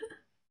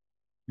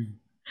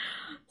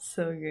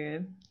So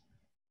good,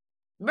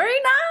 very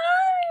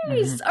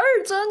nice.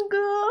 二尊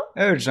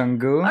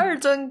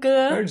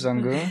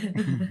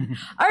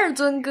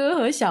哥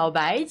和小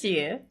白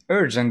姐。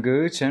二尊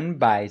哥陈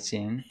白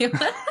姐。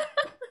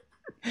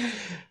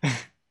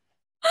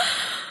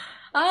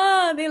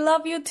They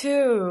love you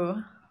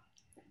too.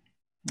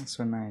 That's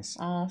so nice.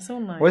 Oh, so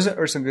nice. What is it?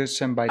 二尊哥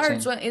陈白姐。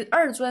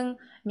二尊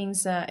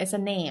means it's a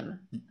name.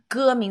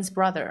 哥 means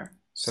brother.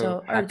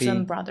 So 二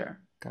尊 brother.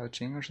 高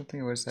金 or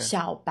something. What is that?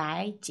 小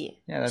白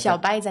姐. Yeah, that's 小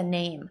白 is a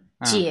name.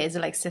 姐 is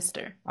like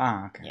sister.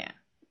 Okay. Yeah.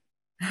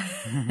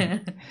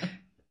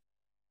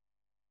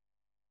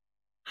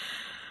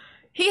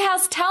 He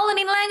has talent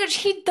in language.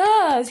 He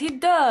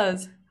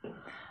does.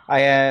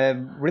 I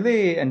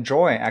really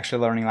enjoy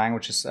actually learning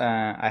languages.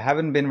 I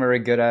haven't been very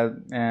good at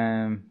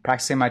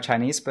practicing my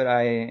Chinese, but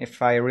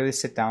if I really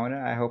sit down with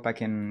it, I hope I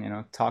can, you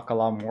know, talk a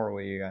lot more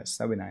with you guys.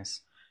 That'd be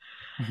nice.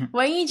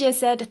 Wen Yijie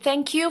said,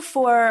 "Thank you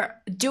for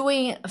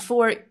doing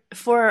for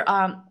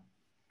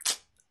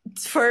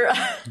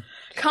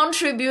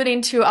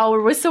contributing to our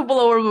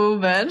whistleblower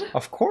movement."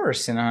 Of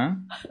course, you know.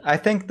 I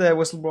think the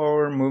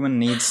whistleblower movement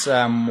needs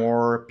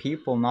more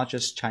people, not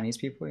just Chinese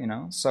people, you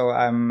know. So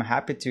I'm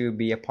happy to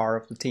be a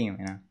part of the team,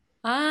 you know.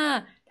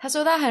 他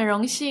说他很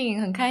荣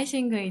幸、很开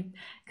心，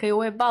可以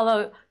为爆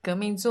料革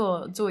命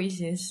做一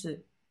些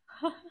事。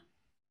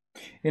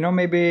You know,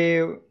 maybe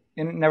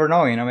you never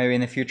know. You know, maybe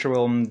in the future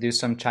we'll do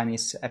some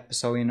Chinese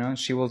episode. You know,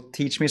 she will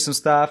teach me some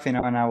stuff. You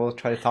know, and I will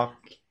try to talk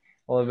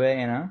a little bit.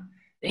 You know.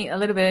 a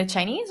little bit of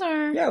Chinese,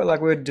 or Yeah,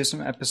 like we would do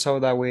some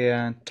episode that we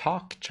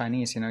talk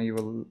Chinese. You know, you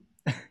will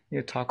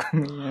you talk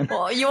with me. And...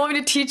 Well, you want me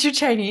to teach you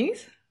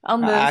Chinese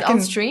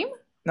on stream?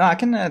 No, I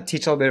can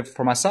teach a little bit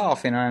for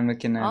myself, you know, and we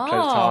can try to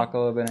talk a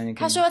little bit. And you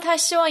can...他说他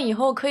希望以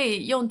后可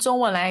以用中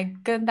文来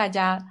跟大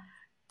家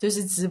就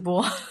是直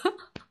播。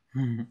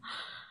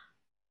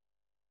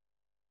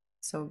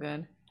So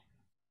good.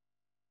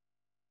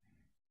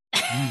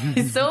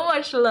 So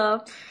much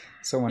love.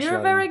 So much You're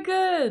love. very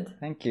good.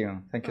 Thank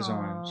you. Thank you so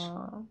much.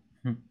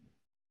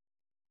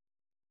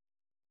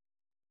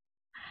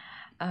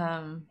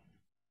 I'm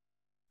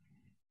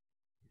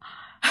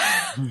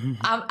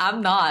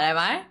not, am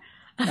I?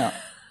 No,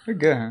 you're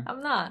good, huh?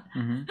 I'm not.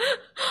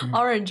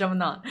 Orange, I'm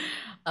not.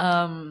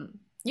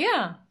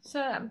 Yeah.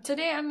 So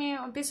today, I mean,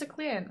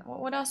 basically,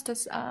 what else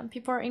does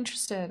people are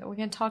interested? We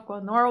can talk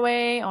about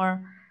Norway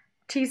or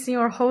teasing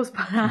or host.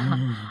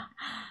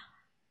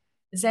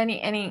 Is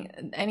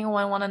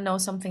anyone want to know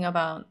something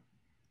about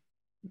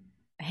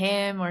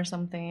him or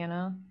something? You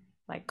know,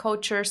 like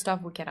culture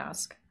stuff. We can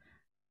ask.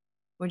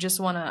 We just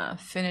want to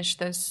finish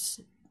this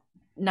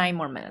 9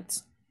 more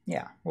minutes.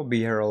 Yeah, we'll be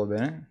here a little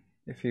bit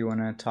if you want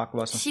to talk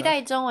about some 期 stuff.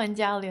 待中文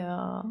交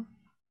流.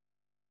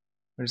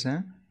 What is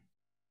that?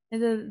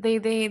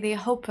 They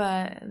hope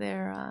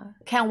they're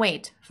can't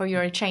wait for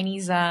your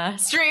Chinese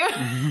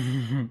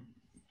stream.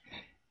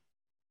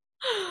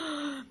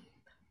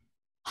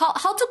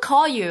 How to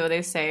call you?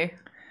 They say.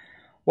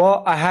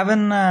 Well, I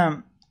haven't.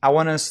 I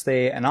want to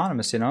stay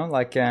anonymous, you know.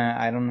 Like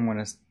I don't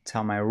want to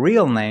tell my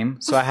real name,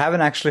 so I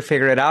haven't actually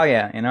figured it out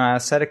yet. You know, I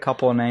said a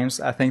couple of names.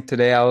 I think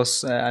today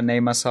I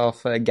named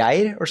myself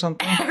Guide or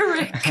something.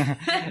 Eric.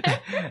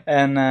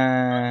 And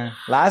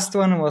last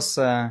one was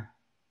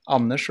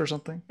Anders or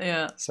something.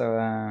 Yeah. So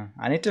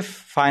I need to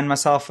find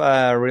myself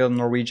a real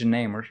Norwegian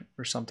name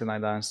or something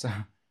like that. So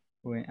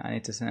I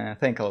need to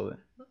think a little bit.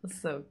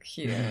 So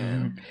cute.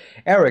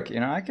 Eric, you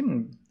know,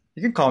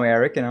 you can call me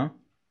Eric, you know.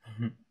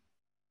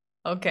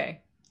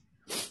 Okay.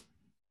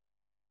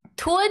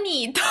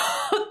 Tony.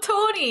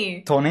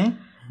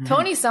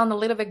 Tony sounds a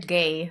little bit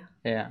gay.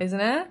 Yeah.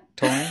 Isn't it?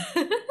 Tony.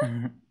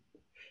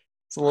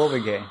 It's a little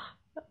bit gay.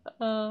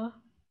 But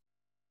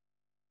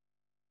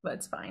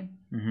it's fine.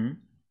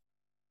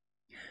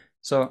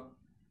 So,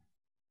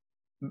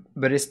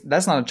 but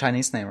that's not a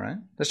Chinese name, right?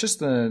 That's just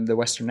the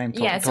Western name.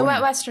 Yeah, it's a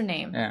Western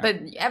name. Yeah. But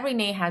every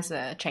name has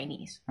a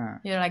Chinese.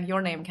 You know, like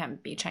your name can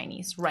be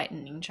Chinese,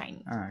 written in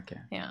Chinese.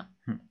 Okay. Yeah.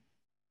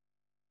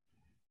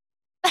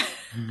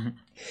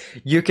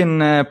 You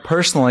can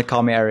personally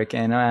call me Eric,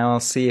 and I'll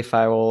see if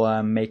I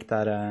will make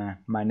that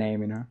my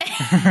name, you know.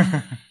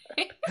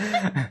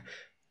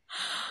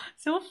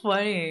 So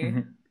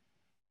funny.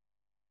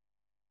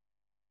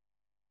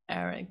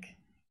 Eric.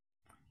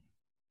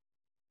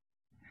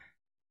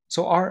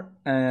 So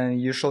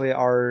usually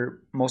are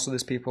most of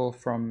these people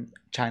from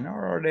China,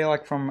 or are they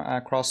like from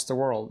across the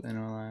world? You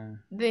know.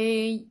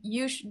 They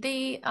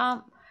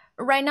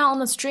right now on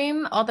the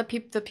stream, all the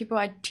people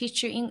I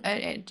teach you in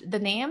the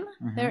name,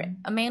 they're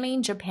mainly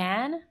in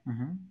Japan.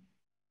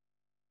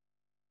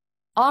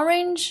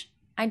 Orange,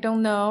 I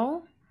don't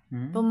know,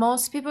 but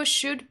most people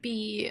should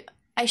be.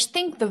 I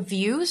think the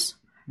views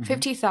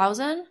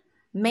 50,000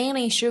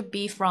 mainly should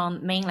be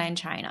from mainland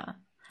China.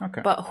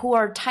 Okay. But who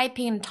are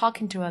typing and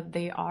talking to us,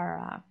 they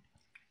are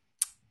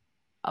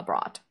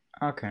abroad.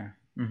 Okay.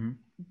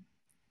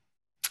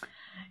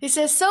 He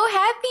says, so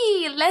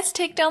happy. Let's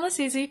take down the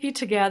CCP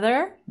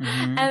together.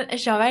 And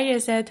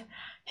Xiaobai said,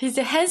 his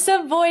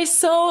handsome voice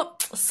so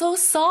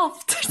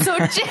soft, so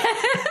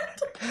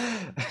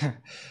gentle.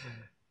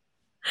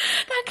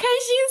 他开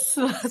心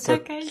死了， So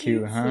他开心死。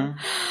 cute, huh?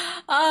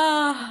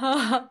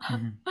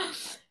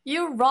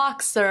 You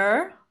rock,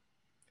 sir.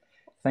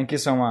 Thank you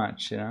so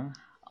much. You know.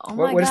 Oh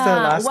what my is the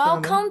God. last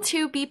one? Welcome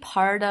to be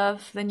part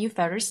of the new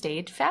Federal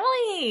State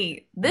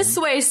family. This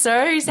way,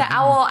 sir. He said,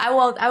 I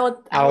will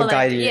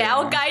guide you. Yeah,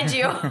 I'll guide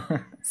you.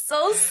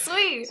 So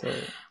sweet.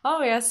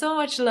 Oh yeah, so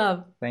much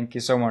love. Thank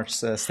you so much.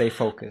 Stay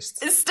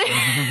focused.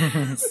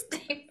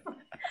 Stay.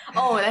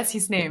 Oh, that's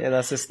his name. Yeah,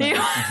 that's his name.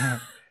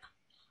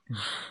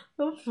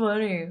 So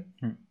funny.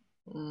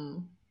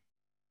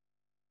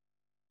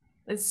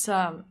 It's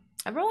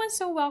everyone's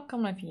so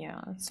welcome of you.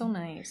 It's so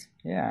nice.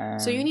 Yeah.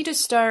 So you need to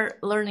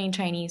start learning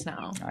Chinese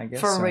now. I guess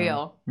for so.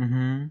 real.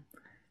 I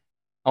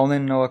only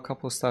know a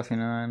couple of stuff, you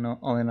know. I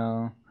only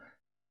know.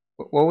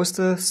 What was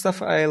the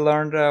stuff I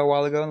learned a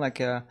while ago? Like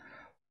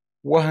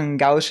我很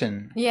高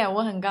兴. Yeah,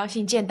 我很高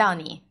兴见到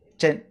你.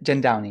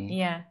 见到你.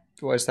 Yeah.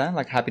 What is that?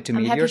 Like happy to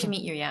I'm meet happy you? to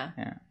meet you. Yeah.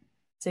 Yeah.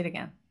 Say it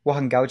again. 我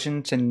很高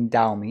兴见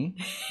到你.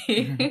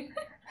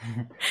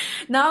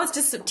 Now it's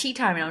just tea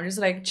time. I'm just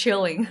like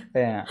chilling.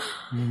 Yeah.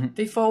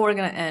 Before we're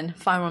gonna end,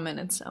 5 more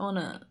minutes. I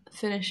wanna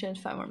finish it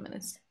 5 more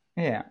minutes.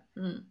 Yeah.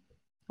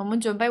 我们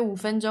准备5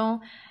分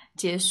钟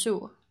结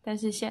束，但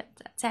是现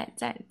在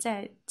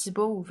再直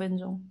播5分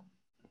钟。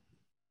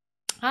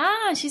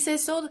She says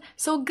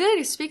so good.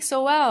 You speak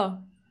so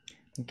well.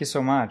 Thank you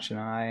so much. You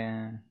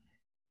know,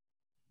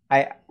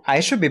 I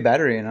should be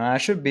better, you know. I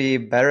should be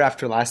better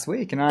after last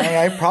week. And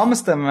I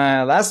promised them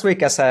last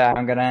week. I said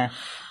I'm gonna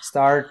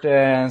start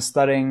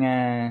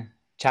studying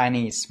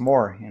Chinese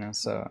more, you know.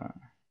 So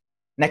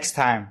next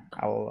time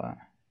I'll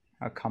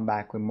come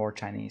back with more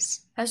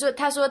Chinese.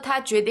 他说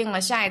他决定了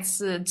下一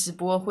次直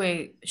播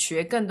会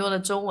学更多的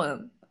中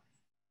文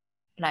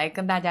来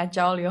跟大家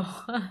交流。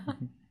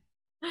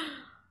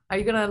Are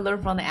you gonna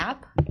learn from the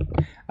app?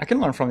 I can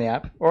learn from the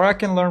app, or I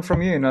can learn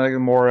from you, you know, like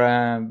more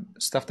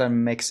stuff that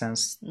makes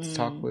sense to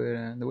talk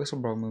with the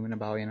whistleblower movement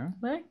about, you know.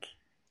 Look.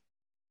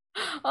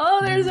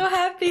 Oh, they're so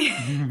happy.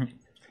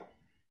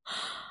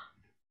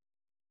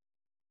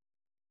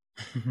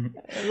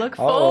 Look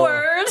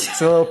forward.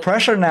 It's a little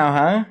pressure now,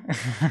 huh?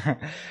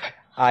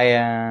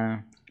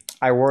 I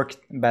work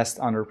best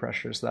under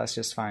pressure, so that's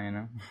just fine, you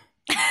know.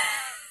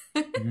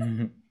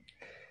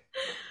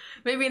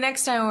 Maybe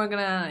next time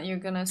you're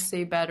gonna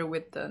say better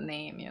with the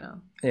name, you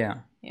know. Yeah.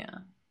 Yeah.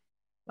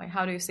 Like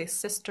how do you say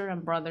sister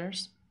and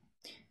brothers?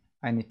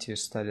 I need to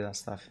study that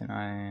stuff, you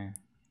know.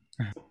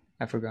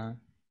 I forgot.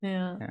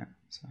 Yeah. Yeah.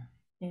 So.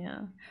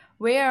 Yeah.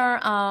 We are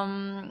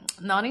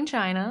not in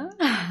China.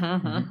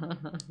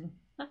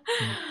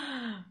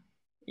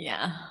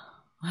 Yeah.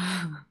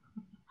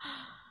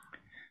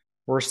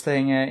 We're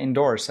staying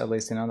indoors, at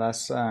least, you know.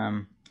 That's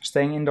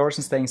staying indoors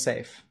and staying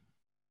safe.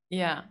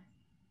 Yeah.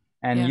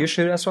 And you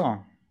should as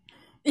well.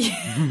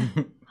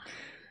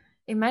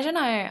 Imagine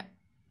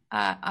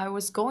I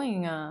was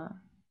going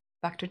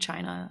back to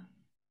China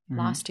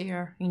last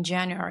year in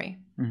January,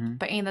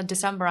 but in the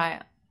December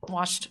I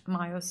watched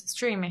Mayo's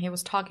stream and he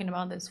was talking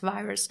about this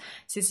virus.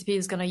 CCP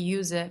is gonna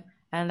use it,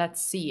 and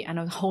let's see. And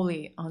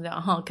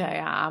okay,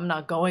 I'm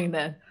not going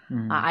then.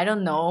 I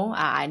don't know.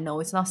 I know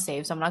it's not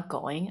safe, so I'm not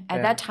going.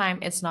 At that time,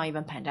 it's not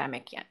even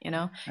pandemic yet, you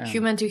know?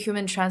 Human to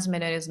human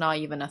transmitted is not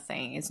even a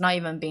thing. It's not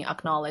even being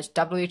acknowledged.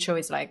 WHO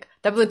is like,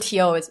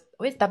 WTO is,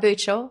 wait,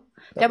 WHO?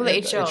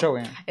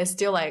 WHO is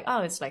still like,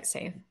 oh, it's like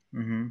safe.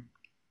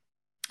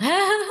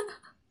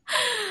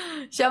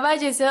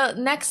 Xiaobai said,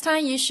 next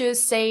time you should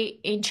say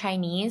in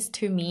Chinese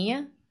to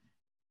me,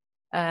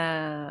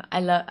 I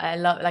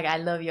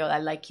love you, I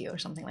like you, or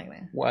something like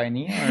that. 我爱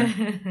你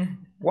or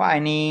我爱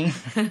你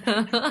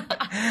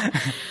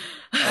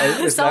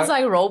Sounds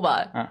like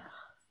robot.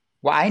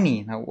 我爱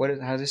你 Now,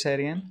 how do you say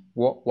it again?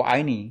 我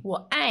爱你我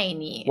爱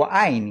你我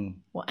爱你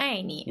我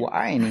爱你我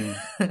爱你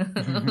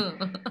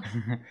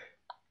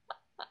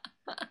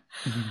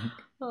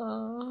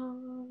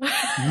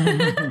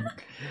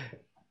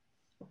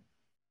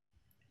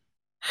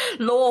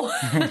Lol.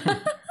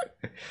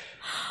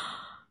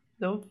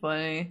 So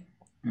funny.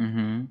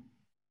 2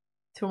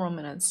 more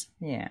minutes.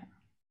 Yeah.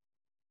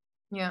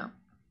 Yeah.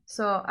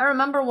 So I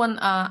remember when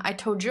I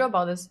told you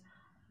about this.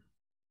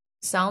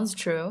 Sounds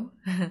true.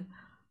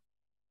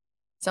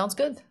 Sounds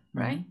good,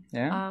 right?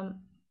 Yeah.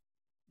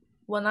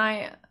 When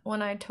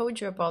I told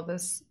you about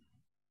this,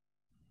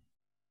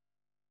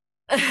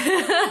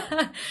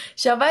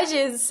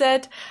 Xiaobai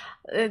said,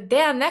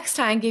 damn, next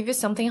time give you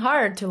something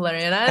hard to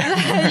learn.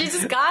 You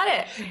just got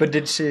it. But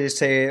did she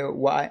say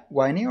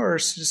whiny or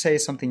she say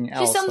something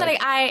else? She's something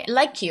like I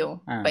like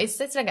you. But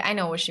it's like I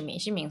know what she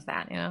means. She means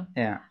that, you know?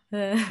 Yeah.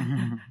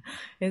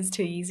 It's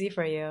too easy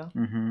for you.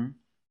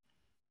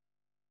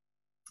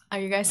 Are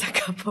you guys a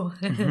couple?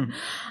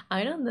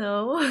 I don't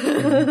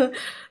know.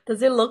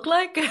 Does it look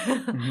like?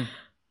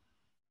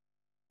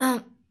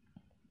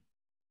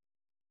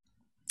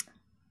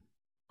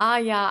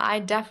 Yeah, I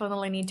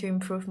definitely need to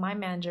improve my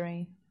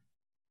Mandarin.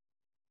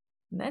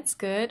 That's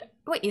good.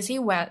 Wait, is he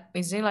wet?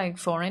 Is he like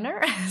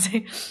foreigner?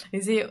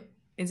 Is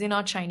he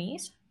not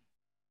Chinese?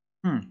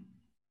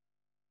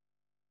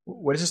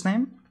 What is his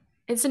name?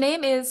 Its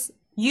name is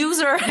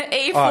User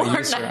A49. Oh,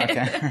 User,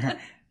 okay.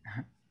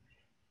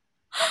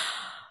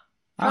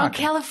 From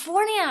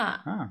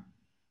California.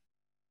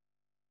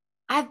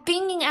 I've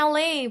been in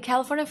LA,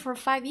 California for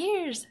 5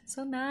 years.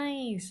 So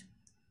nice.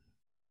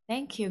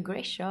 Thank you.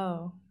 Great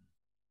show.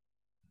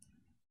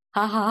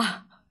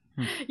 Haha.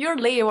 You're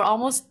late. We're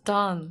almost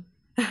done.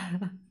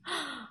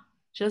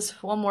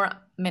 Just 1 more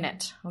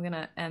minute. We're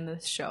gonna end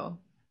this show.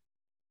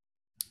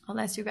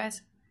 Unless you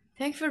guys,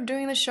 thank you for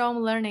doing the show.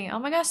 I'm learning. Oh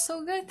my gosh,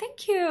 so good.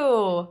 Thank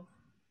you.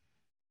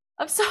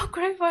 I'm so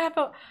grateful I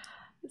have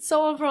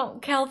someone from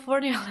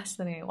California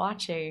listening,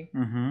 watching.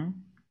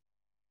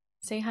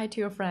 Say hi to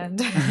your friend.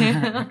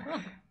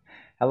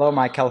 Hello,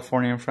 my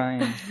Californian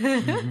friend.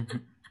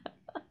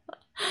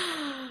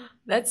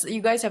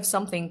 You guys have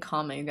something in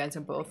common. You guys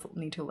both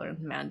need to learn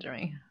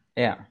Mandarin.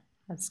 Yeah.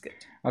 That's good.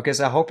 Okay,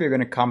 so I hope you're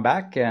going to come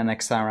back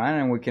next time around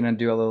and we're going to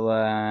do a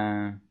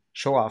little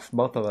show off,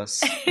 both of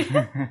us.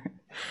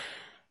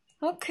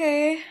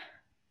 Okay.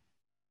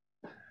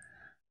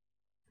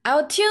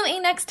 I'll tune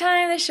in next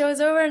time. The show is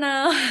over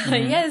now.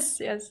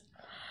 Yes.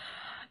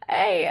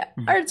 Hey,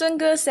 Erzun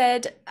Ge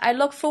said, I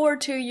look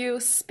forward to you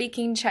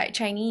speaking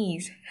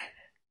Chinese.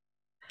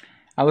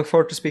 I look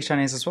forward to speak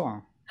Chinese as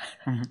well.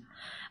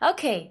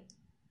 Okay.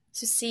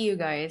 So see you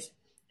guys.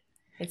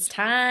 It's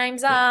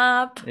time's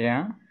up.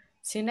 Yeah.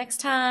 See you next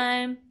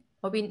time.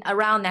 will be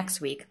around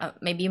next week,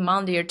 maybe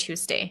Monday or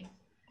Tuesday.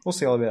 We'll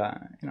see a little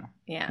bit,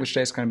 Yeah. which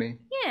day it's gonna be.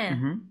 Yeah.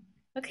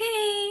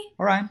 Okay.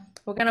 All right.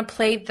 We're gonna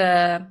play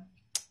the,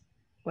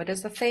 what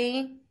is the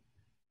thing?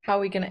 How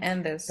are we gonna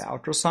end this? The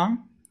outro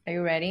song. Are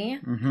you ready?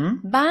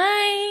 Mm-hmm.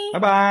 Bye.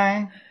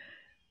 Bye-bye.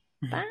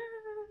 Bye.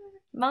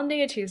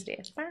 Monday or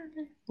Tuesday. Bye.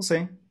 We'll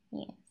see.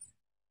 Yeah.